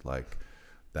mind, like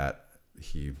that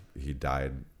he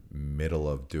died middle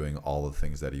of doing all the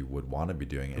things that he would want to be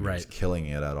doing, and he was killing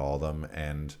it at all of them,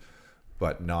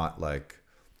 but not like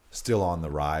still on the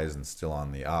rise and still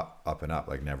on the up and up,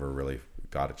 like never really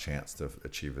got a chance to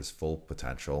achieve his full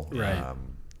potential. Right.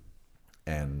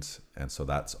 And so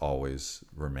that's always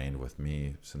remained with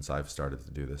me since I've started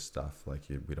to do this stuff. Like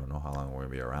we don't know how long we're gonna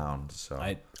be around.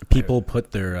 So people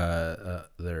put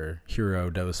their hero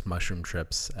dose mushroom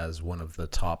trips as one of the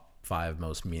top 5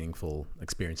 most meaningful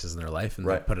experiences in their life, and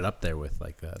they put it up there with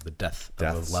like the death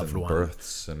of a loved one,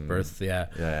 births,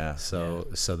 yeah. So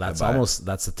that's almost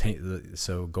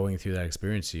so going through that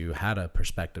experience, you had a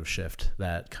perspective shift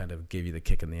that kind of gave you the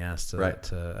kick in the ass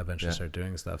to eventually start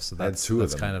doing stuff. So that's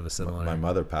kind of a similar. My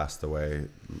mother passed away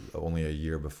only a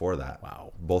year before that.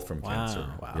 Wow. Both from cancer.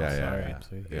 Wow.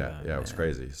 Yeah. It was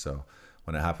crazy. So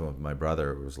when it happened with my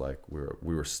brother, it was like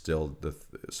we were still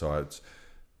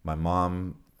my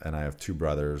mom. And I have 2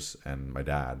 brothers and my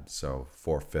dad, so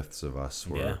 4/5 of us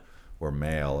were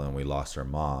male, and we lost our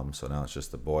mom. So now it's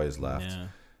just the boys left. Yeah.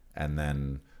 And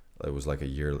then it was like a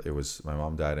year. My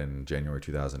mom died in January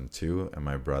 2002, and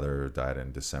my brother died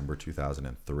in December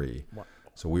 2003. Wow.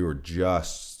 So we were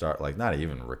just not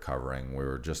even recovering. We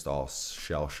were just all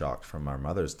shell shocked from our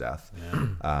mother's death.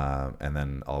 Yeah. And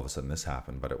then all of a sudden this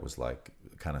happened, but it was like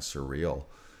kind of surreal.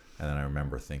 And then I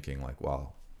remember thinking like,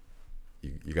 wow.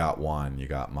 You got one, you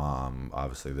got mom.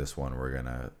 Obviously, this one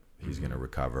he's gonna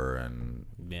recover and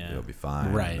he'll be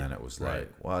fine. Right. And then it was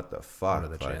like, what the fuck? What are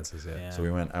the chances? Yeah. So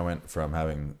I went from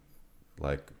having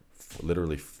like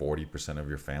literally 40% of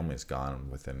your family's gone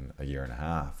within a year and a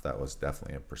half. That was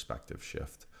definitely a perspective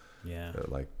shift. Yeah.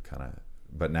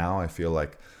 But now I feel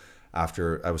like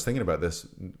after I was thinking about this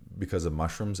because of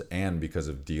mushrooms and because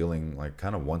of dealing, like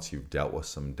kind of once you've dealt with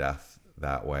some death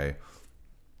that way.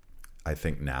 I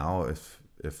think now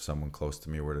if someone close to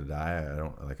me were to die,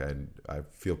 I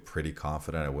feel pretty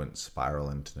confident I wouldn't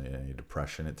spiral into any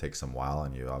depression. It takes some while,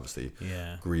 and you obviously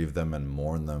grieve them and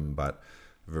mourn them, but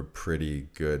I have a pretty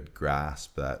good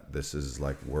grasp that this is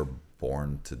like we're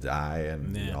born to die,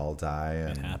 and we all die,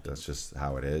 and that's just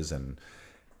how it is, and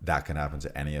that can happen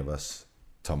to any of us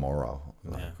tomorrow.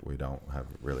 Like we don't have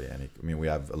really any, I mean, we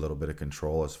have a little bit of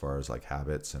control as far as like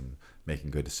habits and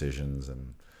making good decisions,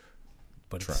 and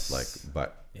but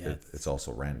it's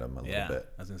also random a little bit.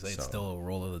 I was gonna say, it's still a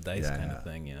roll of the dice kind of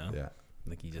thing, you know?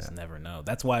 Like you just never know.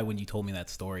 That's why when you told me that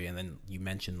story, and then you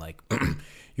mentioned like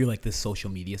you're like this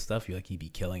social media stuff, you're like, he'd be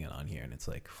killing it on here, and it's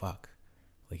like, fuck,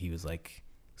 like he was like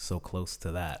so close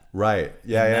to that, right?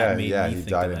 He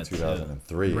died in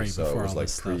 2003, right, so it was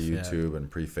like pre-YouTube and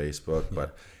pre-Facebook,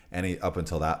 but up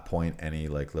until that point, any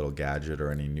like little gadget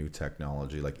or any new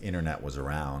technology, like internet was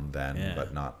around then,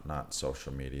 but not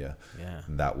social media.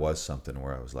 And that was something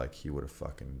where I was like, he would have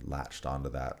fucking latched onto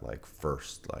that like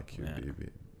first, like he'd be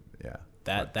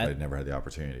that I never had the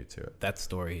opportunity to it. That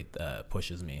story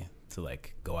pushes me to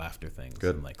like go after things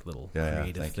and like little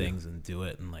creative things and do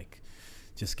it and like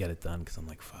just get it done, because I'm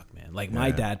like, fuck, man. Like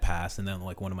my dad passed, and then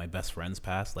like one of my best friends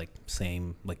passed, like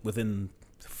same, like within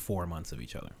 4 months of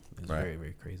each other. It was very,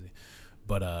 very crazy.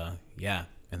 But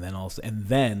and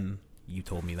then you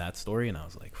told me that story, and I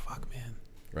was like, fuck, man.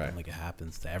 Right. And like it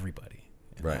happens to everybody.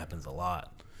 It happens a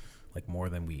lot, like more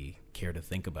than we care to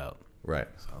think about. Right.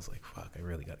 So I was like, fuck, I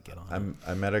really got to get on.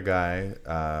 I met a guy,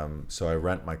 so I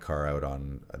rent my car out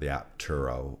on the app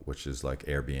Turo, which is like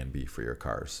Airbnb for your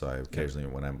cars. So I occasionally,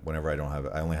 whenever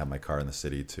I only have my car in the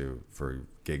city for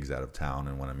gigs out of town,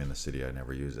 and when I'm in the city, I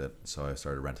never use it. So I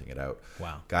started renting it out.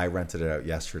 Wow. Guy rented it out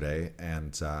yesterday,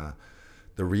 and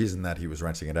the reason that he was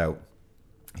renting it out,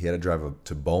 he had to drive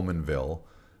to Bowmanville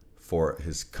for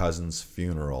his cousin's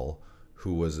funeral,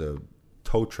 who was a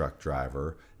tow truck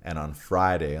driver. And on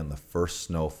Friday, on the first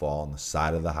snowfall on the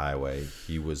side of the highway,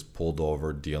 he was pulled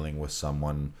over dealing with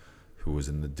someone who was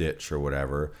in the ditch or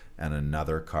whatever, and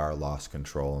another car lost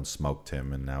control and smoked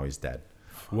him, and now he's dead.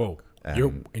 Whoa.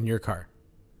 You're in your car?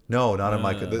 No, not in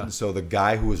my car. So the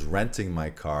guy who was renting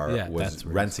my car was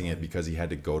renting it because he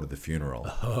had to go to the funeral.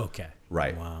 Oh, okay.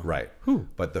 Right, right.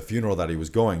 But the funeral that he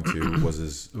was going to was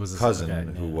his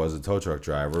cousin, who was a tow truck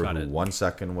driver, who 1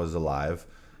 second was alive,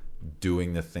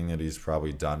 doing the thing that he's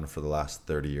probably done for the last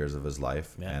 30 years of his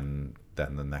life, and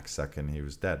then the next second he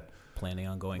was dead, planning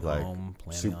on going home,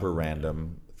 super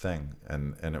random thing.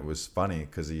 And it was funny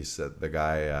because he said, the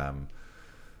guy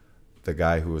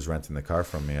who was renting the car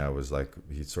from me, I was like,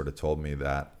 he sort of told me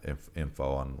that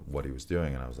info on what he was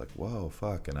doing, and I was like, whoa,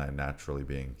 fuck. And I, naturally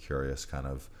being curious, kind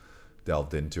of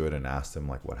delved into it and asked him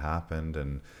like what happened,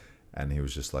 and he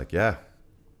was just like, yeah,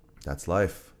 that's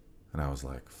life. And I was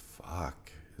like,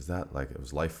 fuck. Is that like, it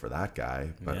was life for that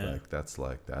guy, but like that's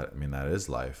like that, I mean, that is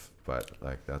life, but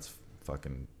like that's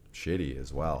fucking shitty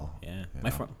as well.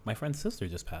 My friend's sister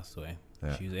just passed away.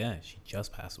 She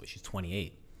just passed away. She's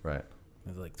 28. Right. It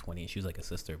was like 20. She was like a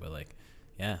sister, but like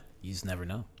you just never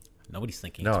know. Nobody's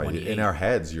thinking. No, in our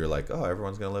heads you're like, oh,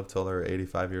 everyone's gonna live till they're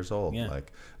 85 years old.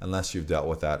 Like unless you've dealt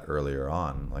with that earlier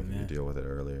on, like if you deal with it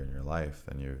earlier in your life,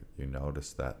 then you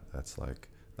notice that that's like,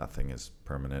 nothing is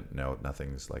permanent. No,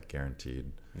 nothing's like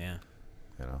guaranteed. Yeah.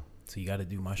 You know. So you got to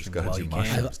do mushrooms. Just got to do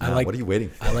mushrooms. I like, what are you waiting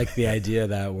for? I like the idea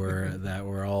that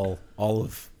we're all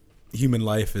of human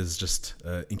life is just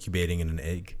incubating in an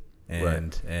egg,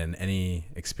 and any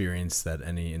experience that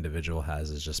any individual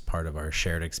has is just part of our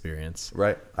shared experience.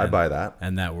 Right. I buy that.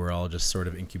 And that we're all just sort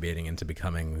of incubating into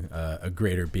becoming a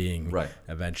greater being. Right.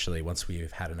 Eventually, once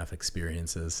we've had enough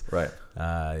experiences. Right.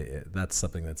 That's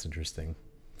something that's interesting.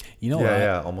 You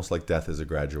know, almost like death is a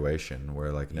graduation,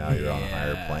 where like now you're on a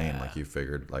higher plane. Like you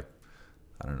figured, like,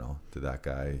 I don't know, to that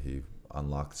guy, he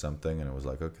unlocked something, and it was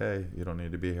like, okay, you don't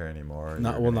need to be here anymore.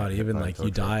 Not even like you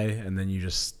die, and then you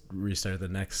just restart the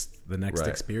next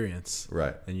experience,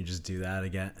 right? And you just do that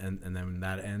again, and then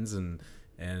that ends, and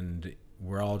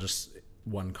we're all just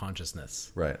one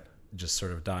consciousness, right? Just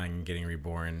sort of dying and getting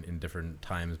reborn in different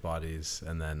times, bodies,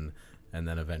 and then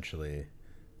eventually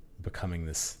becoming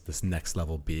this next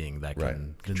level being that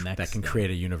can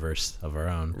create a universe of our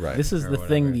own. Right. This is the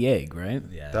thing, the egg, right?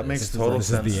 Yeah. That makes total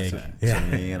sense to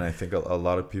me, and I think a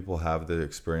lot of people have the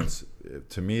experience.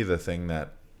 To me, the thing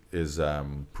that is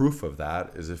proof of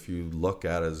that is if you look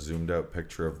at a zoomed out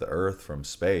picture of the Earth from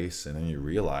space, and then you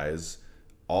realize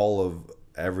all of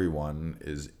everyone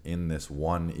is in this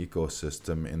one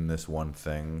ecosystem, in this one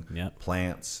thing. Yep.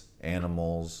 Plants,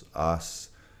 animals, us.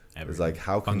 It's like,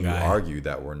 how can you argue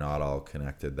that we're not all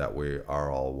connected, that we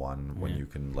are all one, when you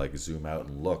can like zoom out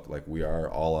and look, like we are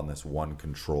all on this one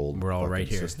controlled we're all right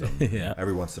here system.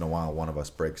 Every once in a while one of us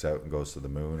breaks out and goes to the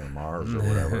moon or Mars or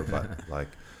whatever, but like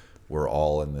we're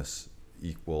all in this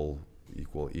equal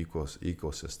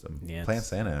ecosystem.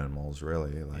 Plants and animals,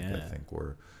 really. Like I think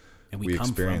And we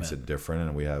experience it different,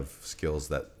 and we have skills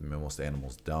that most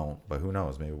animals don't. But who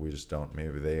knows? Maybe we just don't.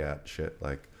 Maybe they got shit.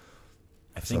 Like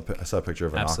I saw a picture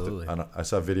of an octopus. I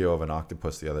saw a video of an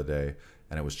octopus the other day,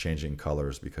 and it was changing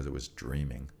colors because it was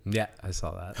dreaming. Yeah, I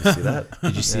saw that. You see that?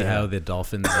 Did you see how the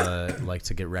dolphins like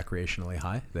to get recreationally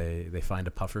high? They find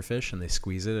a puffer fish and they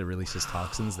squeeze it. It releases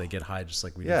toxins. They get high just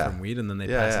like we do from weed, and then they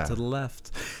pass it to the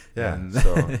left. Yeah. And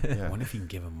So I wonder if you can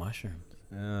give them mushrooms.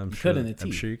 I'm sure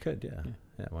you could.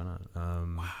 Yeah, why not?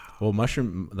 Wow. Well,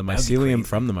 the mycelium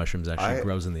from the mushrooms actually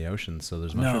grows in the ocean, so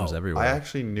there's mushrooms everywhere. I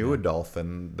actually knew a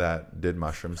dolphin that did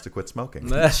mushrooms to quit smoking.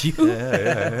 That's you.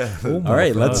 Yeah. Oh, all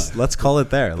right, let's call it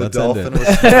there. The Let's dolphin end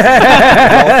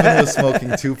it. was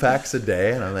smoking 2 packs a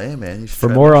day, and I'm like, hey man, you should For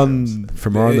try more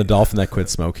mushrooms. on the dolphin that quit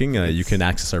smoking, you can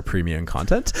access our premium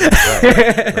content.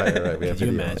 Right. We have Could you video.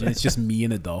 imagine? It's just me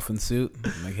in a dolphin suit.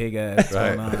 I'm like, hey guys, what's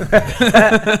Right. going on?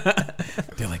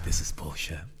 They're like, this is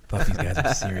bullshit. I thought these guys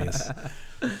are serious.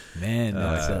 Man,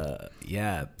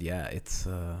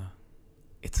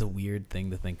 it's a weird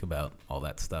thing to think about, all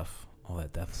that stuff, all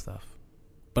that death stuff.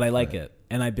 But I like it,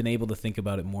 and I've been able to think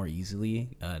about it more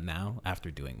easily now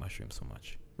after doing mushrooms so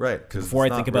much. Right, because Before I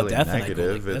think about really death, negative. and I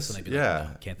go like this, and I'd be like,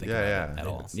 no, can't think about it at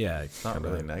all. It's not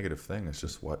really a negative thing. It's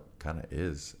just what kind of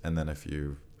is. And then if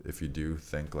you do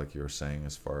think, like you were saying,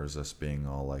 as far as us being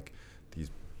all like these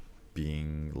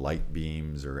being light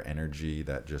beams or energy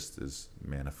that just is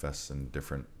manifests in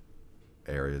different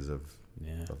areas of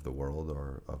the world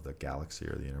or of the galaxy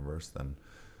or the universe, then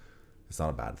it's not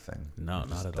a bad thing. No,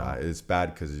 not at all. It's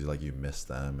bad because you miss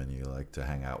them and you like to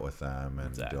hang out with them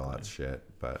and do all that shit.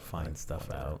 But find stuff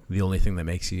out. The only thing that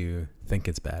makes you think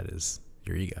it's bad is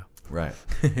your ego. Right.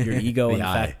 Your ego and the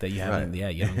eye. fact that you haven't you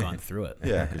haven't gone through it.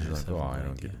 Yeah, because you're like, oh, I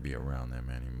don't get to be around them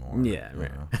anymore. Yeah,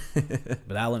 right.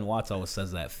 But Alan Watts always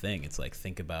says that thing. It's like,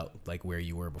 think about like where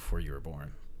you were before you were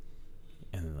born,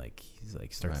 and like he's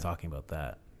like starts talking about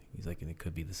that. He's like, and it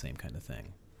could be the same kind of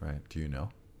thing. Right. Do you know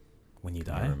when you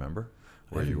Can die? you remember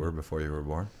where you were before you were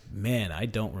born? Man, I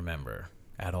don't remember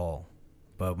at all.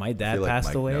 But my dad like passed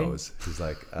Mike away. Knows. He's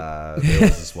like, there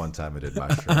was this one time I did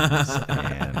mushrooms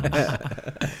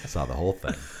and saw the whole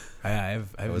thing. I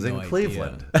was no in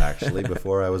Cleveland, actually,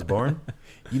 before I was born.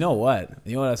 You know what?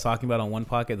 You know what I was talking about on one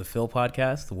podcast, the Phil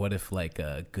podcast? What if like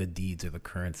good deeds are the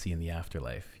currency in the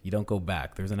afterlife? You don't go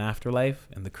back. There's an afterlife,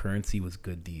 and the currency was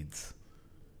good deeds.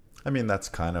 I mean, that's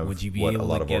kind of Would you be what a able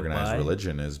lot to of get organized by?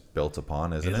 religion is built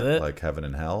upon, isn't Is it? it? Like heaven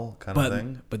and hell kind of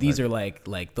thing. But these are like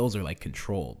those are like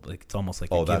controlled. Like it's almost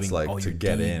like Oh, you're that's giving like all to your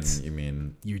get deeds. in. You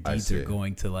mean Your I deeds see. are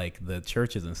going to like the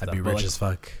churches and stuff. I'd be But, rich like, as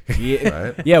fuck. Yeah,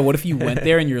 Right? yeah. What if you went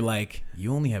there and you're like,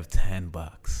 you only have $10?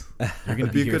 You're gonna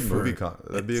That'd be a here good for movie.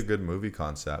 That'd be a good movie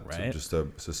concept. Right? Just a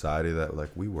society that like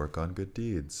we work on good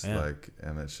deeds, Yeah. like,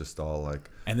 and it's just all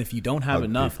like. And if you don't have Hug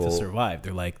enough people. to survive,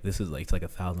 they're like, this is like it's like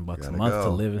 $1,000 a gotta month to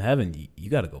go. live in heaven. You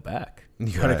got to go back.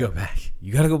 You gotta Right. go back.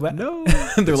 You got to go back. No.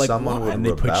 They're like, someone "Why?" would And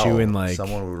they put rebel. you in, like-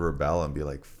 someone would rebel and be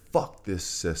like, "Fuck this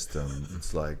system."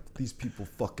 It's like these people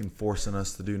fucking forcing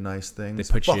us to do nice things.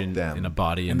 They put Fuck you in them. a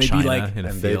body in And they'd be China like- in a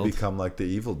and they field. become like the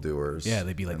evildoers. Yeah,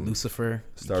 they'd be like and Lucifer.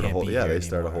 Start a whole they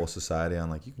start a whole society on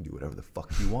like, you can do whatever the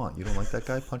fuck you want. You don't like that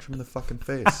guy? Punch him in the fucking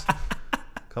face.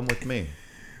 Come with me.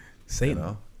 Satan, You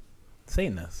know?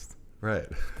 Satanist. Right.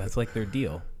 That's like their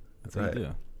deal. That's what Right. you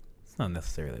do. It's not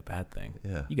necessarily a bad thing.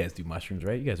 Yeah. You guys do mushrooms,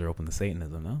 right? You guys are open to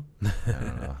Satanism, no? I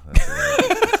don't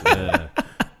know.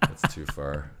 That's too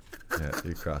far. Yeah,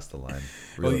 you crossed the line.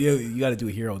 Well, you got to do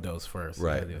a hero dose first.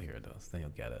 Right. You got to do a hero dose. Then you'll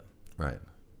get it. Right.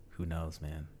 Who knows,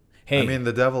 man? Hey, I mean,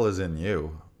 the devil is in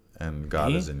you, and God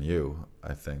Me? is in you.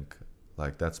 I think,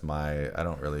 like, that's my. I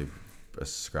don't really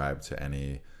ascribe to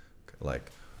any,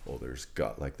 like, oh, there's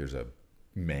God, like, there's a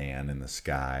man in the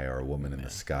sky or a woman in the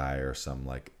sky or some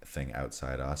like thing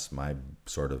outside us. My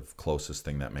sort of closest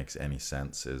thing that makes any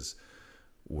sense is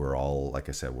we're all, like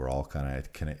I said, we're all kind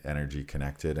of energy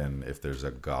connected, and if there's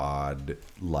a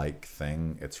God-like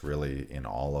thing, it's really in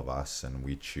all of us, and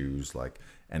we choose, like,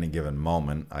 any given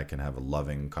moment, I can have a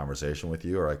loving conversation with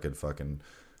you, or I could fucking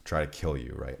try to kill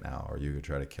you right now, or you could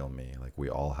try to kill me. Like,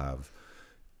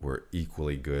 we're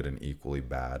equally good and equally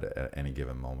bad at any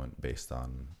given moment based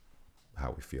on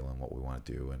how we feel and what we want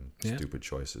to do, and stupid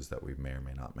choices that we may or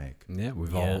may not make. Yeah,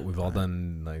 we've all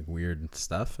done like weird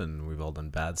stuff, and we've all done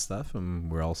bad stuff,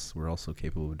 and we're also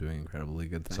capable of doing incredibly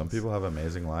good things. Some people have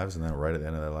amazing lives, and then right at the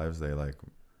end of their lives, they like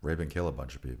rape and kill a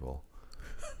bunch of people.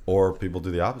 Or people do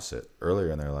the opposite.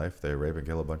 Earlier in their life, they rape and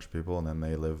kill a bunch of people, and then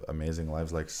they live amazing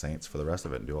lives like saints for the rest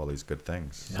of it and do all these good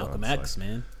things. Malcolm So it's X, like,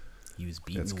 man. He was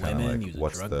beating it's kinda women. like, He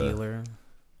was a drug dealer.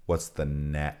 what's the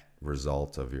net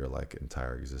result of your like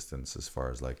entire existence, as far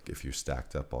as like if you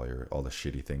stacked up all the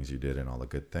shitty things you did and all the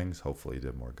good things, hopefully you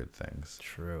did more good things.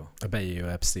 True. I bet you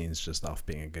Epstein's just off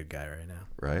being a good guy right now.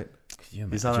 Right?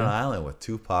 He's on an island with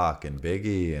Tupac and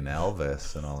Biggie and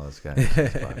Elvis and all those guys.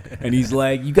 And he's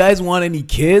like, you guys want any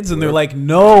kids? And they're like,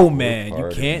 no, man, you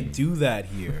can't do that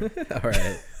here. All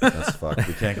right. That's fucked.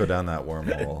 We can't go down that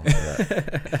wormhole.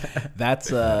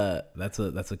 That's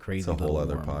a crazy. It's a whole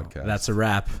other wormhole. podcast. That's a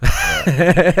wrap.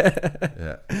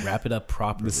 Yeah. Wrap it up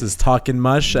properly. This is Talking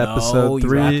Mush, episode 3.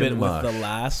 Wrap it with the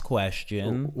last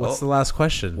question. What's the last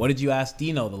question? What did you ask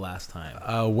Dino the last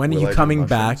time? When are you coming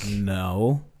back?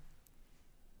 No.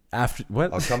 After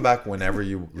what? I'll come back whenever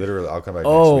you. Literally, I'll come back.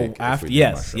 Oh, next week after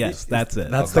yes, that's it.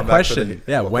 That's the question.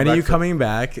 When are you coming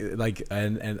back? Like,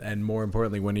 and more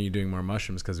importantly, when are you doing more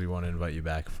mushrooms? Because we want to invite you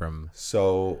back from.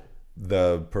 So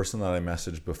the person that I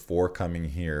messaged before coming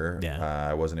here, Yeah.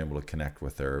 I wasn't able to connect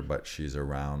with her, but she's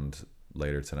around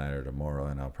later tonight or tomorrow,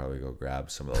 and I'll probably go grab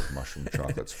some of those mushroom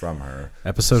chocolates from her.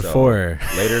 Episode 4.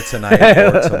 Later tonight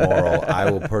or tomorrow, I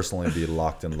will personally be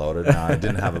locked and loaded. Now, I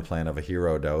didn't have a plan of a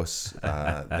hero dose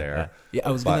there. Yeah,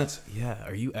 I was gonna. Yeah,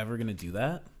 are you ever gonna do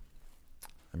that?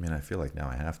 I mean, I feel like now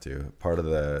I have to. Part of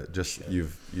the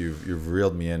you've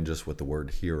reeled me in just with the word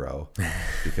hero,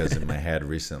 because in my head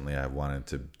recently I wanted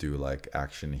to do like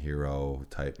action hero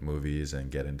type movies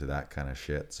and get into that kind of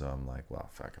shit. So I'm like, well,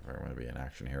 fuck, if I'm going to be an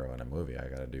action hero in a movie, I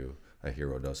got to do a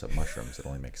hero dose of mushrooms. It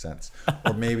only makes sense.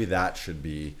 Or maybe that should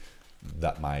be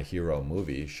that my hero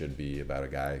movie should be about a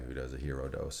guy who does a hero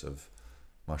dose of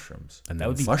mushrooms. And that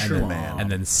would be Mushroom Man. And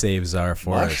then saves our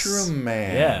forest. Mushroom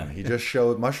Man. Yeah. He just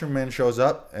showed. Mushroom Man shows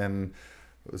up and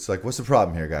it's like, what's the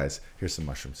problem here, guys? Here's some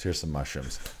mushrooms. Here's some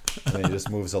mushrooms. And then he just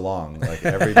moves along like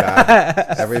every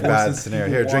bad scenario.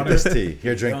 Here, drink this tea.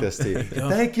 Here, drink this tea.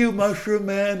 Thank you, Mushroom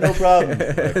Man. No problem.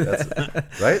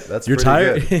 Like, that's You're pretty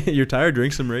tired. good. You're tired.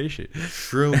 Drink some reishi.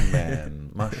 Shroom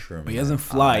Man, Mushroom. But he doesn't Man.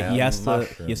 fly. I He am has to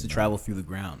Mushroom travel through the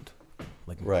ground.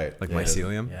 Like Right. Like Yeah.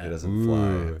 mycelium. Yeah. He doesn't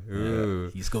fly. Ooh.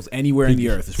 He just goes anywhere in the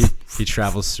earth. He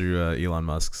travels through Elon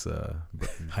Musk's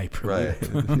Hyper. Right.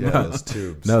 Yeah, those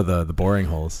tubes. no, the boring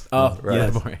holes. Oh, Right.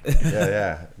 yes. The boring.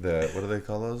 Yeah. What do they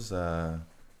call those?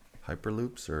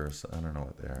 Hyperloops, or I don't know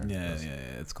what they are. Yeah.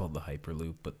 It's called the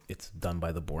Hyperloop, but it's done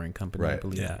by the Boring Company, I Right.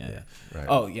 believe. Yeah. Right.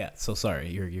 Oh yeah. So sorry,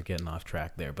 you're getting off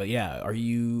track there. But yeah,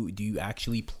 do you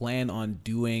actually plan on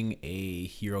doing a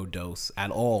hero dose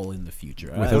at all in the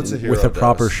future? What's a hero with a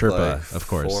proper dose? Sherpa, Like of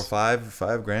course. 4 or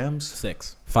 5 grams.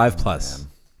 6. 5+ Man.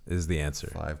 is the answer.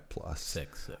 5+.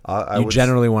 6. I You would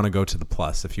generally want to go to the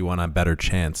plus if you want a better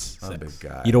chance. I'm a big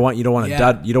guy. You don't want a Yeah.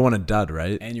 dud. You don't want a dud,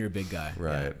 right? And you're a big guy.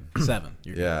 Right. Yeah. 7.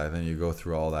 You're Yeah, and then you go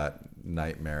through all that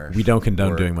nightmare. We don't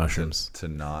condone work doing mushrooms. to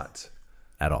not.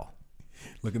 At all.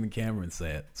 Look in the camera and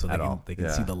say it, so At all. they can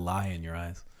Yeah. see the lie in your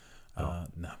eyes. No, I'm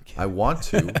kidding. I want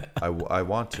to. I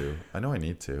want to. I know I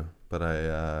need to, but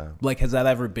I. Like, has that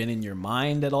ever been in your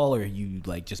mind at all, or you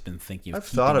like just been thinking? I've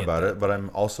thought about it, but I'm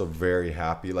also very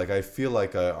happy. Like I feel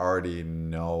like I already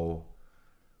know.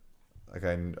 Like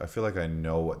I feel like I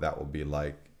know what that will be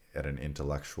like at an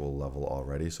intellectual level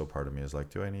already. So part of me is like,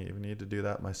 do I even need to do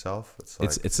that myself? It's like,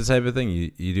 It's the type of thing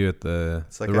you do at the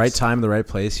like the right time, the right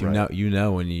place. You Right.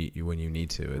 know when you need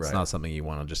to. It's Right. not something you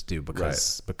want to just do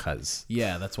because.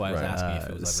 Yeah, that's why I was Right. asking if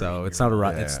it was. Ever So in it's your not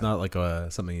mind. Yeah. it's not like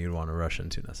something you'd want to rush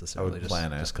into necessarily.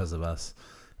 plan it. just because of us.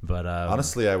 But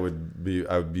honestly, I would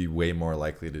be way more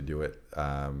likely to do it.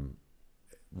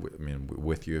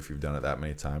 With you if you've done it that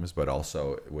many times, but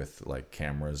also with like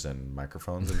cameras and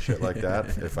microphones and shit like that.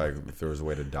 if there was a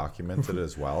way to document it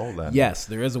as well, then Yes,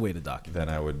 there is a way to document.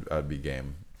 then I'd be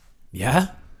game.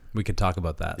 Yeah. we could talk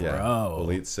about that. Yeah, Bro.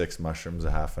 we'll eat 6 mushrooms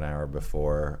a half an hour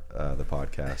before the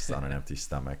podcast on an empty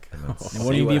stomach. And And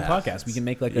what do you be a podcast? We can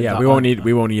make like a Yeah, we won't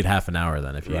need half an hour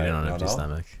then if you eat Right. it on an No, empty no.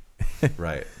 stomach.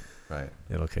 Right.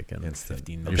 It'll kick in. Instant.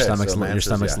 15 Your minutes. stomach's so my your answer's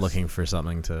stomach's yes. looking for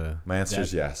something to. My answer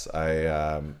is yes.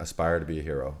 I aspire to be a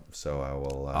hero, so I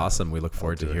will. Awesome. We look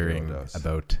forward do to a hero hearing dose.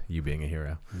 about you being a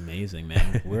hero. Amazing,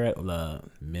 man. We're at the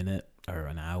minute or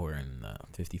an hour and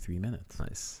 53 minutes.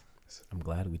 Nice. I'm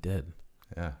glad we did.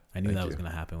 Yeah. I knew thank that was you.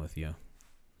 going to happen with you.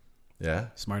 Yeah.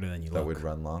 Smarter than you That look. would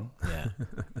run long. Yeah.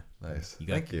 Nice. You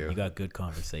got, Thank you. You got good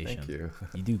conversation. Thank you.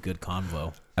 You do good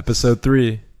convo Episode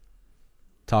 3.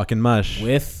 Talking Mush.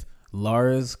 with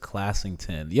Lars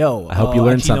Classington. Yo, I hope you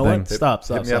learned something. You know what? Stop.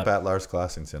 Hit me up at Lars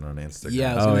Classington on Instagram.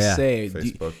 Yeah, I was gonna say,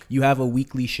 Facebook. You have a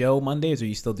weekly show Mondays? Are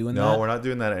you still doing that? No, we're not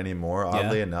doing that anymore.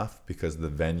 Oddly enough, because the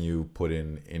venue put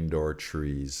in indoor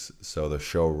trees, so the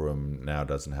showroom now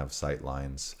doesn't have sight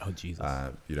lines. Oh Jesus!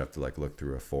 You'd have to like look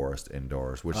through a forest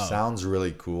indoors, which sounds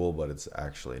really cool, but it's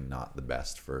actually not the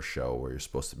best for a show where you're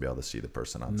supposed to be able to see the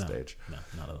person on stage. No,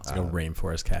 not at all. It's like a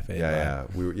rainforest cafe.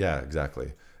 Yeah,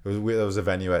 exactly. It was a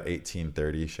venue at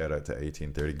 1830. Shout out to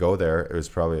 1830. Go there. It was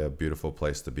probably a beautiful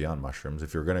place to be on mushrooms.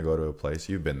 If you're going to go to a place,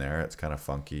 you've been there. It's kind of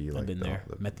funky. I've been there.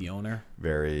 Met the owner.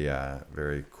 Very,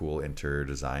 very cool interior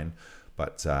design.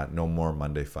 But no more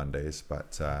Monday Fun Days.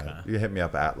 But you hit me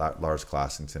up at Lars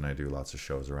Classington. I do lots of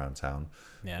shows around town.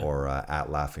 Yeah. Or at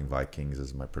Laughing Vikings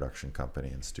is my production company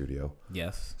and studio.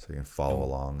 Yes. So you can follow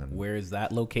along. And where is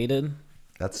that located?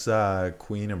 That's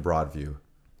Queen and Broadview,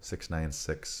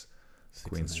 696.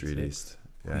 Queen Street East.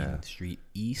 Queen Street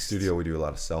East. Studio, we do a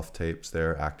lot of self-tapes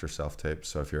there, actor self-tapes.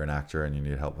 So if you're an actor and you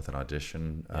need help with an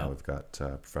audition, we've got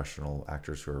professional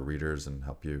actors who are readers and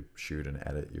help you shoot and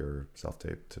edit your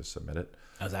self-tape to submit it.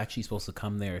 I was actually supposed to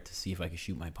come there to see if I could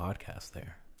shoot my podcast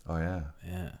there. Oh, yeah.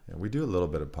 Yeah. We do a little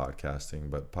bit of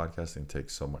podcasting, but podcasting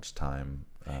takes so much time.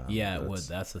 It would.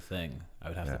 That's the thing. I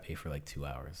would have to pay for like 2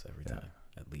 hours every time,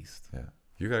 at least. Yeah.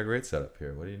 You got a great setup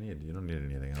here. What do you need? You don't need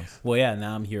anything else. Well, yeah,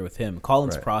 now I'm here with him.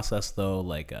 Colin's process, though,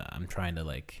 like I'm trying to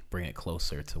like bring it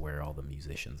closer to where all the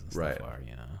musicians and stuff are,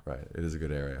 you know. Right. It is a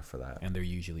good area for that. And they're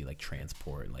usually like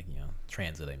transport, like, you know,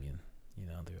 transit, I mean. You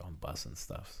know, they're on bus and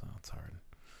stuff, so it's hard.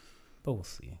 But we'll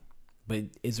see. But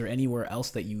is there anywhere else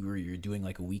that you're doing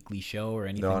like a weekly show or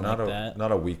anything like that?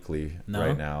 Not a weekly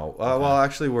right now. Well,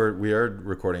 actually, we are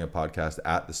recording a podcast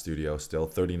at the studio still.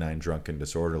 39 Drunken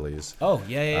Disorderlies. Oh,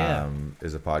 yeah.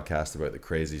 Is a podcast about the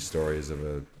crazy stories of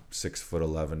a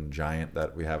 6'11" giant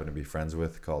that we happen to be friends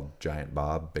with called Giant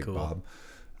Bob, Big Bob,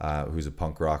 who's a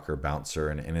punk rocker, bouncer,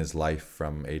 and in his life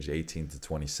from age 18 to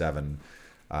 27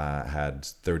 had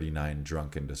 39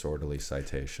 drunken disorderly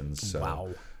citations. So, wow.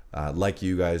 Like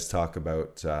you guys talk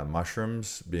about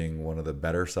mushrooms being one of the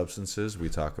better substances, we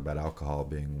talk about alcohol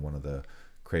being one of the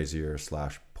crazier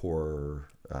 / poorer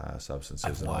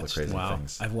substances and all the crazy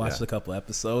things. I've watched a couple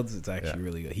episodes. It's actually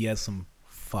really good. He has some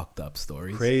fucked up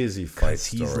stories. Crazy fight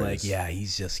stories. He's like,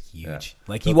 he's just huge. Yeah.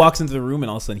 Like he walks into the room and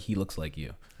all of a sudden he looks like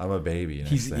you. I'm a baby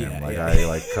next to him.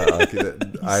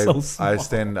 I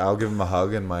stand. I'll give him a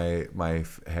hug, and my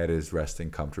head is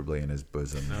resting comfortably in his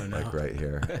bosom, like right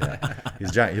here. Yeah. He's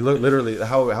giant. He literally.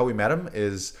 How we met him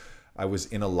is I was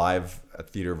in a live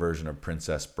theater version of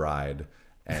Princess Bride,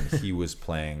 and he was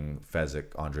playing Fezzik,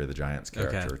 Andre the Giant's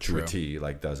character, to a T.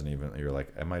 Like doesn't even. You're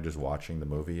like, am I just watching the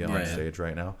movie on stage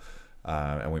right now?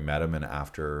 And we met him, and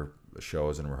after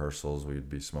shows and rehearsals, we'd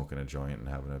be smoking a joint and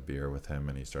having a beer with him,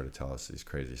 and he started telling us these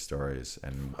crazy stories.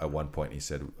 And at one point, he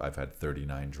said, "I've had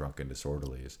 39 drunken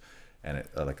disorderlies," and it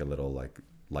like a little like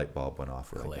light bulb went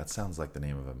off. We're like, that sounds like the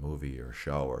name of a movie or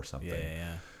show or something.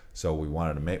 Yeah. So we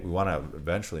want to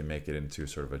eventually make it into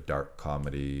sort of a dark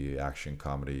comedy, action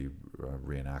comedy,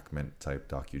 reenactment type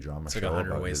docudrama. It's like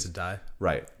 100 Ways to Die.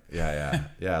 Right. Yeah,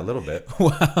 a little bit.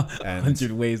 Wow.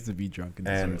 100 Ways to be drunk.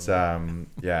 And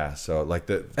so like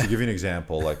to give you an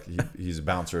example, like he's a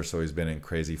bouncer, so he's been in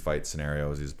crazy fight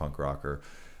scenarios. He's a punk rocker.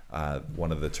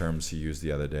 One of the terms he used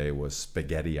the other day was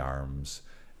spaghetti arms,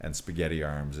 and spaghetti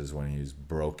arms is when he's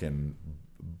broken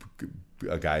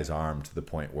a guy's arm to the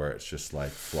point where it's just like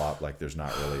flop, like there's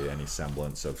not really any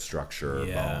semblance of structure or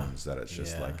bones, that it's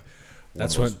just like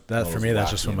that's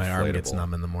just when my arm gets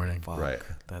numb in the morning. Fuck, right.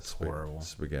 That's horrible.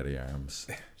 Spaghetti arms.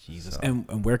 Jesus. So.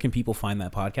 And where can people find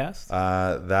that podcast?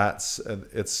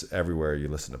 It's everywhere you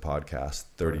listen to podcasts.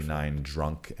 39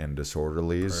 Drunk and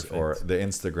Disorderlies. Perfect. Or the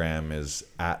Instagram is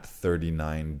at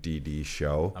 39DD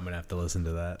Show. I'm gonna have to listen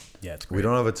to that. Yeah, it's great. We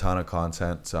don't have a ton of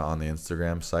content on the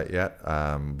Instagram site yet,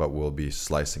 but we'll be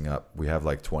slicing up. We have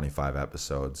like 25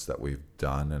 episodes that we've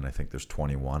done, and I think there's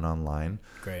 21 online.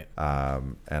 Great.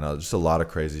 And just a lot of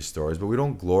crazy stories, but we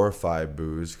don't glorify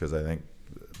booze because I think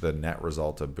the net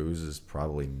result of booze is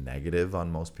probably negative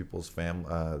on most people's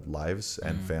lives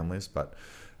and families, but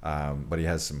he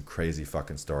has some crazy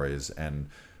fucking stories, and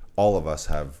all of us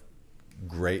have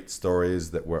great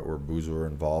stories that where booze were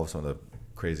involved, some of the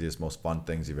craziest, most fun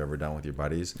things you've ever done with your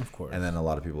buddies, of course, and then a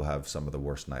lot of people have some of the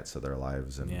worst nights of their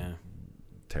lives and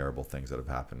terrible things that have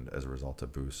happened as a result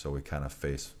of booze. So we kind of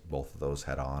face both of those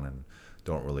head on and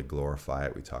don't really glorify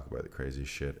it. We talk about the crazy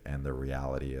shit and the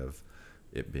reality of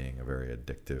it being a very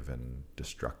addictive and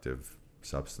destructive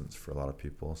substance for a lot of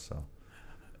people. So,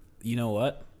 you know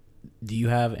what? Do you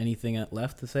have anything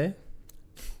left to say?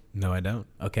 No, I don't.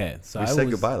 Okay, so we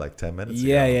said goodbye like 10 minutes ago.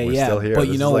 Yeah. We're still here. But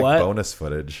this you know is like what? bonus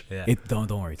footage. Yeah.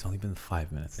 Don't worry. It's only been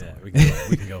 5 minutes. Yeah, Don't we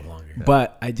worry. can go longer.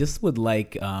 But I just would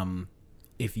like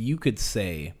if you could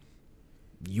say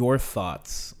your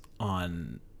thoughts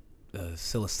on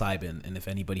psilocybin, and if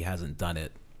anybody hasn't done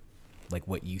it, like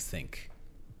what you think,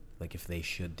 like if they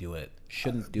should do it,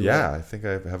 shouldn't do it. Yeah, I think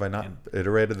I not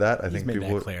iterated that. I think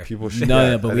people should.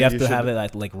 No, but we have to have it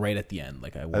at, like right at the end.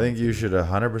 Like I think you should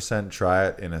 100% try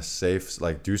it in a safe,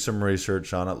 like do some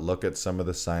research on it, look at some of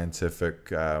the scientific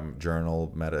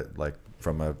journal like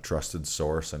from a trusted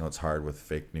source. I know it's hard with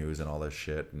fake news and all this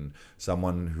shit, and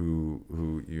someone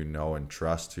who you know and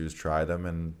trust who's tried them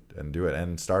and do it,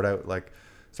 and start out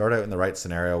in the right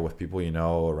scenario with people you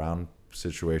know around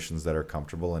situations that are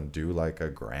comfortable, and do like a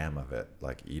gram of it,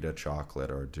 like eat a chocolate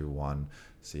or do one,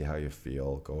 see how you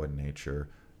feel, go in nature.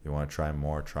 You want to try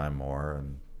more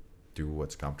and do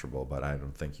what's comfortable. But I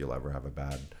don't think you'll ever have a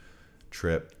bad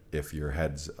trip if your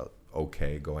head's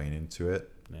okay going into it.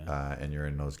 And you're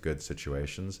in those good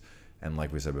situations. And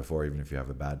like we said before, even if you have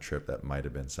a bad trip, that might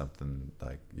have been something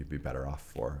like you'd be better off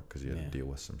for, because you had to deal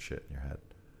with some shit in your head.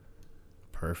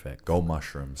 Perfect. Go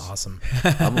mushrooms. Awesome.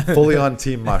 I'm fully on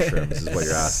team mushrooms is what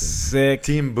you're asking. Sick.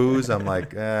 Team booze, I'm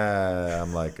like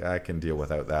I can deal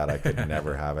without that. I could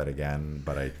never have it again,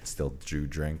 but I still do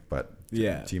drink. But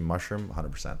team mushroom,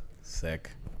 100%.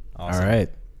 Sick. Awesome. All right.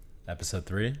 Episode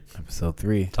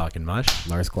 3. Talking mush.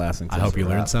 Lars Classen. I hope you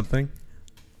learned something.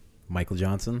 Michael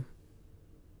Johnson.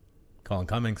 Colin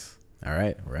Cummings. All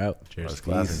right. We're out. Cheers.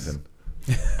 Lars Classington.